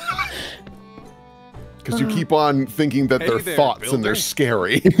 Because you keep on thinking that they're thoughts builder. And they're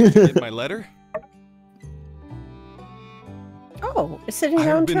scary. Did my letter? Oh, sitting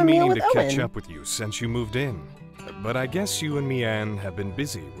down I've to been a meal meaning with to Owen. catch up with you since you moved in. But I guess you and Mianne have been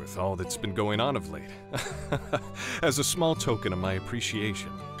busy with all that's been going on of late. As a small token of my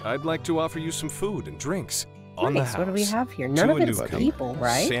appreciation, I'd like to offer you some food and drinks on the Nice. house. What do we have here? None of it is people,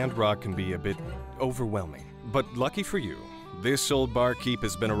 right? Sandrock can be a bit overwhelming, but lucky for you, this old barkeep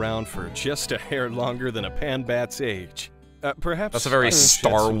has been around for just a hair longer than a panbat's age. Perhaps that's a very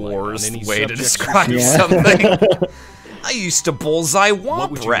Star Wars way to subjects describe something. I used to bullseye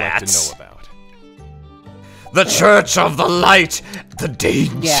womp rats. Like to know about? The Church of the Light, the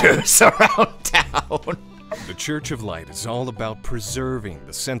dangers around town. The Church of Light is all about preserving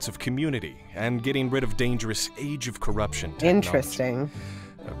the sense of community and getting rid of dangerous Age of Corruption technology. Interesting.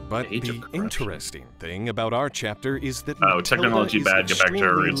 But the interesting thing about our chapter is that technology bad, get back to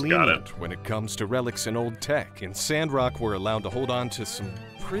our roots, got it. When it comes to relics and old tech, in Sandrock we're allowed to hold on to some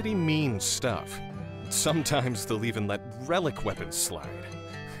pretty mean stuff. Sometimes they'll even let relic weapons slide.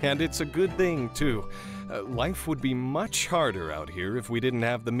 And it's a good thing, too. Life would be much harder out here if we didn't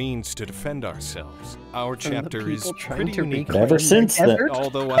have the means to defend ourselves. Our chapter is pretty unique. But ever since then,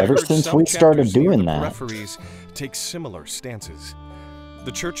 ever since we started doing that, referees take similar stances.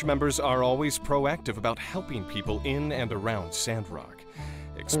 The church members are always proactive about helping people in and around Sandrock,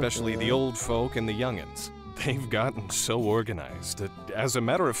 especially the old folk and the youngins. They've gotten so organized that, as a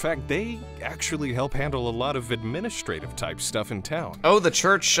matter of fact, they actually help handle a lot of administrative type stuff in town. Oh, the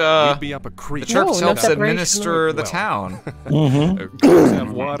church, We'd be up a creek. the church helps administer the town. Creeks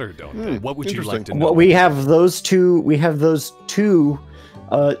have water, don't they? What would you like to know? Well, we have those two. We have those two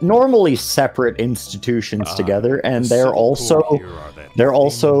normally separate institutions together, and they're also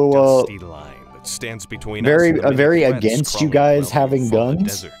stands between very against you guys having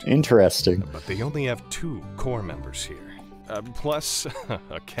guns. Interesting. But they only have 2 core members here, plus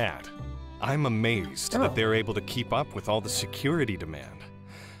a cat. I'm amazed that they're able to keep up with all the security demand.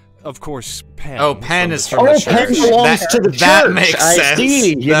 Of course, Penn. Oh, Penn is from the church. Penn belongs to the church. That makes sense. I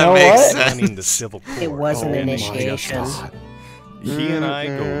see. You that know makes what? sense. The civil court. It was an initiation. He and I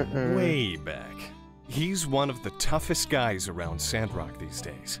go way back. He's one of the toughest guys around Sandrock these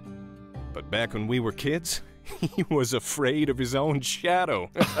days. But back when we were kids, he was afraid of his own shadow.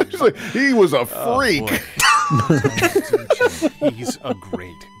 Actually, he was a freak. He's a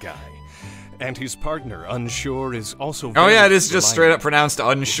great guy. And his partner, Unsure, is also Oh yeah, it very is just straight up pronounced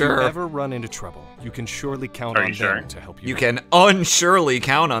unsure. If you ever run into trouble, you can surely count on them to help you. You can unsurely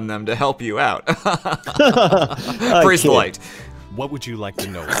count on them to help you out. Praise the light. What would you like to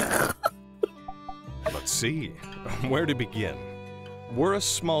know? Let's see. Where to begin? We're a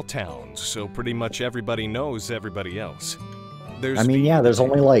small town, so pretty much everybody knows everybody else. I mean, yeah, there's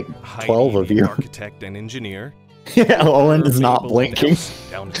only like 12 of you. Architect and engineer. Yeah, Owen is not blinking.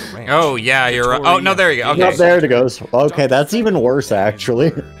 Oh yeah, you're right. Oh no, there you go. Okay. Yep, there it goes. Okay, that's even worse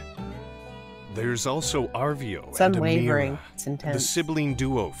actually. There's also Arvio It's and unwavering. Amira, It's intense. the sibling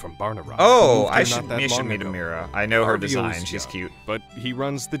duo from Barnarock. Oh, Moved I here should not that long meet ago. Amira. I know her Arvio's design. She's young, cute. But he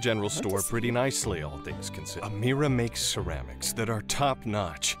runs the general store pretty nicely, all things considered. Amira makes ceramics that are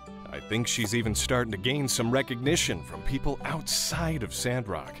top-notch. I think she's even starting to gain some recognition from people outside of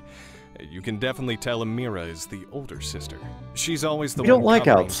Sandrock. You can definitely tell Amira is the older sister. She's always the We don't one like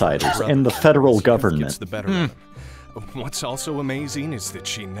covering for her outsiders brother in the as federal his youth government. gets the better of him. What's also amazing is that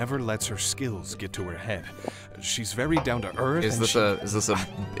she never lets her skills get to her head. She's very down to earth. Is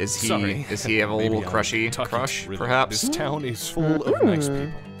he have a little crushy crush, perhaps? This town is full of nice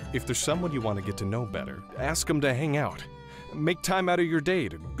people. If there's someone you want to get to know better, ask them to hang out. Make time out of your day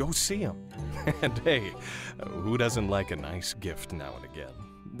to go see them. And hey, who doesn't like a nice gift now and again?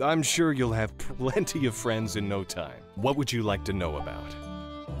 I'm sure you'll have plenty of friends in no time. What would you like to know about?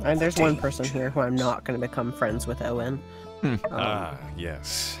 And there's one person here who I'm not going to become friends with, Owen.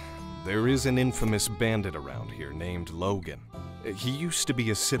 Yes. There is an infamous bandit around here named Logan. He used to be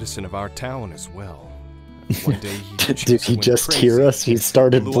a citizen of our town as well. One day Did he just hear us? He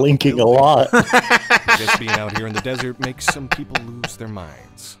started blinking a lot. Just being out here in the desert makes some people lose their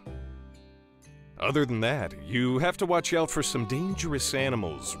minds. Other than that, you have to watch out for some dangerous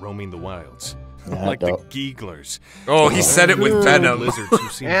animals roaming the wilds. Like the Geeglers. Oh, he said it with venom. I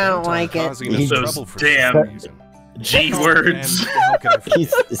don't like it. Damn G words. He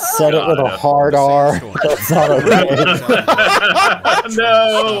said it with a hard R. That's not okay.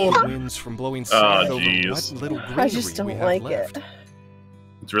 No. Winds from blowing Oh, jeez. I just don't like it.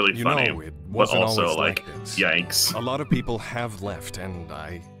 It's really You funny, know, it but wasn't also always like, this. yikes. A lot of people have left, and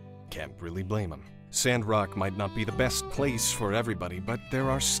I can't really blame them. Sandrock might not be the best place for everybody, but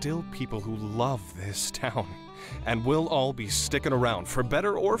there are still people who love this town, and we'll all be sticking around for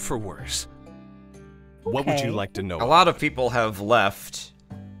better or for worse. What would you like to know? A lot of people have left,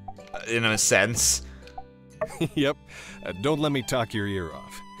 in a sense. Yep. Don't let me talk your ear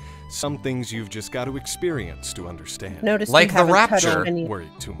off. Some things you've just got to experience to understand. Notice like the Rapture. Don't worry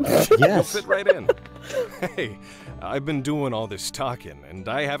too much. Yes. You'll fit right in. Hey, I've been doing all this talking, and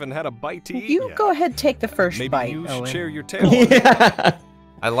I haven't had a bite to eat You yet. go ahead, take the first Maybe bite, you should Owen. share your tale.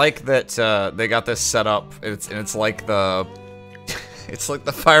 I like that they got this set up. It's like the it's like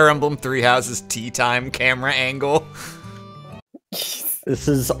the Fire Emblem Three Houses tea time camera angle. This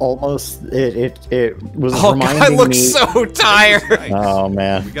is almost it was Oh, reminding God, I look me. so tired. Oh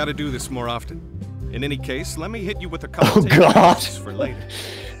man. We got to do this more often. In any case, let me hit you with a couple Oh God. for later.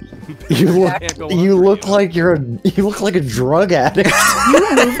 You look like you look like a drug addict.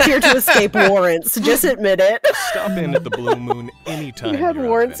 You moved here to escape warrants. Just admit it. Stop in at the Blue Moon anytime. You had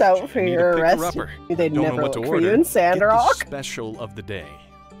warrants out for Need your a arrest. picker-upper. They'd Don't know never what to look for order. you in Get the Sandrock. special of the day.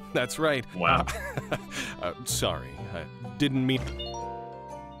 That's right. Wow. Sorry, I didn't mean.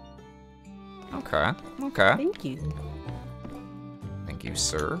 Okay. Okay. Thank you. Thank you,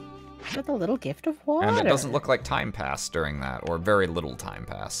 sir. For the little gift of water. And it doesn't look like time passed during that, or very little time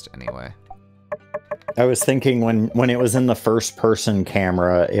passed, anyway. I was thinking when it was in the first person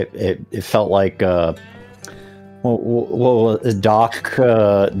camera, it felt like Doc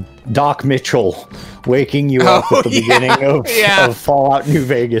Mitchell waking you up at the beginning of Fallout New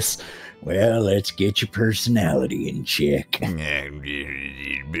Vegas. Well, let's get your personality in check.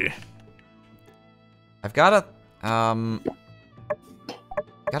 I've got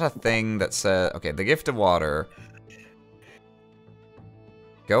a thing that says, okay, the gift of water.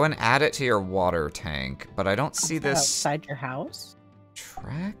 Go and add it to your water tank, but I don't see this outside your house.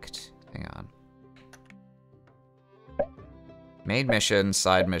 Tracked? Hang on. Main mission,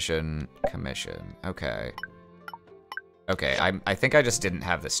 side mission, commission. Okay. Okay, I think I just didn't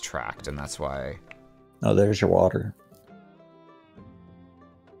have this tracked, and that's why. Oh, there's your water.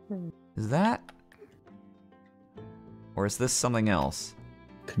 Is that? Or is this something else?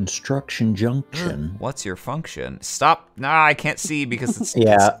 Construction junction. What's your function? Stop. Nah, I can't see because it's,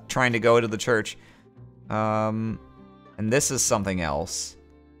 yeah. it's trying to go to the church. And this is something else.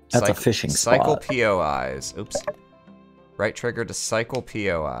 That's a fishing spot. Cycle POIs. Oops. Right trigger to cycle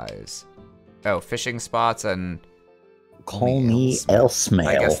POIs. Oh, fishing spots and... Call me Elsmail.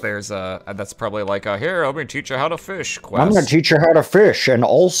 I guess there's a... That's probably like a, here, let me teach you how to fish quest. I'm going to teach you how to fish and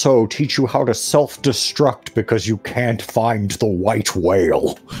also teach you how to self-destruct because you can't find the white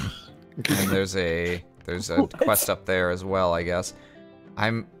whale. And there's a quest up there as well, I guess.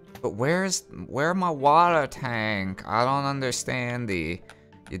 But where's my water tank? I don't understand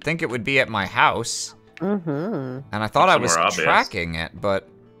You'd think it would be at my house. Mm-hmm. And I thought I was tracking it, but...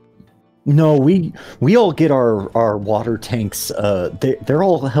 No, we all get our water tanks, they're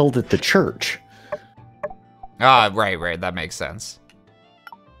all held at the church. Ah, right, that makes sense.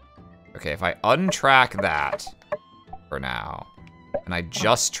 Okay, if I untrack that for now, and I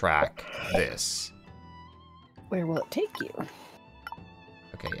just track this. Where will it take you?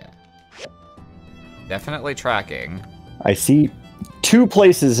 Okay, yeah. Definitely tracking. I see 2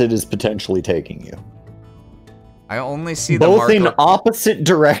 places it is potentially taking you. I only see the both marker... in opposite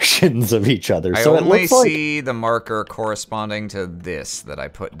directions of each other. I so only it looks see the marker corresponding to this that I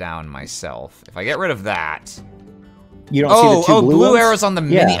put down myself. If I get id of that... You don't see the 2 blue ones? arrows on the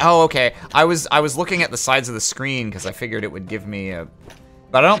mini... Yeah. Oh, okay. I was looking at the sides of the screen because I figured it would give me a...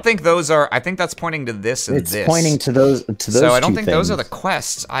 But I don't think those are... I think that's pointing to this and this. It's pointing to those So I don't 2 think things. those are the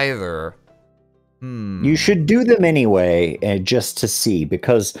quests either. You should do them anyway, just to see,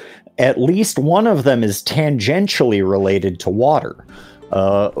 because at least one of them is tangentially related to water.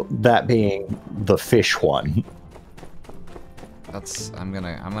 That being the fish one. I'm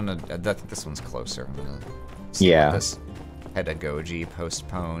gonna, I think this one's closer. I'm gonna see what this pedagogy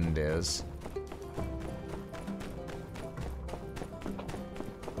postponed is.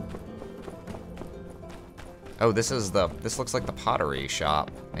 Oh, this looks like the pottery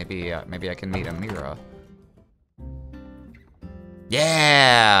shop. Maybe I can meet Amira.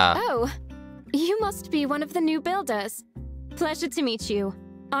 Yeah! Oh, you must be one of the new builders. Pleasure to meet you.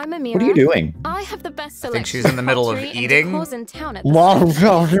 I'm Amira. What are you doing? I have the best I selection. think she's in the middle of eating. Pleasure to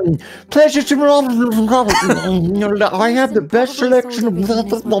I have the best selection of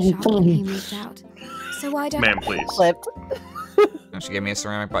So why don't Ma'am, please. Oh, she gave me a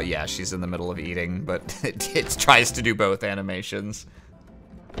ceramic pot. Yeah, she's in the middle of eating, but it tries to do both animations.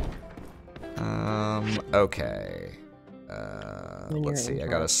 Okay. Let's see. I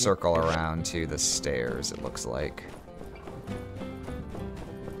gotta circle around to the stairs, it looks like.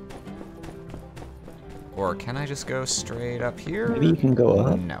 Or can I just go straight up here? Maybe you can go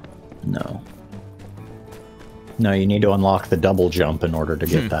up. No. No. No, you need to unlock the double jump in order to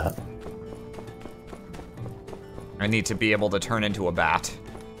get that. I need to be able to turn into a bat.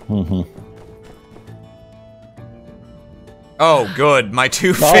 Mm-hmm. Oh, good. My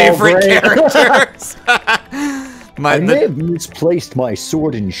 2 favorite characters. I may have misplaced my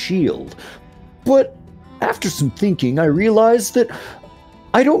sword and shield, but after some thinking, I realized that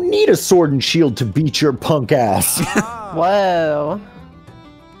I don't need a sword and shield to beat your punk ass. Whoa.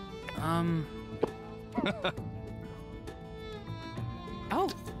 Oh.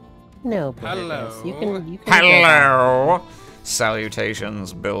 No, Hello. You can Hello.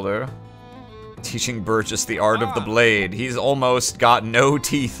 Salutations, builder. Teaching Burgess the art of the blade. He's almost got no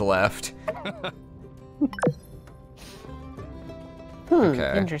teeth left.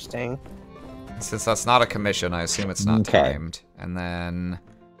 Okay. Interesting. Since that's not a commission, I assume it's not timed. And then...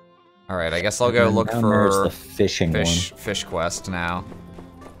 Alright, I guess I'll go look for the fishing fish quest now.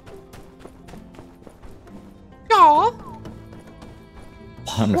 Aw.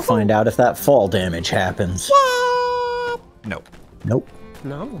 Time to find out if that fall damage happens. Nope. Nope.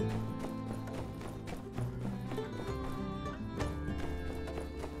 No.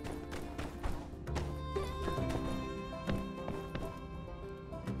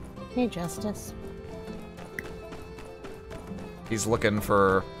 Hey, Justice. He's looking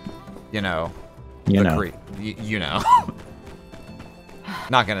for, you know, You know. You know.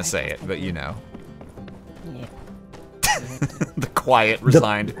 Not gonna say it, but you know. Yeah. The quiet,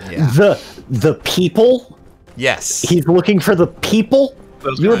 resigned. Yeah. The people? Yes. He's looking for the people?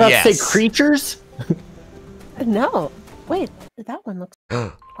 You were about to Yes. say creatures? No. Wait, that one looks...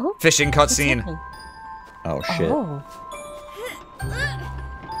 Fishing what's cutscene. happening? Oh, shit. Oh.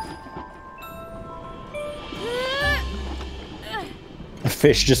 A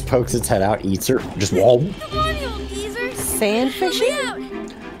fish just pokes its head out, eats her. Just wall. Sand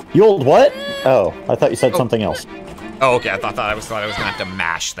fishing? You old what? Oh, I thought you said something else. Oh, okay. I thought I was gonna have to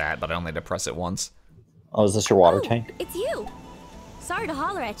mash that, but I only had to press it once. Oh, is this your water tank? It's you. Sorry to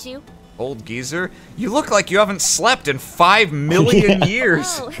holler at you. Old geezer, you look like you haven't slept in 5 million years.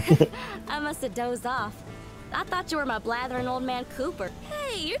 Oh, I must have dozed off. I thought you were my blathering old man Cooper.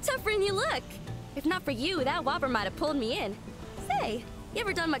 Hey, you're tougher than you look. If not for you, that whopper might have pulled me in. Say, you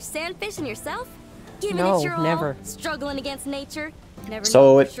ever done much sand fishing yourself? Giving No, it your all, never. struggling against nature. Never So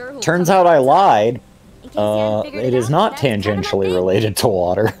knowing it for sure who'll turns come out I out. lied. figured It it is out, not that's kind of my tangentially thing. related to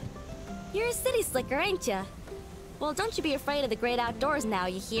water. You're a city slicker, ain't ya? Well, don't you be afraid of the great outdoors now,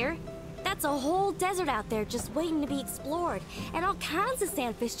 you hear? That's a whole desert out there just waiting to be explored, and all kinds of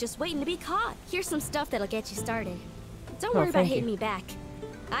sandfish just waiting to be caught. Here's some stuff that'll get you started. Don't worry about thank hitting you. me back.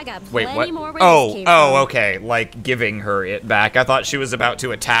 I got Wait, plenty what? more where this came from. Okay. Like giving her it back. I thought she was about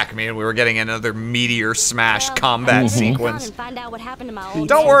to attack me, and we were getting another meteor smash combat sequence. And find out what happened to my old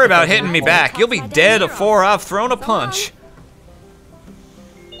Don't man. worry about hitting me back. You'll be dead before I've thrown a punch.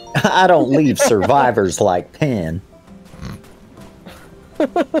 I don't leave survivors like Penn.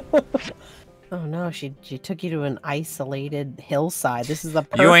 Oh no, she took you to an isolated hillside. This is the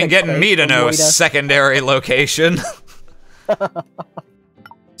perfect You ain't getting place me to for know a Moida. secondary location.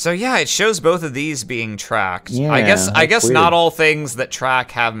 So yeah, it shows both of these being tracked. Yeah, I guess that's not weird. all things that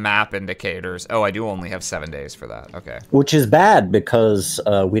track have map indicators. Oh, I do only have 7 days for that. Okay. Which is bad because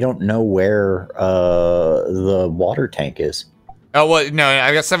we don't know where the water tank is. Oh well, no,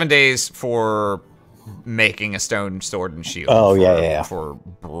 I got 7 days for making a stone sword and shield. Oh, for, yeah. For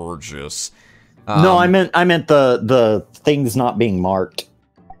Burgess. No, I meant the things not being marked.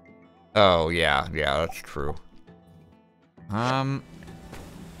 Oh yeah, that's true.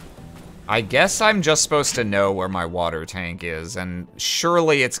 I guess I'm just supposed to know where my water tank is, and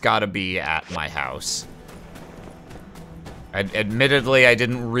surely it's got to be at my house. Admittedly, I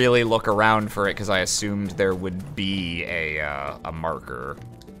didn't really look around for it because I assumed there would be a marker.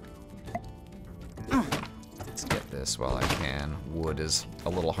 Let's get this while I can. Wood is a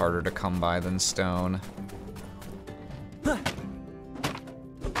little harder to come by than stone.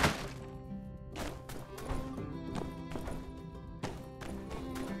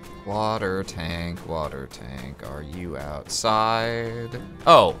 Water tank, are you outside?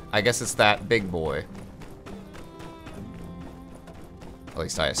 Oh, I guess it's that big boy. At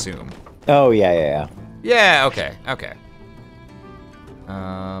least I assume. Oh, yeah. Yeah, okay.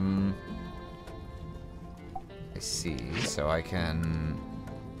 I see, so I can...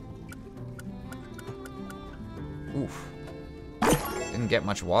 Oof. Didn't get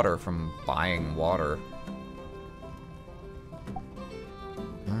much water from buying water.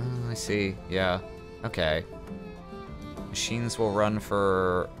 I see, yeah. Okay. Machines will run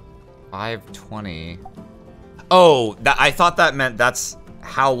for 520. Oh, I thought that meant that's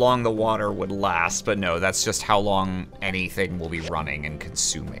how long the water would last, but no, that's just how long anything will be running and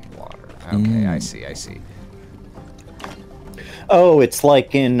consuming water. Okay, I see. Oh, it's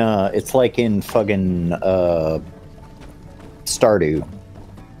like in fucking Stardew.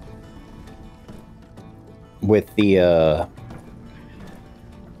 With the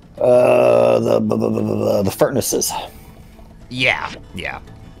furnaces. Yeah.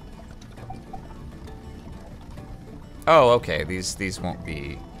 Oh, okay. These won't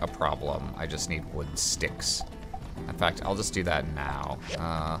be a problem. I just need wood sticks. In fact, I'll just do that now.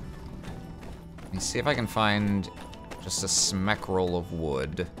 Let me see if I can find just a smackerel of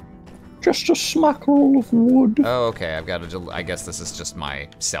wood. Just a smackerel of wood. Oh, okay. I've got to. I guess this is just my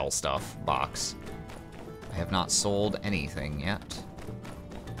sell stuff box. I have not sold anything yet.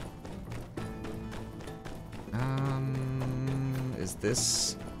 Is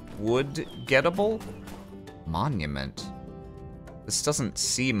this wood gettable? Monument. This doesn't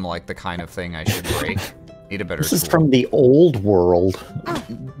seem like the kind of thing I should break. Need a better This is tool. from the old world.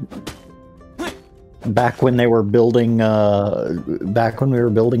 Back when they were building, back when we were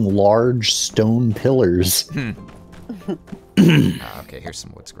building large stone pillars. Okay, here's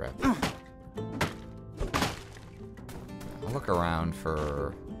some wood scrap. I'll look around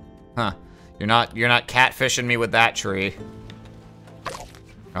for... Huh. You're not catfishing me with that tree.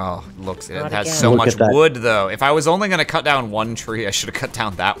 Oh, looks, it Not has again. so Look much at that. wood, though. If I was only going to cut down one tree, I should have cut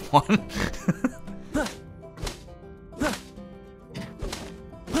down that one.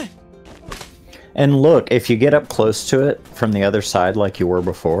 And look, if you get up close to it from the other side like you were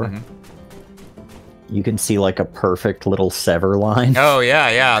before, you can see like a perfect little sever line. Oh,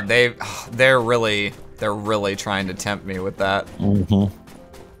 yeah. They're really trying to tempt me with that.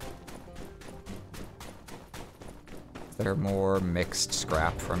 Is there more mixed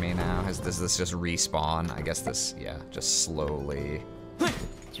scrap for me now? Does this just respawn? I guess this, yeah, just slowly.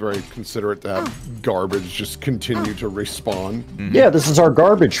 It's very considerate to have garbage just continue to respawn. Yeah, this is our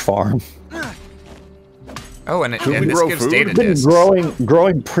garbage farm. Oh, and this gives We've data been discs.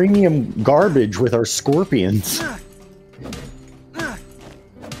 growing premium garbage with our scorpions.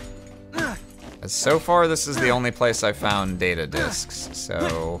 So far, this is the only place I found data discs,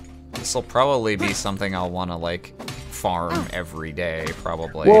 so this will probably be something I'll want to, like, farm every day,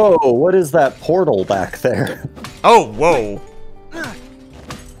 probably. Whoa, what is that portal back there? Oh, whoa!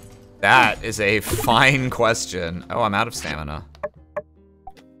 That is a fine question. Oh, I'm out of stamina.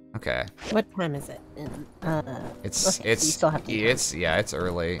 Okay. What time is it? It's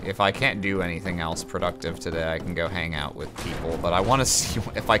early. If I can't do anything else productive today, I can go hang out with people, but I want to see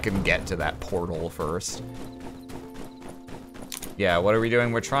if I can get to that portal first. Yeah, what are we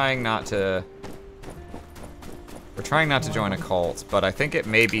doing? We're trying not to join a cult, but I think it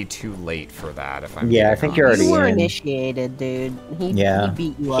may be too late for that if I'm Yeah, I think you're already You were in. initiated, dude. He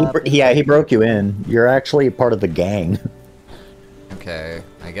beat you He up. he broke you in. You're actually part of the gang. Okay,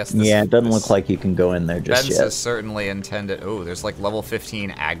 I guess this... Yeah, it doesn't look like you can go in there just Ben's yet. is certainly intended... Oh, there's like level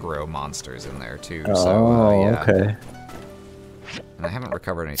 15 aggro monsters in there too, Oh, so yeah. okay. And I haven't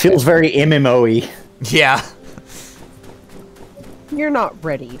recovered any... Feels very MMO-y. Yeah. You're not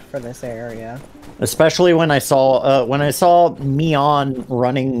ready for this area. Especially when I saw Mion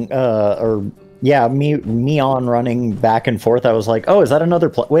running Mion running back and forth, I was like, oh, is that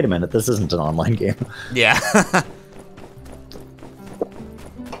another wait a minute, this isn't an online game. Yeah.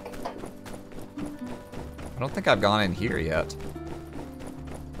 I don't think I've gone in here yet.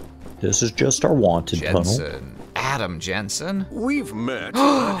 This is just our wanted tunnel. Jensen. Adam Jensen? We've met, but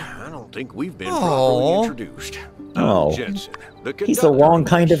I don't think we've been properly Aw. introduced. Oh. Jensen, He's the wrong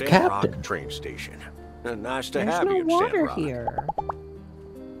kind of Sandrock captain. Train station. Nice to There's have no you, water Sandrock. here.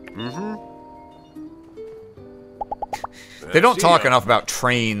 They don't See talk ya. enough about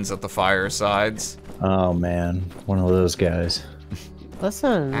trains at the firesides. Oh man, one of those guys.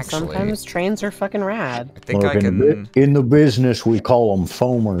 Listen, Actually- sometimes trains are fucking rad. I think I Look, can... in the business we call them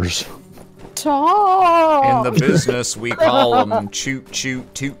foamers. Talk! In the business, we call them choot choot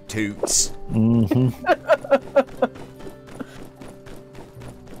toot toots.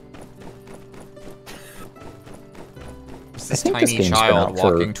 It's this I think this tiny game's been child out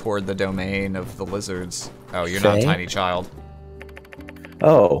for- walking toward the domain of the lizards. Oh, you're not a Faye? tiny child.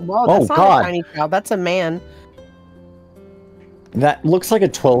 Oh, Whoa, oh that's not god. a tiny child. That's a man. That looks like a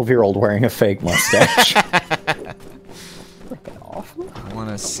 12-year-old wearing a fake mustache. I want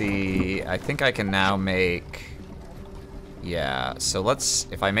to see... I think I can now make... Yeah, so let's...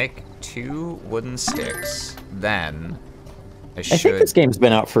 If I make 2 wooden sticks, then I should... I think this game's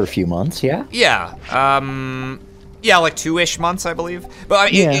been out for a few months, yeah? Yeah, yeah, like 2-ish months, I believe.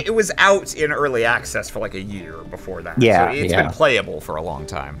 But it was out in early access for like a year before that. Yeah, so it's yeah. been playable for a long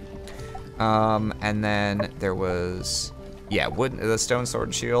time. And then there was... Yeah, the stone sword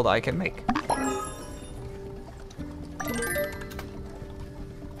and shield I can make.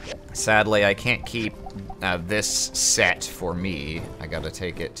 Sadly, I can't keep this set for me. I gotta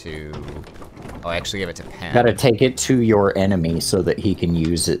take it to... Oh, I actually give it to Pen. Gotta take it to your enemy so that he can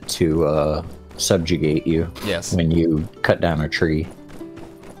use it to subjugate you. Yes. When you cut down a tree.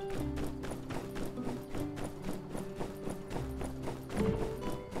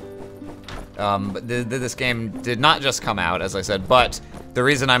 But this game did not just come out, as I said, but the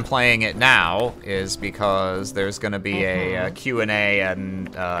reason I'm playing it now is because there's going to be a Q&A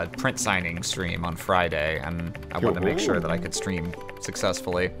and print signing stream on Friday, and I wanted to make sure that I could stream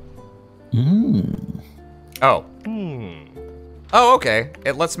successfully. Oh. Oh, okay.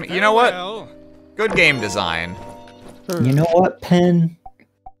 It lets me... You know what? Good game design. You know what, Pen?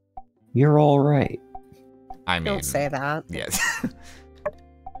 You're alright. I mean... Don't say that. Yes.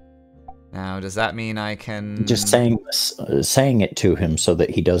 Now, does that mean I can... Just saying it to him so that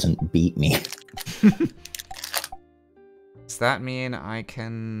he doesn't beat me. Does that mean I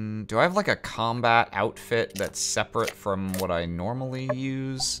can... Do I have like a combat outfit that's separate from what I normally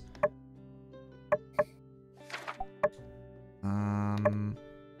use?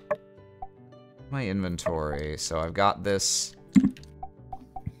 My inventory. So I've got this... I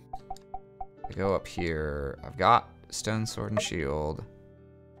go up here. I've got stone sword and shield.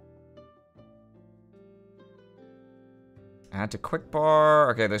 Add to quick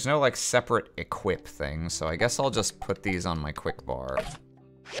bar. Okay, there's no like separate equip thing, so I guess I'll just put these on my quick bar.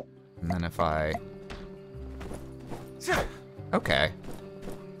 And then if I... Okay.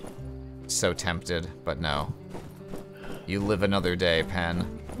 So tempted, but no. You live another day,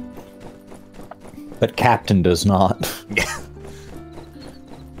 Pen. But Captain does not.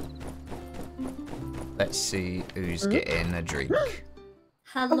 Let's see who's getting a drink.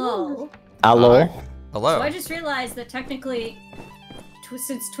 Hello. Hello. Hello. So I just realized that technically,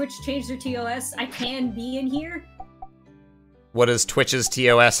 since Twitch changed their TOS, I can be in here. What does Twitch's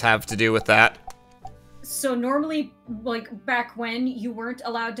TOS have to do with that? So normally, like, back when, you weren't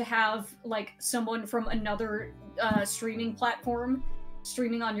allowed to have, like, someone from another streaming platform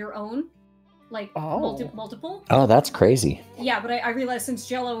streaming on your own. Like, multiple. Oh, that's crazy. Yeah, but I realized since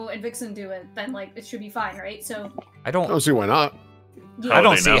Jello and Vixen do it, then, like, it should be fine, right? So... I don't see why not. Yeah.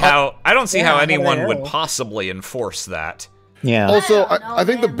 I don't see how anyone would possibly enforce that. Yeah. Also, I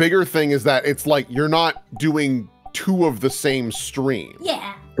think the bigger thing is that it's like you're not doing two of the same stream.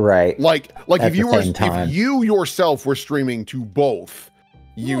 Yeah. Right. Like At if you the were same time. if you yourself were streaming to both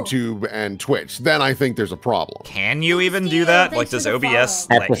YouTube and Twitch, then I think there's a problem. Can you even do that? Like, does OBS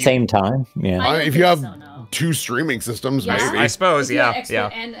At the same time? Yeah. If you have two streaming systems, Yeah. maybe. I suppose, yeah.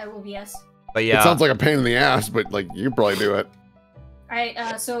 Expert and OBS. But yeah. It sounds like a pain in the ass, but like you could probably do it.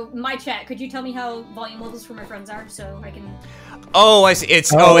 Alright, so my chat, could you tell me how volume levels for my friends are so I can... Oh, I see.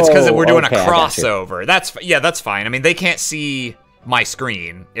 It's because we're doing okay, a I got you. crossover. That's fine. I mean, they can't see my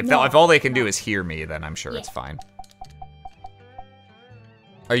screen. If all they can do is hear me, then I'm sure it's fine.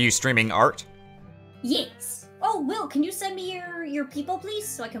 Are you streaming art? Yes. Oh, Will, can you send me your people, please?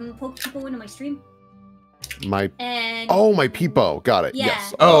 So I can poke people into my stream? My And... my peepo. Got it. Yeah.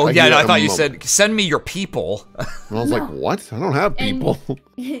 Yes. Oh, I yeah, need I a thought you moment. said, send me your people. And I was like, what? I don't have people.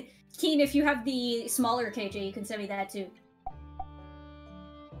 Keen, if you have the smaller KJ, you can send me that too.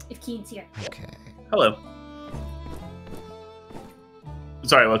 If Keen's here. Okay. Hello.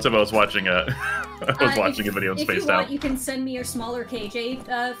 Sorry, what's up? I was watching a watching a video and If you spaced want, out. you can send me your smaller KJ,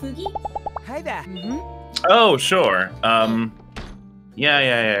 Fugi. Hey there. Oh, sure.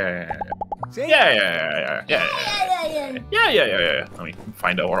 Yeah. Let me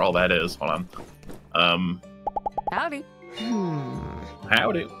find out where all that is. Hold on. Howdy.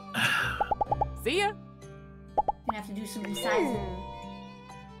 Howdy. See ya. Gonna have to do some resizing.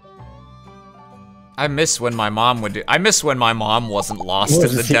 I miss when my mom wasn't lost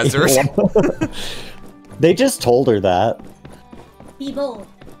in the desert. They just told her that. Be bold.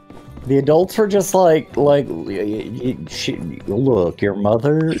 The adults were just like, look, your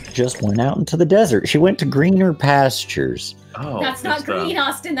mother just went out into the desert. She went to greener pastures. Oh, That's not green,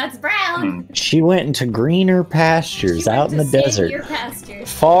 Austin. That's brown. She went into greener pastures out in the desert.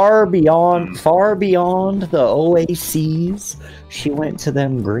 Pastures. Far beyond the oases. She went to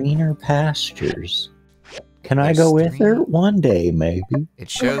them greener pastures. Can I go with her? One day, maybe.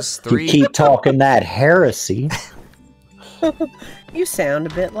 It shows 3. You keep talking that heresy. You sound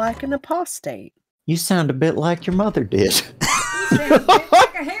a bit like an apostate. You sound a bit like your mother did. You sound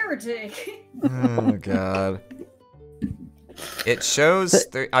like a heretic. Oh, God. It shows...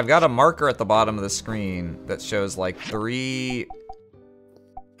 I've got a marker at the bottom of the screen that shows, like, 3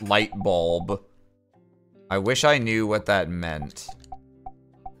 light bulb. I wish I knew what that meant.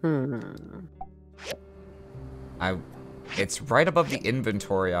 It's right above the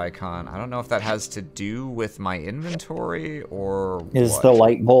inventory icon. I don't know if that has to do with my inventory or Is what. the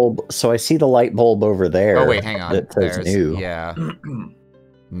light bulb... So I see the light bulb over there. Oh, wait, hang on. That says new. Yeah.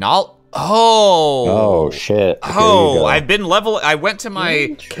 Oh, shit. Oh, I've been I went to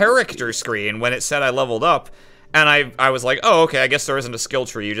my character screen when it said I leveled up, and I was like, oh, okay, I guess there isn't a skill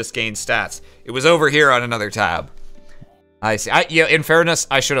tree, you just gain stats. It was over here on another tab. I see. Yeah, in fairness,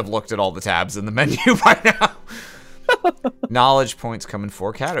 I should have looked at all the tabs in the menu by now. Knowledge points come in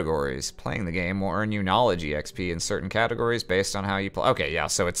 4 categories. Playing the game will earn you knowledge EXP in certain categories based on how you play. Okay, yeah,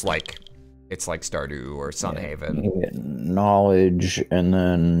 so it's like Stardew or Sunhaven. You get knowledge, and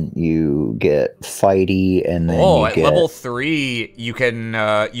then you get fighty, and then you at get... level 3, you can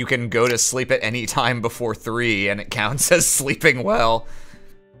go to sleep at any time before 3, and it counts as sleeping well.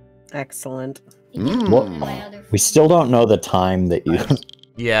 Excellent. Well, we still don't know the time that you...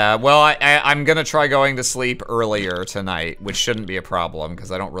 Yeah, well, I'm gonna try going to sleep earlier tonight, which shouldn't be a problem,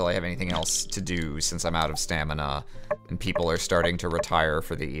 because I don't really have anything else to do since I'm out of stamina, and people are starting to retire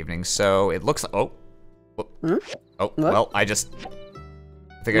for the evening, so it looks... Oh, well, I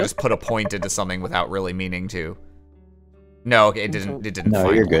think I just put a point into something without really meaning to. No, okay, it didn't No,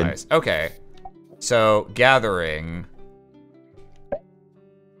 finalize. you're good. Okay, so, gathering...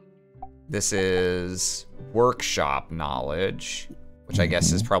 This is workshop knowledge, which I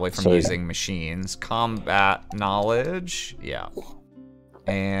guess is probably from using machines. Combat knowledge, yeah.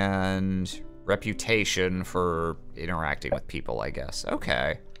 And reputation for interacting with people, I guess.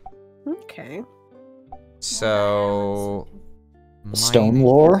 Okay. Okay. So... Stone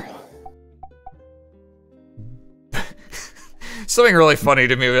lore? Something really funny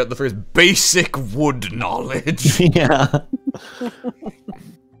to me about the first basic wood knowledge. Yeah.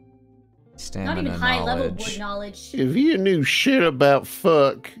 Not even high-level wood knowledge. If you knew shit about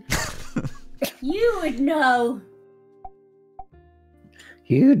fuck, You would know.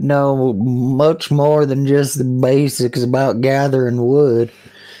 You'd know much more than just the basics about gathering wood.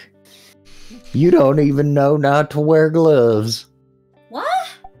 You don't even know not to wear gloves. What?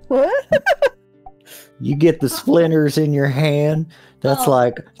 What? You get the splinters in your hand. That's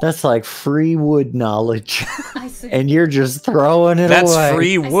like free wood knowledge. I see. And you're just throwing it away. That's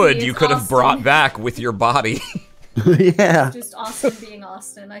free wood you could have brought back with your body. Yeah. It's just Austin being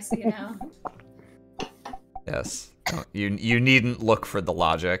Austin. I see now. Yes. You needn't look for the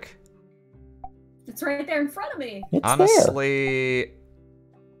logic. It's right there in front of me. Honestly,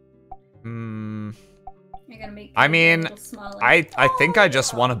 I mean, I think I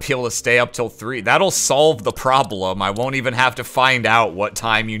just want to be able to stay up till 3. That'll solve the problem. I won't even have to find out what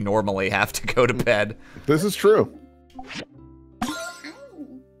time you normally have to go to bed. This is true.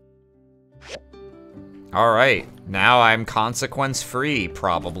 All right, now I'm consequence-free,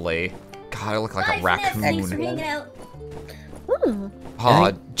 probably. God, I look like a raccoon.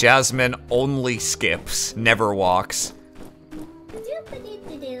 Aw, Jasmine only skips, never walks.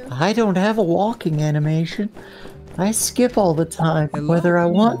 I don't have a walking animation. I skip all the time, whether I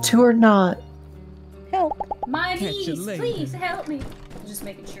want to or not. Help. My knees, please help me. I'm just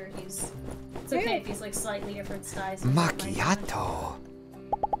making sure he's... It's okay if he's like slightly different size. Macchiato.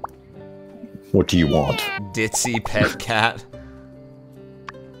 What do you want? Ditzy pet cat.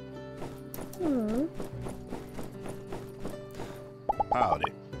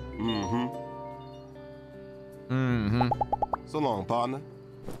 Howdy. So long, partner.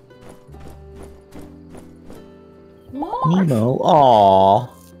 Nemo, aww.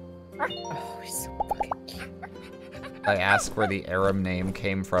 I ask where the Aram name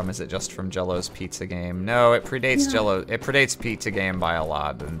came from. Is it just from Jello's Pizza Game? No, it predates Jello. It predates Pizza Game by a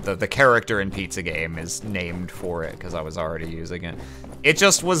lot. And the character in Pizza Game is named for it because I was already using it. It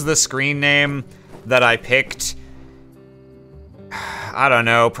just was the screen name that I picked. I don't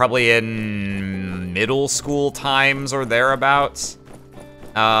know, probably in middle school times or thereabouts.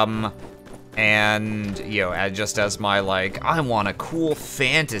 And, you know, just as my, like, I want a cool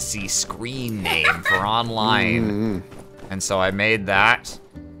fantasy screen name for online. And so I made that.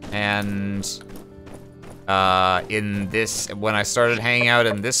 And, when I started hanging out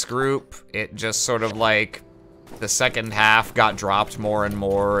in this group, it just sort of, like, the second half got dropped more and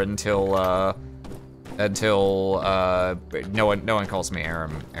more until no one calls me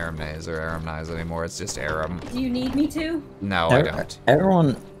Aramnaze or Aramnize anymore. It's just Aram. Do you need me to? No, I don't.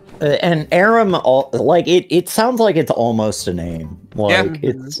 Everyone, and Aram, like it sounds like it's almost a name. Like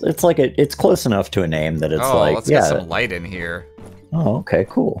it's like it's close enough to a name that it's like let's get some light in here. Oh, okay,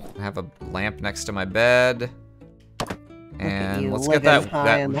 cool. I have a lamp next to my bed, and let's get that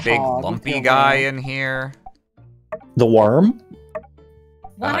big lumpy guy in here. The worm.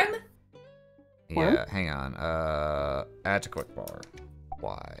 Worm. Yeah, hang on. Add to quick bar.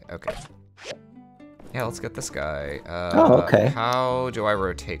 Why? Okay. Yeah, let's get this guy. Okay. How do I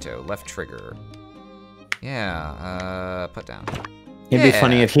rotato? Left trigger. Yeah, put down. It'd be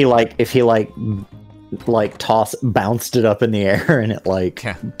funny if he bounced it up in the air and it like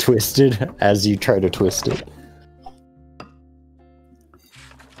twisted as you try to twist it.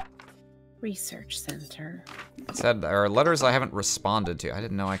 Research center. It said there are letters I haven't responded to. I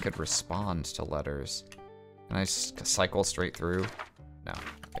didn't know I could respond to letters. Can I cycle straight through? No.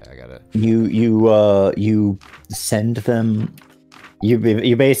 Okay, I gotta. You send them. You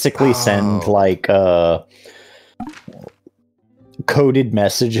basically send like coded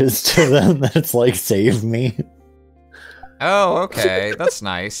messages to them that's like save me. Oh, okay, that's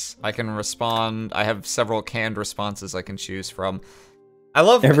nice. I can respond. I have several canned responses I can choose from. I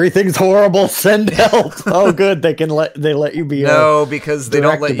love everything's horrible. Send help. Oh, good. They let you be. No, because they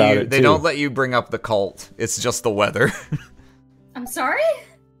don't let you. They too. don't let you bring up the cult. It's just the weather. I'm sorry.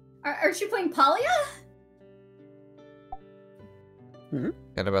 Aren't you playing Palia?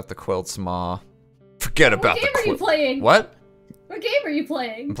 Forget about the quilt's maw. Forget about the What game are you playing? What? What game are you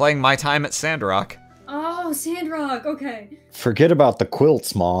playing? I'm playing My Time at Sandrock. Oh, Sandrock. Okay. Forget about the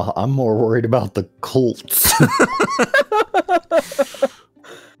quilts, Ma. I'm more worried about the cults.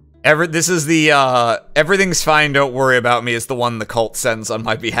 This is the everything's fine, don't worry about me is the one the cult sends on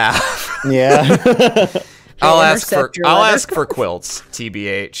my behalf. Yeah. I'll ask for quilts,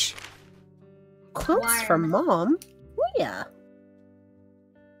 TBH. Quilts from Mom? Yeah.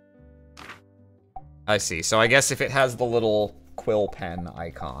 I see. So I guess if it has the little quill pen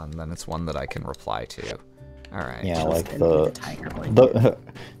icon, then it's one that I can reply to. All right. Yeah, like the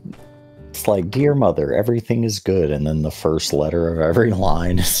it's like, dear mother, everything is good, and then the first letter of every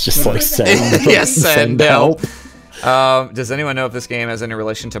line is just like send. Yes, send help. Does anyone know if this game has any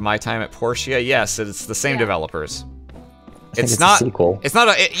relation to My Time at Portia? Yes, it's the same developers. It's not a sequel. It's not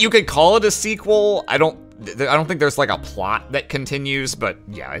a. You could call it a sequel. I don't think there's like a plot that continues, but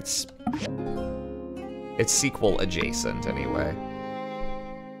yeah, it's sequel adjacent anyway.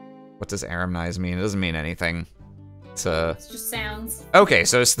 What does Aramnize mean? It doesn't mean anything. It's just sounds. Okay,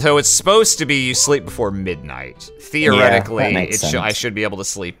 so it's supposed to be you sleep before midnight. Theoretically, I should be able to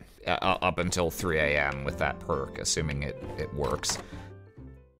sleep up until 3 a.m. with that perk, assuming it works.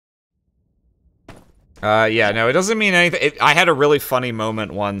 Yeah, no, it doesn't mean anything. I had a really funny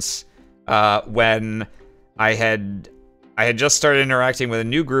moment once when I had just started interacting with a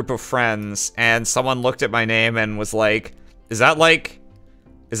new group of friends, and someone looked at my name and was like, "Is that like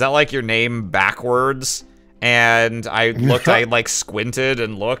your name backwards?" And I looked, I like squinted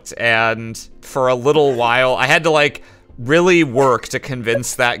and looked, and for a little while, I had to like really work to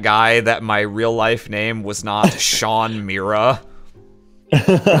convince that guy that my real life name was not Sean Mira.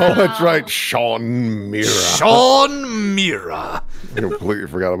 Oh, that's right, Sean Mira. Sean Mira. I completely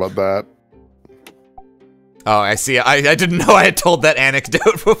forgot about that. Oh, I see. I didn't know I had told that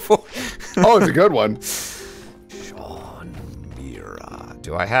anecdote before. Oh, it's a good one.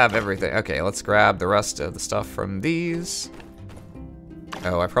 Do I have everything? Okay, let's grab the rest of the stuff from these.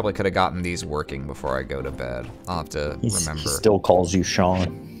 Oh, I probably could have gotten these working before I go to bed. I'll have to remember. He still calls you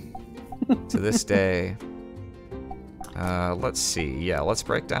Sean. To this day. Let's see. Yeah, let's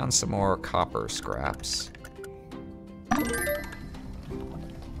break down some more copper scraps.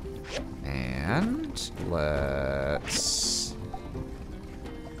 And let's...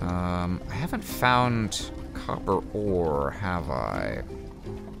 I haven't found copper ore, have I?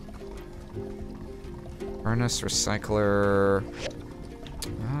 Furnace recycler.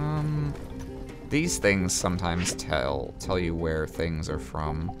 These things sometimes tell you where things are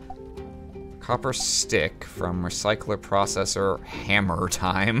from. Copper stick from recycler processor hammer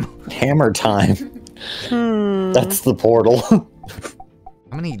time. Hammer time. That's the portal.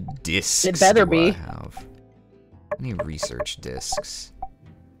 How many discs it better do be. I have? How many research discs?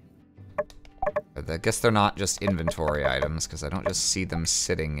 I guess they're not just inventory items, because I don't just see them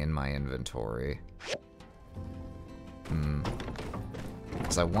sitting in my inventory.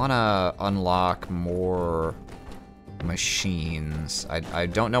 Because I want to unlock more machines. I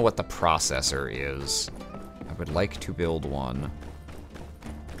don't know what the processor is. I would like to build one.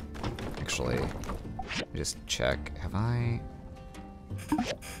 Actually, let me just check. Have I...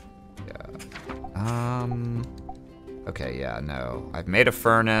 Yeah. Okay, yeah, no. I've made a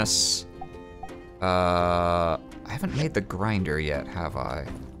furnace. I haven't made the grinder yet, have I?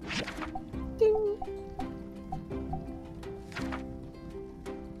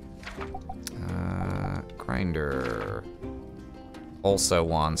 Grinder also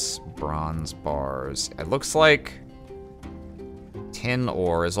wants bronze bars. It looks like tin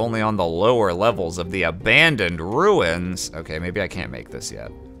ore is only on the lower levels of the abandoned ruins. Okay, maybe I can't make this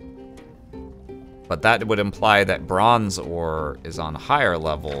yet. But that would imply that bronze ore is on higher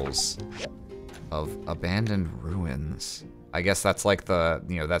levels of abandoned ruins. I guess that's like the,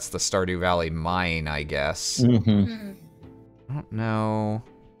 that's the Stardew Valley mine, I guess. I don't know.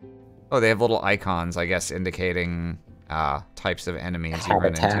 Oh, they have little icons, I guess, indicating types of enemies you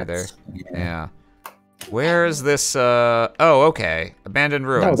run into there. Yeah. Where is this, oh, okay. Abandoned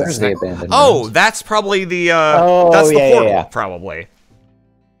ruins. Oh, there's the abandoned ruins. That's probably the, oh, that's the portal, yeah. probably.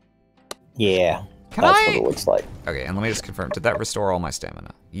 Yeah. That's what it looks like. Okay, and let me just confirm. Did that restore all my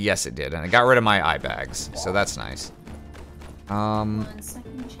stamina? Yes, it did, and it got rid of my eye bags, so that's nice. I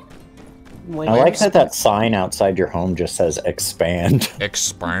like that sign outside your home just says expand.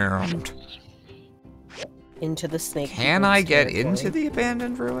 Expand. Into the snake. Can I get into the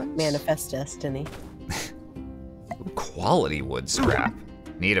abandoned ruins? Manifest destiny. Quality wood scrap.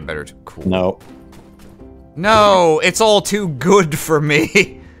 Need a better cool. No. No, it's all too good for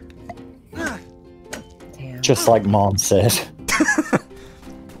me. Damn. Just like Mom said.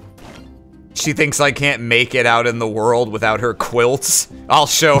 She thinks I can't make it out in the world without her quilts. I'll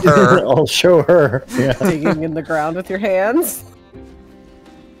show her. I'll show her. Yeah. Digging in the ground with your hands.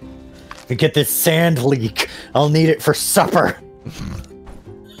 To get this sand leak, I'll need it for supper.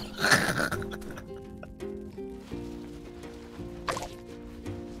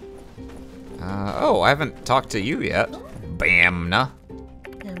 Oh, I haven't talked to you yet. Bamna.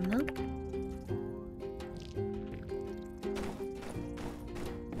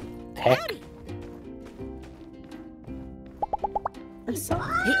 Heck.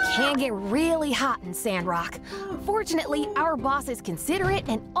 It can get really hot in Sandrock. Fortunately, our boss is considerate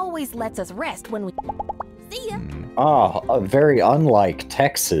and always lets us rest when we... See ya! Very unlike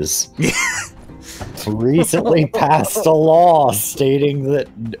Texas. Recently passed a law stating that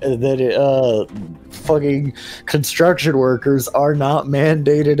fucking construction workers are not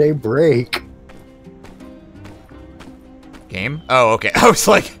mandated a break. Game? Oh, okay. I was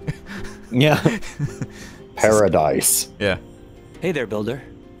like... Yeah. Paradise. Yeah. Hey there, builder.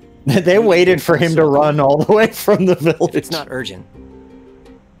 They waited for him to run all the way from the village. It's not urgent.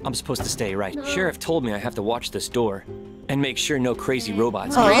 I'm supposed to stay, right? Sheriff told me I have to watch this door and make sure no crazy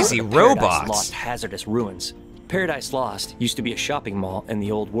robots. Crazy robots? Paradise Lost hazardous ruins. Paradise Lost used to be a shopping mall in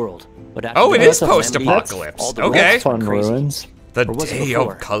the old world, but after oh, it is calamity, post-apocalypse. all the Okay. roads went crazy. Ruins. The Or was it day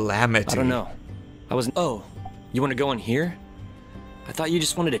before? of calamity. I don't know. I wasn't. Oh, you want to go in here? I thought you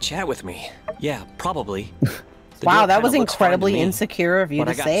just wanted to chat with me. Yeah, probably. The Wow, deal that kinda was looks fine to incredibly me. insecure of you But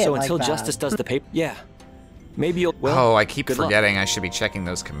to I got, say so it like until that. justice does the paper, yeah. Maybe you'll. Well, Oh, I keep good luck. forgetting I should be checking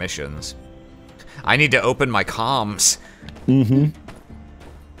those commissions. I need to open my comms. Mm-hmm.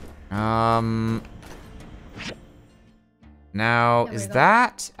 Now, is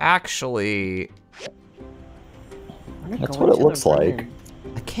that actually... That's what it looks like.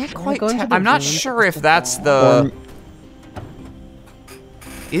 I can't Wanna quite go into tell. the I'm not room? sure if that's the...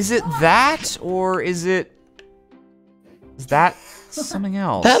 Is it that, or is it... Is that something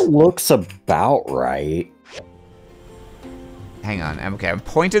else? That looks about right. Hang on. Okay, I'm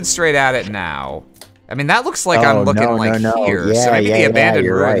pointed straight at it now. I mean, that looks like I'm looking no. here. Yeah, so maybe the abandoned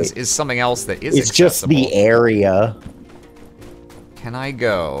you're ruins right. is something else that is It's just accessible. the area. Can I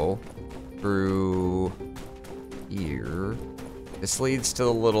go through here? This leads to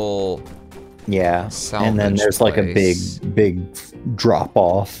the little... Yeah, and then salvage there's like a place. big drop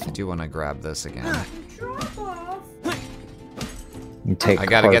off. I do want to grab this again. You take I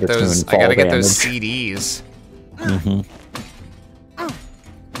gotta get harvest those. and I gotta fall get those damage. CDs. Mm-hmm.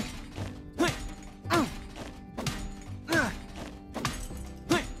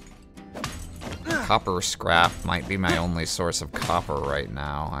 Copper scrap might be my only source of copper right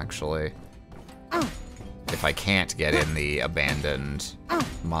now, actually. If I can't get in the abandoned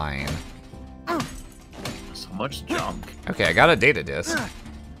mine. So much junk. Okay, I got a data disk.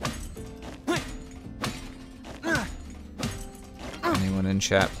 Anyone in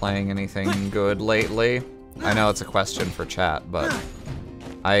chat playing anything good lately? I know it's a question for chat, but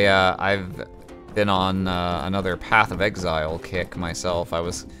I've been on another Path of Exile kick myself.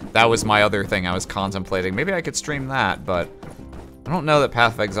 That was my other thing I was contemplating. Maybe I could stream that, but I don't know that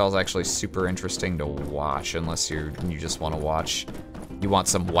Path of Exile is actually super interesting to watch unless you just want to watch. You want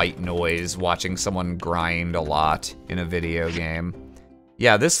some white noise, watching someone grind a lot in a video game.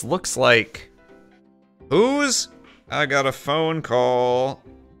 Yeah, this looks like... Who's? I got a phone call,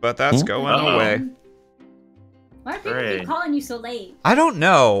 but that's going away. Why are people keep calling you so late? I don't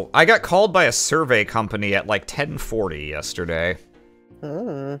know. I got called by a survey company at like 10:40 yesterday.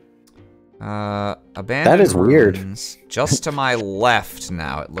 Abandoned That is weird. ruins. Just to my left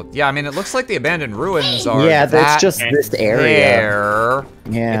now. Yeah, I mean, it looks like the abandoned ruins are. Yeah, that's that just this area. there.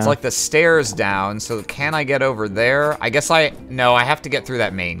 Yeah. It's like the stairs down. So can I get over there? I guess no. I have to get through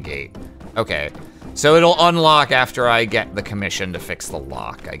that main gate. Okay. So it'll unlock after I get the commission to fix the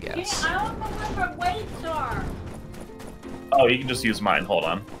lock, I guess. I don't know where my weights are. Oh, you can just use mine. Hold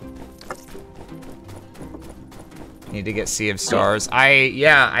on. Need to get Sea of Stars.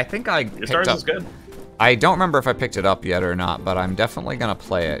 I think I picked Stars up. is good. I don't remember if I picked it up yet or not, but I'm definitely gonna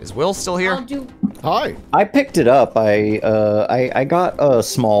play it. Is Will still here? Hi. I picked it up. I got a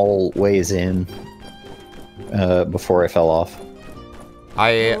small ways in before I fell off.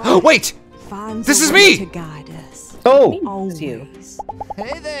 Wait! Finds This a is way me! to guide us. Oh! It's you.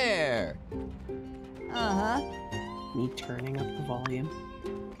 Hey there! Uh-huh. Me turning up the volume.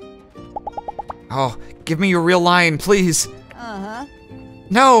 Oh, give me your real line, please. Uh-huh.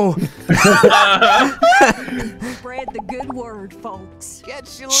 No! Spread the good word, folks.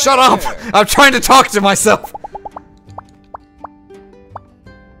 Shut up! I'm trying to talk to myself.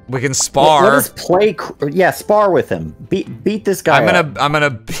 We can spar. Let us play. Yeah, spar with him. Beat this guy. I'm gonna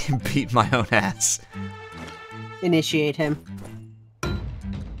beat my own ass. Initiate him.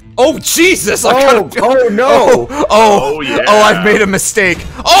 Oh Jesus! Oh no! Oh, yeah. Oh, I've made a mistake.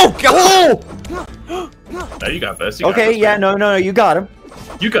 Oh God! No, you got this. Okay, yeah, no, you got him.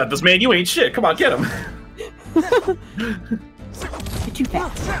 You got this, man. You ain't shit. Come on, get him. Too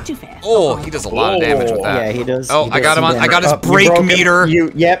fast. Too fast. Oh, he does a lot of damage with that. Yeah, he does. Oh, he I got does him on. some I got his damage. brake You broke meter.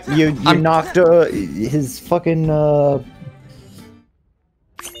 him. You knocked his fucking. Oh,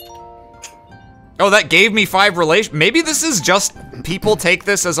 that gave me 5 relation. Maybe this is just people take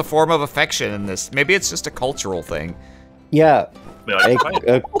this as a form of affection in this. Maybe it's just a cultural thing. Yeah,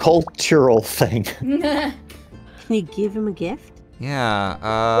 a cultural thing. Can you give him a gift?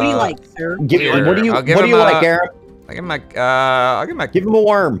 Yeah. What do you like, sir? What do you like, Aaron? I'll give him a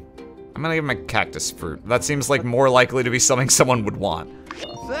worm. I'm gonna give him a cactus fruit. That seems like more likely to be something someone would want.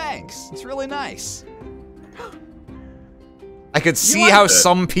 Thanks. It's really nice. I could see how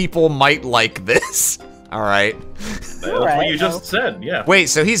some people might like this. All right. That's what you just said, yeah. Wait,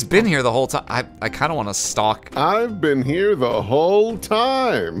 so he's been here the whole time. I kind of want to stalk. I've been here the whole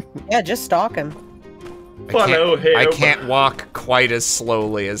time. Yeah, just stalk him. I can't walk quite as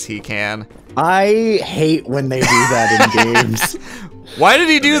slowly as he can. I hate when they do that in games. Why did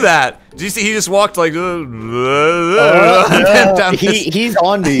he do that? Did you see he just walked like he's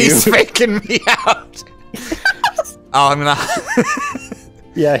onto you. He's faking me out. Oh, I'm gonna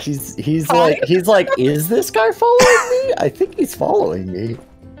Yeah, he's like, is this guy following me? I think he's following me.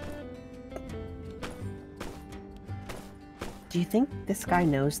 Do you think this guy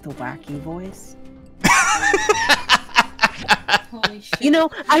knows the wacky voice? Holy shit. You know,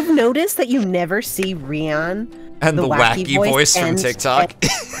 I've noticed that you never see Rian and the wacky voice from TikTok at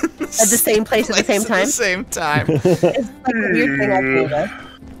the same place at the same time. At the same time. It's like a weird thing I've noticed.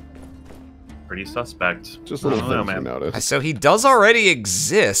 Pretty suspect. Just a little thing I noticed. So he does already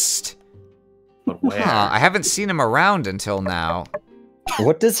exist. But where? I haven't seen him around until now.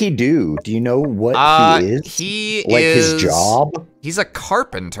 What does he do? Do you know what he is? He like is his job? He's a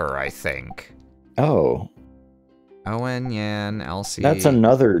carpenter, I think. Oh. Owen, Yan, Elsie. That's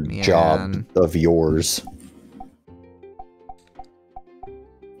another Yan. job of yours.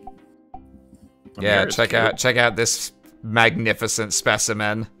 Yeah, check out this magnificent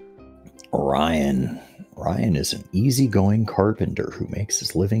specimen. Ryan is an easygoing carpenter who makes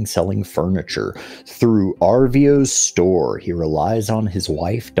his living selling furniture. Through Arvio's store, he relies on his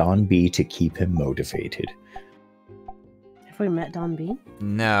wife, Don B, to keep him motivated. Have we met Don B?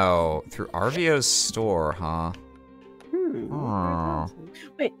 No, through Arvio's store, huh? Oh.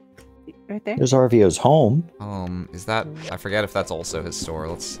 Wait, right there? There's Arvio's home. Is that? I forget if that's also his store.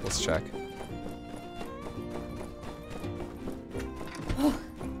 Let's check.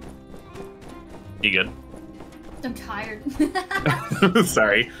 You good? I'm tired.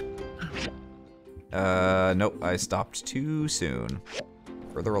 Sorry. Nope, I stopped too soon.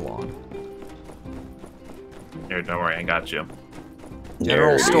 Further along. Here, don't worry, I got you.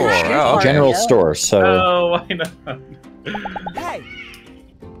 General store. Oh, okay. General store, so... Oh, I know. Hey!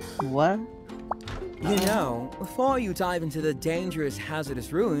 What? You know, before you dive into the dangerous,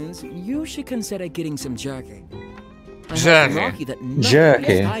 hazardous ruins, you should consider getting some jerky. Jerky.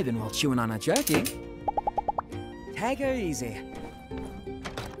 Jerky. Diving while chewing on a jerky. Take her easy.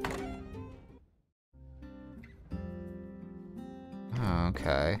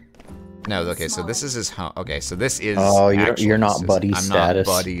 Okay. No, okay, so this is his home. Okay, so this is. Oh, you're not buddy I'm status.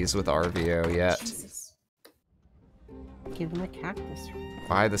 not buddies with Arvio yet. Give him a cactus.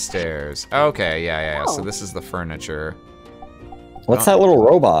 By the stairs. Okay, yeah. Oh. So this is the furniture. What's that little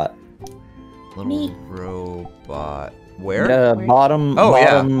robot? Little robot. Where? Bottom. Oh,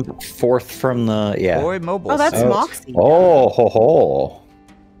 bottom fourth from the Boy mobile. Oh, that's suit. Moxie. Oh, ho ho.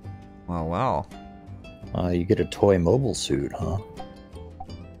 Wow. You get a toy mobile suit, huh?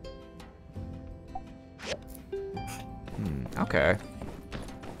 Okay.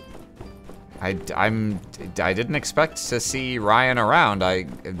 I didn't expect to see Ryan around.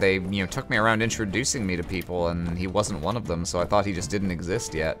 They took me around introducing me to people, and he wasn't one of them. So I thought he just didn't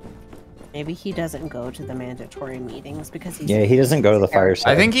exist yet. Maybe he doesn't go to the mandatory meetings because he's... Yeah, he doesn't go to the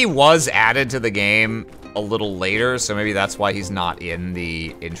fireside. I think he was added to the game a little later, so maybe that's why he's not in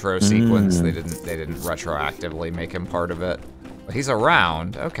the intro sequence. They didn't retroactively make him part of it. But he's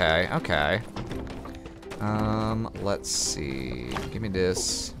around. Okay. Let's see. Give me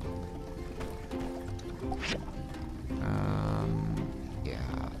this.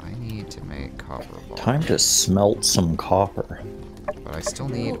 need to make copper bars. Time to smelt some copper. But I still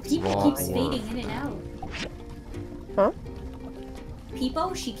need Peepo keeps fading in and out. Huh?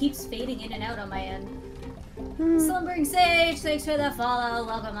 Peepo, she keeps fading in and out on my end. Slumbering Sage, thanks for the follow.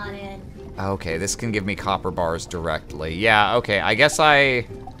 Welcome on in. Okay, this can give me copper bars directly. Yeah, okay, I guess the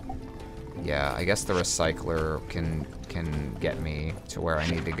recycler can get me to where I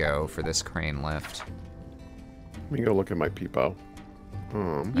need to go for this crane lift. Let me go look at my Peepo.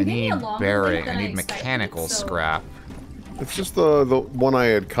 I need bearing, I need mechanical scrap. It's just the one I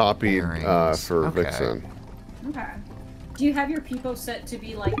had copied for Vixen. Okay. Do you have your Peepo set to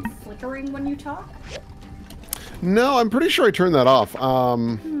be, like, flickering when you talk? No, I'm pretty sure I turned that off.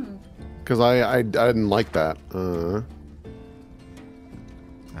 Because I didn't like that.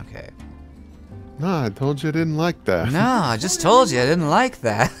 Okay. Nah, I told you I didn't like that. No, I just told you I didn't like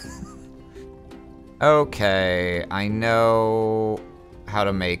that. Okay, I know how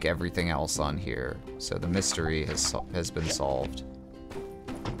to make everything else on here. So the mystery has been solved.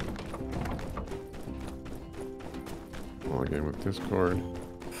 Login with Discord.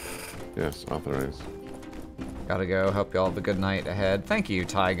 Yes, authorize. Gotta go. Hope y'all have a good night ahead. Thank you,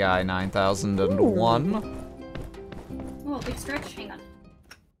 Ty Guy 9001. Oh, big stretch. Hang on.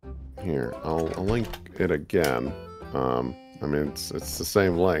 Here, I'll link it again. I mean, it's the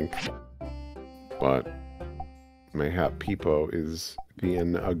same link, but mayhap Peepo is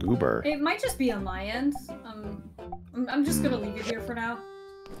being a goober. It might just be on my end. I'm just gonna leave it here for now.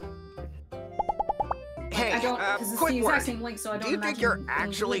 Hey, I don't, because it's quick the exact word. same link, so I don't Do you think imagine you're being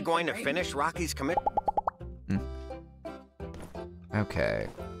actually linked, going to right? finish Rocky's commit? Okay.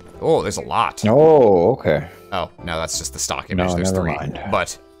 Oh, there's a lot. Oh, okay. Oh, no, that's just the stock image. There's never 3. mind.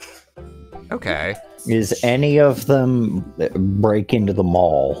 But, okay. Is any of them break into the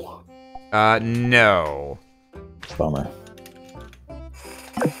mall? No. Bummer.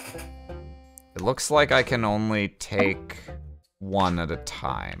 It looks like I can only take one at a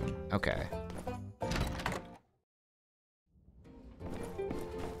time. Okay.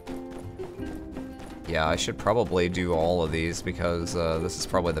 Yeah, I should probably do all of these because this is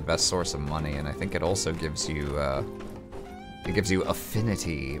probably the best source of money, and I think it also gives you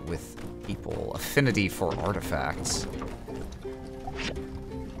affinity with people, affinity for artifacts.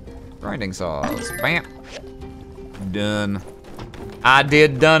 Grinding saws, bam, done. I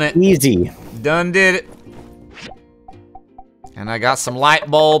done it. Easy. Done did it. And I got some light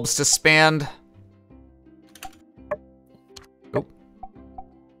bulbs to spend. Oh.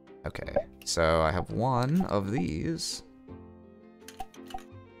 Okay. So I have one of these.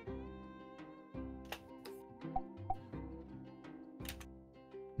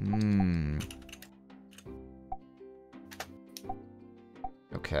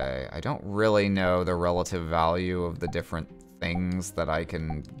 Okay, I don't really know the relative value of the different things that I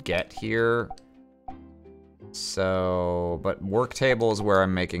can get here. So, but work table is where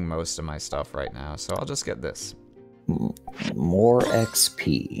I'm making most of my stuff right now, so I'll just get this. More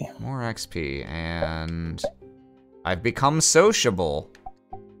XP. More XP, and I've become sociable.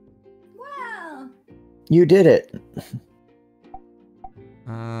 Wow. You did it.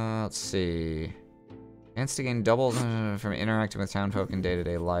 Let's see. Chance to gain double from interacting with townfolk in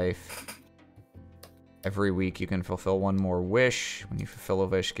day-to-day life. Every week you can fulfill one more wish. When you fulfill a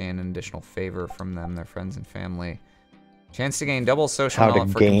wish, gain an additional favor from them, their friends and family. Chance to gain double social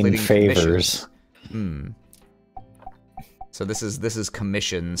knowledge for completing favors. So this is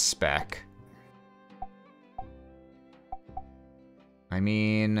commission spec. I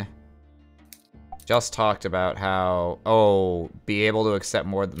mean, just talked about how be able to accept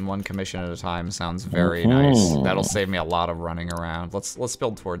more than one commission at a time sounds very nice. That'll save me a lot of running around. Let's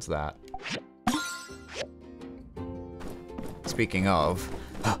build towards that. Speaking of,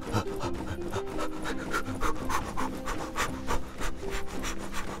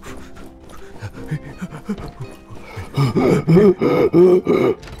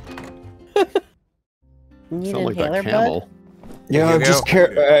 Sound like that camel. Yeah, just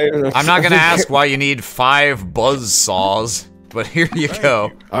I'm not gonna ask why you need 5 buzz saws, but here you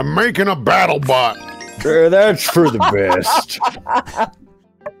go. I'm making a battle bot. That's for the best.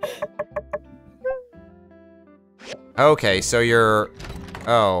 Okay, so you're...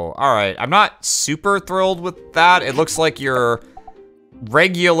 Oh, alright. I'm not super thrilled with that. It looks like your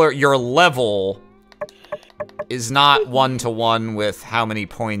level is not one-to-one with how many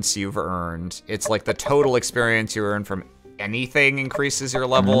points you've earned. It's like the total experience you earn from anything increases your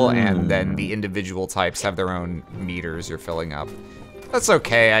level, and then the individual types have their own meters you're filling up. That's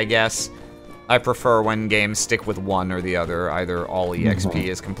okay, I guess. I prefer when games stick with one or the other. Either all EXP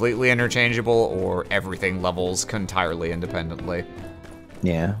is completely interchangeable, or everything levels entirely independently.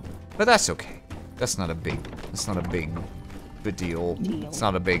 Yeah. But that's okay. That's not a big deal. It's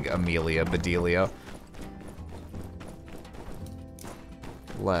not a big Amelia Bedelia.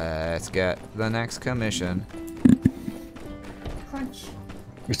 Let's get the next commission. Crunch.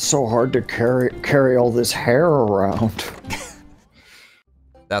 It's so hard to carry all this hair around.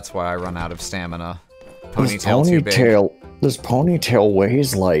 That's why I run out of stamina. Ponytail too big. This ponytail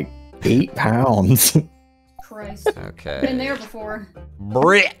weighs like 8 pounds. Christ. Okay. Been there before.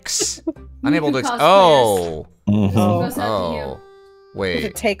 Bricks. Unable to. cosplay Oh. Oh. Wait. To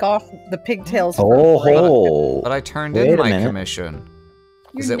take off the pigtails. But I turned in Wait a my minute. commission.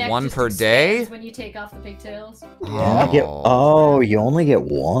 Your Is it neck 1 just per day? expands when you take off the pigtails. You only get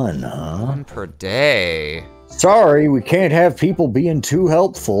 1, huh? 1 per day. Sorry, we can't have people being too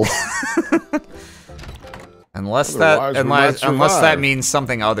helpful. Unless Otherwise, we might unless that survive. means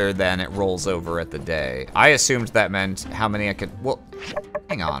something other than it rolls over at the day. I assumed that meant how many I could. Well,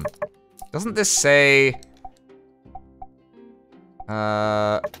 hang on. Doesn't this say?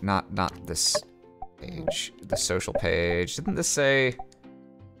 Not this page. The social page. Didn't this say?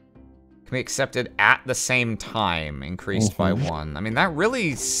 Can be accepted at the same time, increased by 1. I mean, that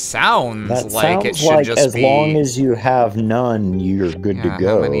really sounds That like it sounds should like just as be. long as you have none, you're good Yeah, to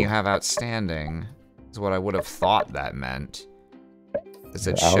go. how many you have outstanding is what I would have thought that meant. Does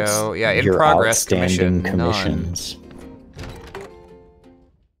it show? Yeah, in your progress outstanding commission, none. commissions.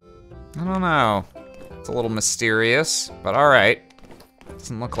 I don't know. It's a little mysterious, but all right.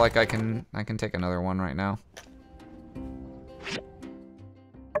 Doesn't look like I can take another one right now.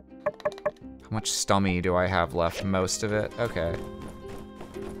 How much stummy do I have left? Most of it? Okay.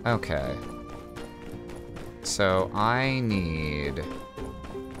 Okay. So I need...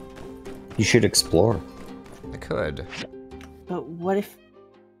 You should explore. I could. But what if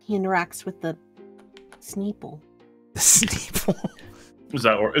he interacts with the Sneeple? The Sneeple? Is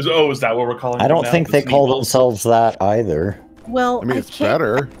that what we're calling I it don't now? think The they call Sneeple? themselves that either. Well, I mean, it's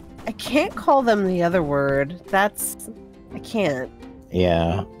better. I can't call them the other word. I can't.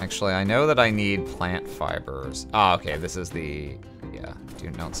 Yeah. Actually, I know that I need plant fibers. Ah, okay, this is the... Yeah,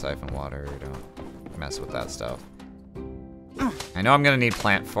 don't siphon water, don't mess with that stuff. I know I'm gonna need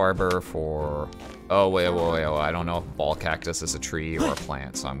plant fiber for... Oh, wait, I don't know if ball cactus is a tree or a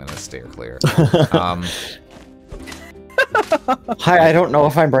plant, so I'm gonna steer clear. Hi, I don't know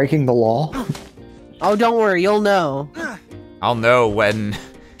if I'm breaking the law. Oh, don't worry, you'll know. I'll know when...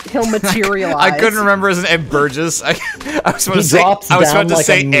 He'll materialize. I couldn't remember his name. Burgess. I was supposed He to say. drops I was down supposed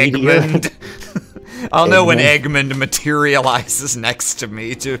to like say a meteor. Eggman. I'll know when Eggman materializes next to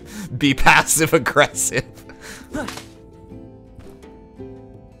me to be passive aggressive.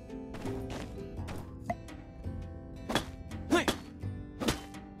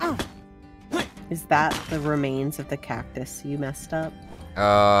 Is that the remains of the cactus you messed up?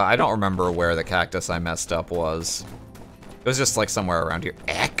 I don't remember where the cactus I messed up was. It was just like somewhere around here.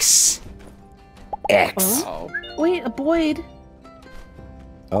 X. Oh. Wait, a Boyd.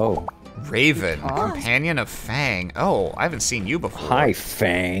 Oh. Raven, companion of Fang. Oh, I haven't seen you before. Hi,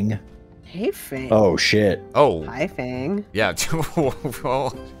 Fang. Hey, Fang. Oh, shit. Oh. Hi, Fang. Yeah.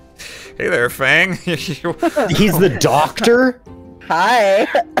 Well, hey there, Fang. He's the doctor? Hi.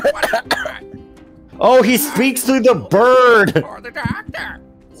 Oh, he speaks through the bird.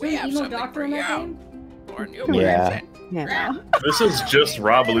 So an emo doctor in that game? Yeah. Yeah. This is just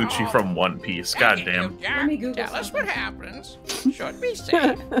Rob Bellucci from One Piece. Goddamn. Let me Google Tell us something. what happens. Should be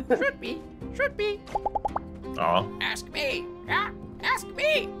safe. Should be. Aw. Ask me. Yeah, ask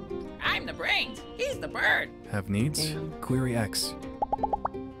me. I'm the brains. He's the bird. Have needs? Query X.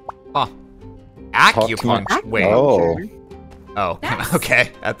 Huh. Acupuncture. Wait. Oh. Oh,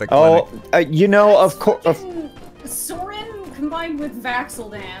 okay. At the clinic. Oh, you know, of course. Soren combined with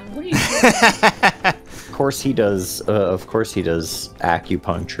Vaxildan. What are you doing? Of course he does. Of course he does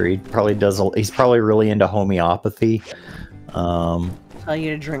acupuncture. He probably does. He's probably really into homeopathy. Tell you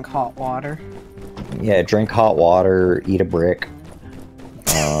to drink hot water. Yeah, drink hot water, eat a brick.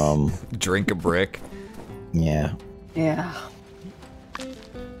 Drink a brick. Yeah. Yeah.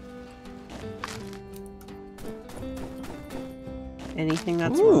 Anything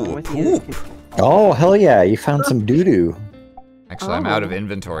that's wrong with you? Oh, hell yeah, you found some doo-doo. Actually, I'm out of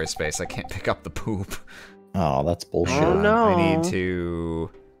inventory space. I can't pick up the poop. Oh, that's bullshit. Oh, no. I need to...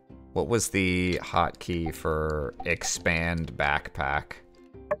 What was the hotkey for expand backpack?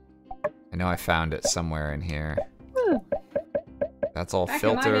 I know I found it somewhere in here. That's all Back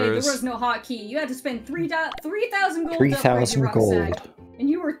filters. in my day, there was no hotkey. You had to spend 3,000 gold. 3,000 gold. And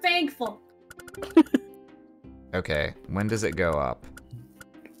you were thankful. Okay, when does it go up?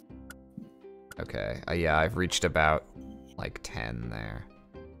 Okay, yeah, I've reached about, like, 10 there.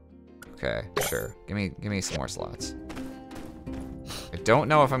 Okay, sure. Give me some more slots. I don't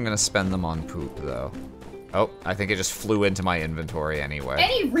know if I'm gonna spend them on poop though. Oh, I think it just flew into my inventory anyway.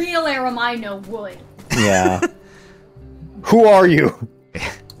 Any real Aramino would. Yeah. Who are you?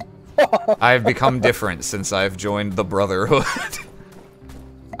 I've become different since I've joined the Brotherhood.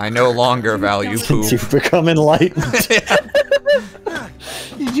 I no longer value poop. Since you've become enlightened.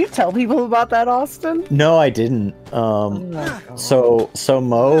 Did you tell people about that, Austin? No, I didn't. So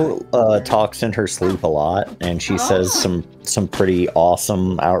Mo talks in her sleep a lot, and she says some pretty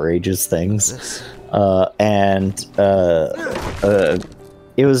awesome, outrageous things.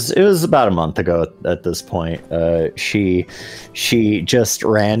 It was about a month ago at this point. She just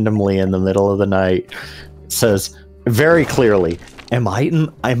randomly in the middle of the night says very clearly, Am I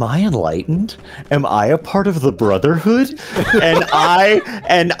enlightened? Am I a part of the Brotherhood? And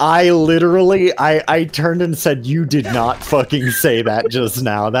I literally turned and said, you did not fucking say that just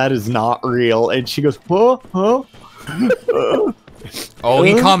now. That is not real. And she goes, huh? Oh,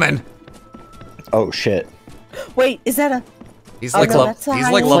 he coming. Oh shit. Wait, is that a... He's like, he's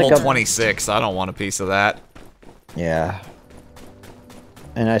like level 26. I don't want a piece of that. Yeah.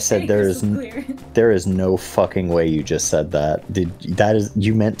 And I said, there is no fucking way you just said that.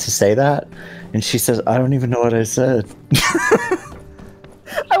 You meant to say that? And she says, I don't even know what I said.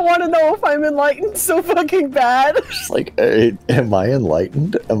 I want to know if I'm enlightened so fucking bad. She's like, am I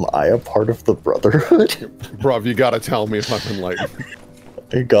enlightened? Am I a part of the Brotherhood? Bruv, you gotta tell me if I'm enlightened.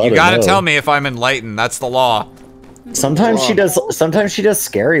 You gotta tell me if I'm enlightened. That's the law. Sometimes she does. Sometimes she does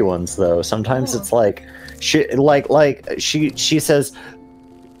scary ones though. Sometimes it's like she says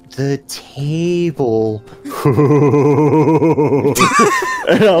the table.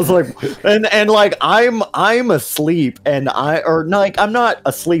 And I was like, and like I'm asleep, and I'm not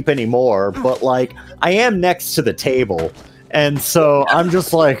asleep anymore, but like I am next to the table, and so I'm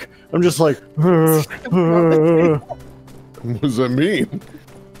just like. What does that mean?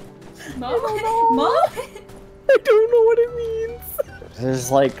 Mom? I don't know what it means.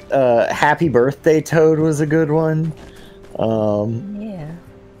 There's like Happy Birthday Toad was a good one. Yeah.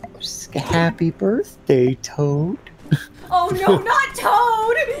 Just Happy Birthday Toad. Oh no, not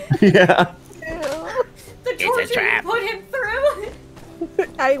Toad! Yeah. The torture you put him through.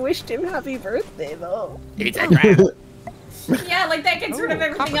 I wished him happy birthday though. It's a trap. Yeah, like that gets rid of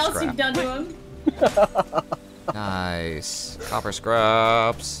everything else scrap. you've done to him. Nice. Copper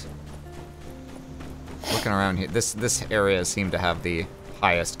scraps. Looking around here, this area seemed to have the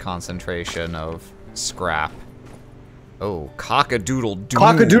highest concentration of scrap. Oh, Cock-a-doodle Doom.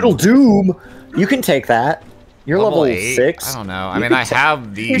 Cock-a-doodle Doom. You can take that. You're level 8? 6. I don't know. I mean, I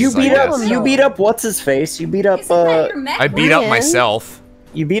have these. You beat up what's his face? You beat up. I beat up myself.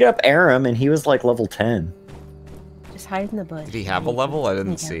 You beat up Aram, and he was like level 10. Just hide in the bush. Did he have a level? I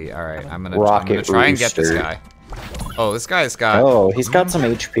didn't see. All right, I'm gonna Rocket try and get this Rooster. guy. Oh, this guy's got. Oh, he's got some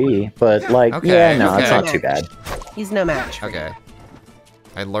HP, but like, Okay, yeah, no, okay. it's not too bad. He's no match. Okay.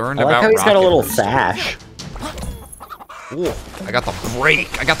 I learned I like about. how he's got a Rocket little Rooster. sash. Ooh, I got the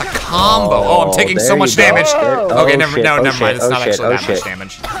break. I got the combo. Oh, I'm taking there so you much go. damage. Oh, Okay, shit, never mind. shit, It's not actually that shit. much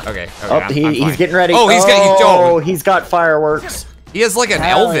damage. Okay. Oh, I'm he's fine. getting ready. Oh, he's got fireworks. He has like an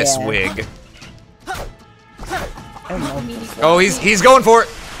Hell Elvis yeah. wig. Oh, he's going for it.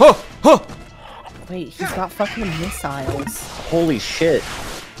 Huh, huh. Wait, he's got fucking missiles. Holy shit.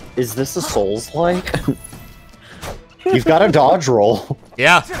 Is this a Souls-like? You've got a dodge roll.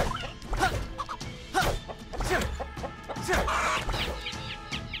 Yeah.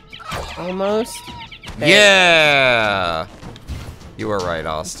 Almost. Yeah. You were right,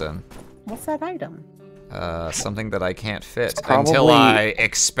 Austin. What's that item? Something that I can't fit Probably- until I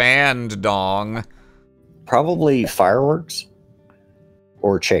expand dong. Probably fireworks.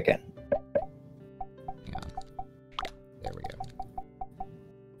 Or chicken. There we go.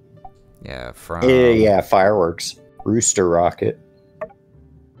 Yeah, from. Yeah, fireworks. Rooster rocket.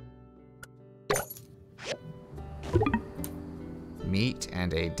 Meat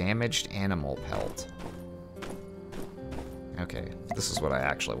and a damaged animal pelt. Okay, this is what I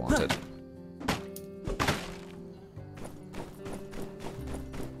actually wanted.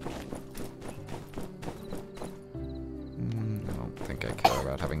 I don't think I care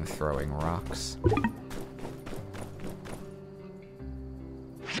about having throwing rocks.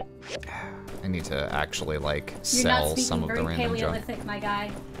 I need to actually, like, You're not sell speaking some of the very random junk. Paleolithic, my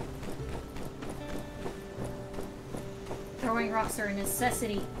guy. Throwing rocks are a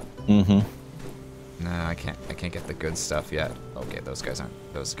necessity. Mm-hmm. No, I can't get the good stuff yet. Okay, those guys aren't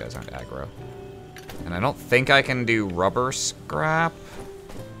aggro. And I don't think I can do rubber scrap.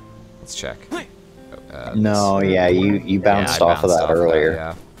 Let's check. No, yeah, you bounced I off of bounced that off of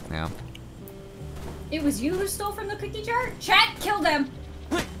earlier. yeah. It was you who stole from the cookie jar? Chat, kill them!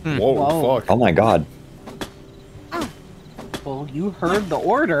 Whoa, fuck. Oh my god. Well, you heard the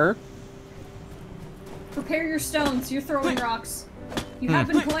order. Prepare your stones, you're throwing rocks. You have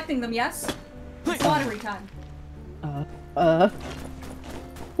been collecting them, yes? It's lottery time.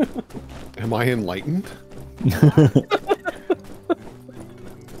 Am I enlightened?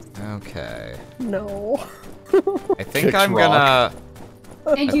 Okay. No. I think I'm gonna...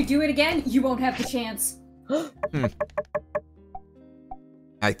 And you do it again, you won't have the chance.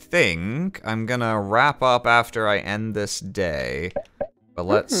 I think I'm gonna wrap up after I end this day. But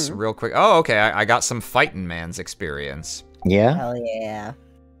let's real quick... Oh, okay, I got some Fightin' Man's experience. Yeah? Hell yeah.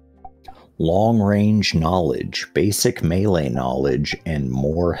 Long-range knowledge, basic melee knowledge, and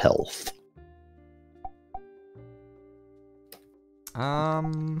more health.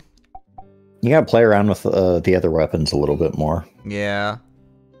 You gotta play around with the other weapons a little bit more. Yeah.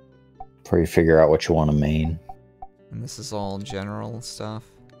 Before you figure out what you want to main. And this is all general stuff.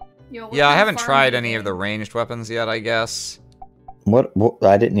 Yo, Yeah, I haven't tried any of the ranged weapons yet, I guess. What?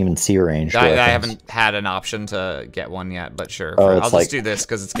 I didn't even see ranged weapons. I haven't had an option to get one yet, but sure. Oh, I'll just do this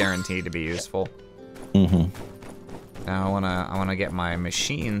because it's guaranteed to be useful. Mm-hmm. Now I wanna get my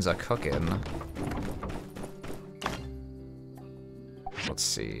machines a cooking. Let's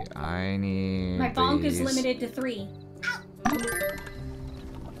see. I need My bonk is these. limited to 3.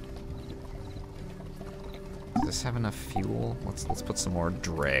 Does this have enough fuel? Let's put some more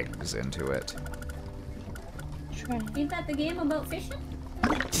dregs into it. Ain't that the game about fishing?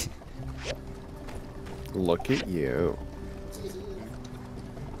 Look at you.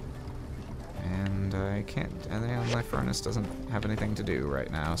 And I can't. And my furnace doesn't have anything to do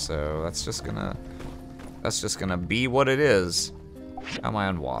right now, so that's just gonna be what it is. How am I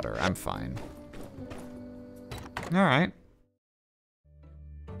on water? I'm fine. All right.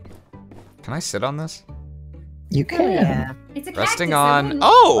 Can I sit on this? You can. Yeah. It's a Resting cactus, on.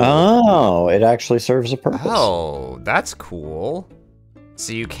 Oh. Oh, it actually serves a purpose. Oh, that's cool.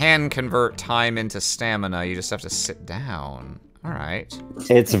 So you can convert time into stamina. You just have to sit down. All right.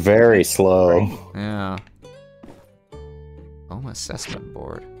 It's very slow. Yeah. Home assessment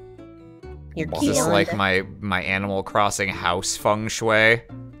board. You're Is this like my Animal Crossing house feng shui?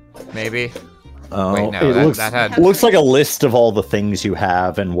 Maybe? Oh, Wait, no, it that had... looks like a list of all the things you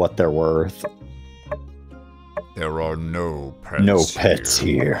have and what they're worth. There are no pets. No pets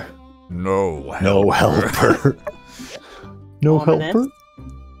here. No helper. No helper. No helper?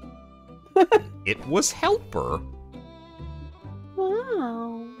 It was helper.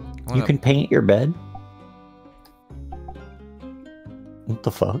 Wow. You can paint your bed? What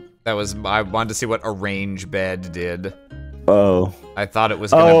the fuck? That was, I wanted to see what arrange bed did. Oh. I thought it was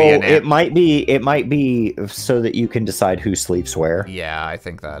gonna be an it might be so that you can decide who sleeps where. Yeah, I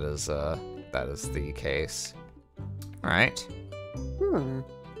think that is the case. Alright.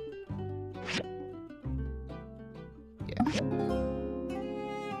 Yeah.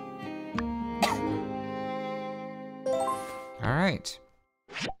 Alright.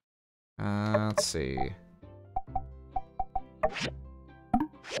 Let's see.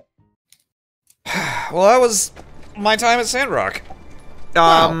 Well, that was my time at Sandrock.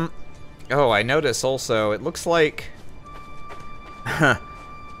 Oh, I noticed also, it looks like... I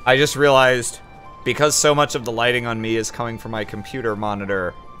just realized, because so much of the lighting on me is coming from my computer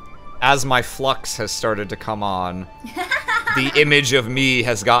monitor, as my flux has started to come on, the image of me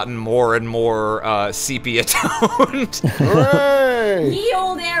has gotten more and more sepia toned. Ye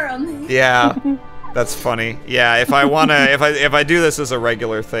old Aram. Yeah. That's funny. Yeah, if I do this as a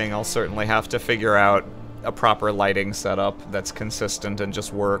regular thing, I'll certainly have to figure out a proper lighting setup that's consistent and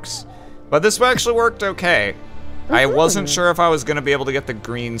just works. But this actually worked okay. I wasn't sure if I was gonna be able to get the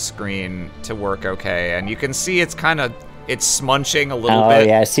green screen to work okay, and you can see it's smunching a little bit. Oh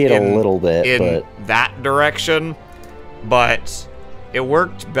yeah, I see it a little bit in that direction, but it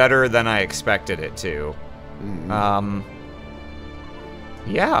worked better than I expected it to.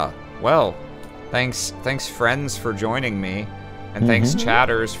 Yeah. Well. Thanks friends for joining me, and thanks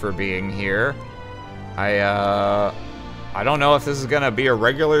chatters for being here. I don't know if this is gonna be a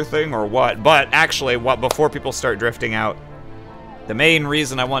regular thing or what, but actually, before people start drifting out, the main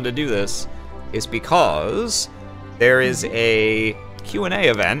reason I wanted to do this is because there is a Q&A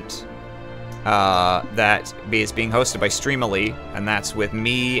event that is being hosted by Streamily, and that's with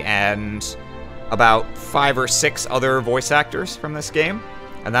me and about 5 or 6 other voice actors from this game.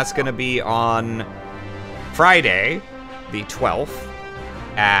 And that's going to be on Friday, the 12th,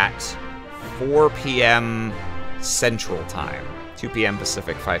 at 4 p.m. Central Time. 2 p.m.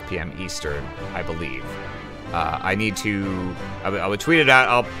 Pacific, 5 p.m. Eastern, I believe. I need to. I would tweet it out.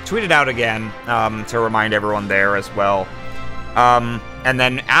 I'll tweet it out again to remind everyone there as well. And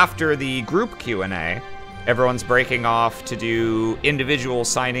then after the group Q&A, everyone's breaking off to do individual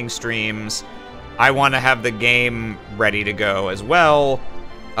signing streams. I want to have the game ready to go as well,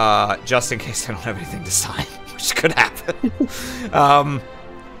 just in case I don't have anything to sign, which could happen.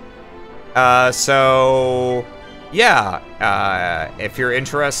 So, yeah, if you're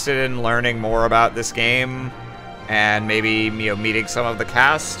interested in learning more about this game and maybe, meeting some of the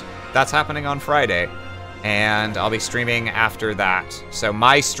cast, that's happening on Friday. And I'll be streaming after that. So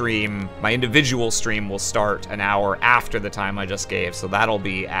my stream, my individual stream, will start an hour after the time I just gave. So that'll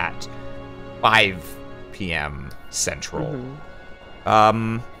be at 5 p.m. Central.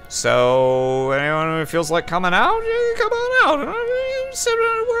 So anyone who feels like coming out, you can come on out. And sit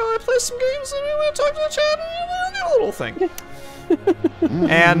where I play some games and we talk to the chat and do a little thing.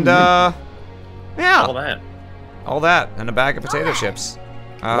 And yeah, all that and a bag of potato chips.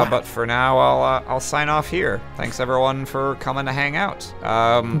 But for now, I'll sign off here. Thanks everyone for coming to hang out.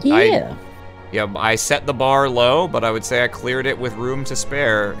 I set the bar low, but I would say I cleared it with room to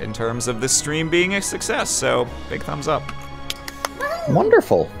spare in terms of this stream being a success. So big thumbs up.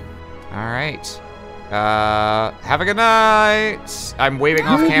 Wonderful. All right. Have a good night. I'm waving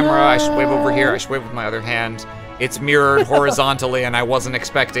off camera. I should wave over here. I should wave with my other hand. It's mirrored horizontally, and I wasn't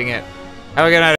expecting it. Have a good night.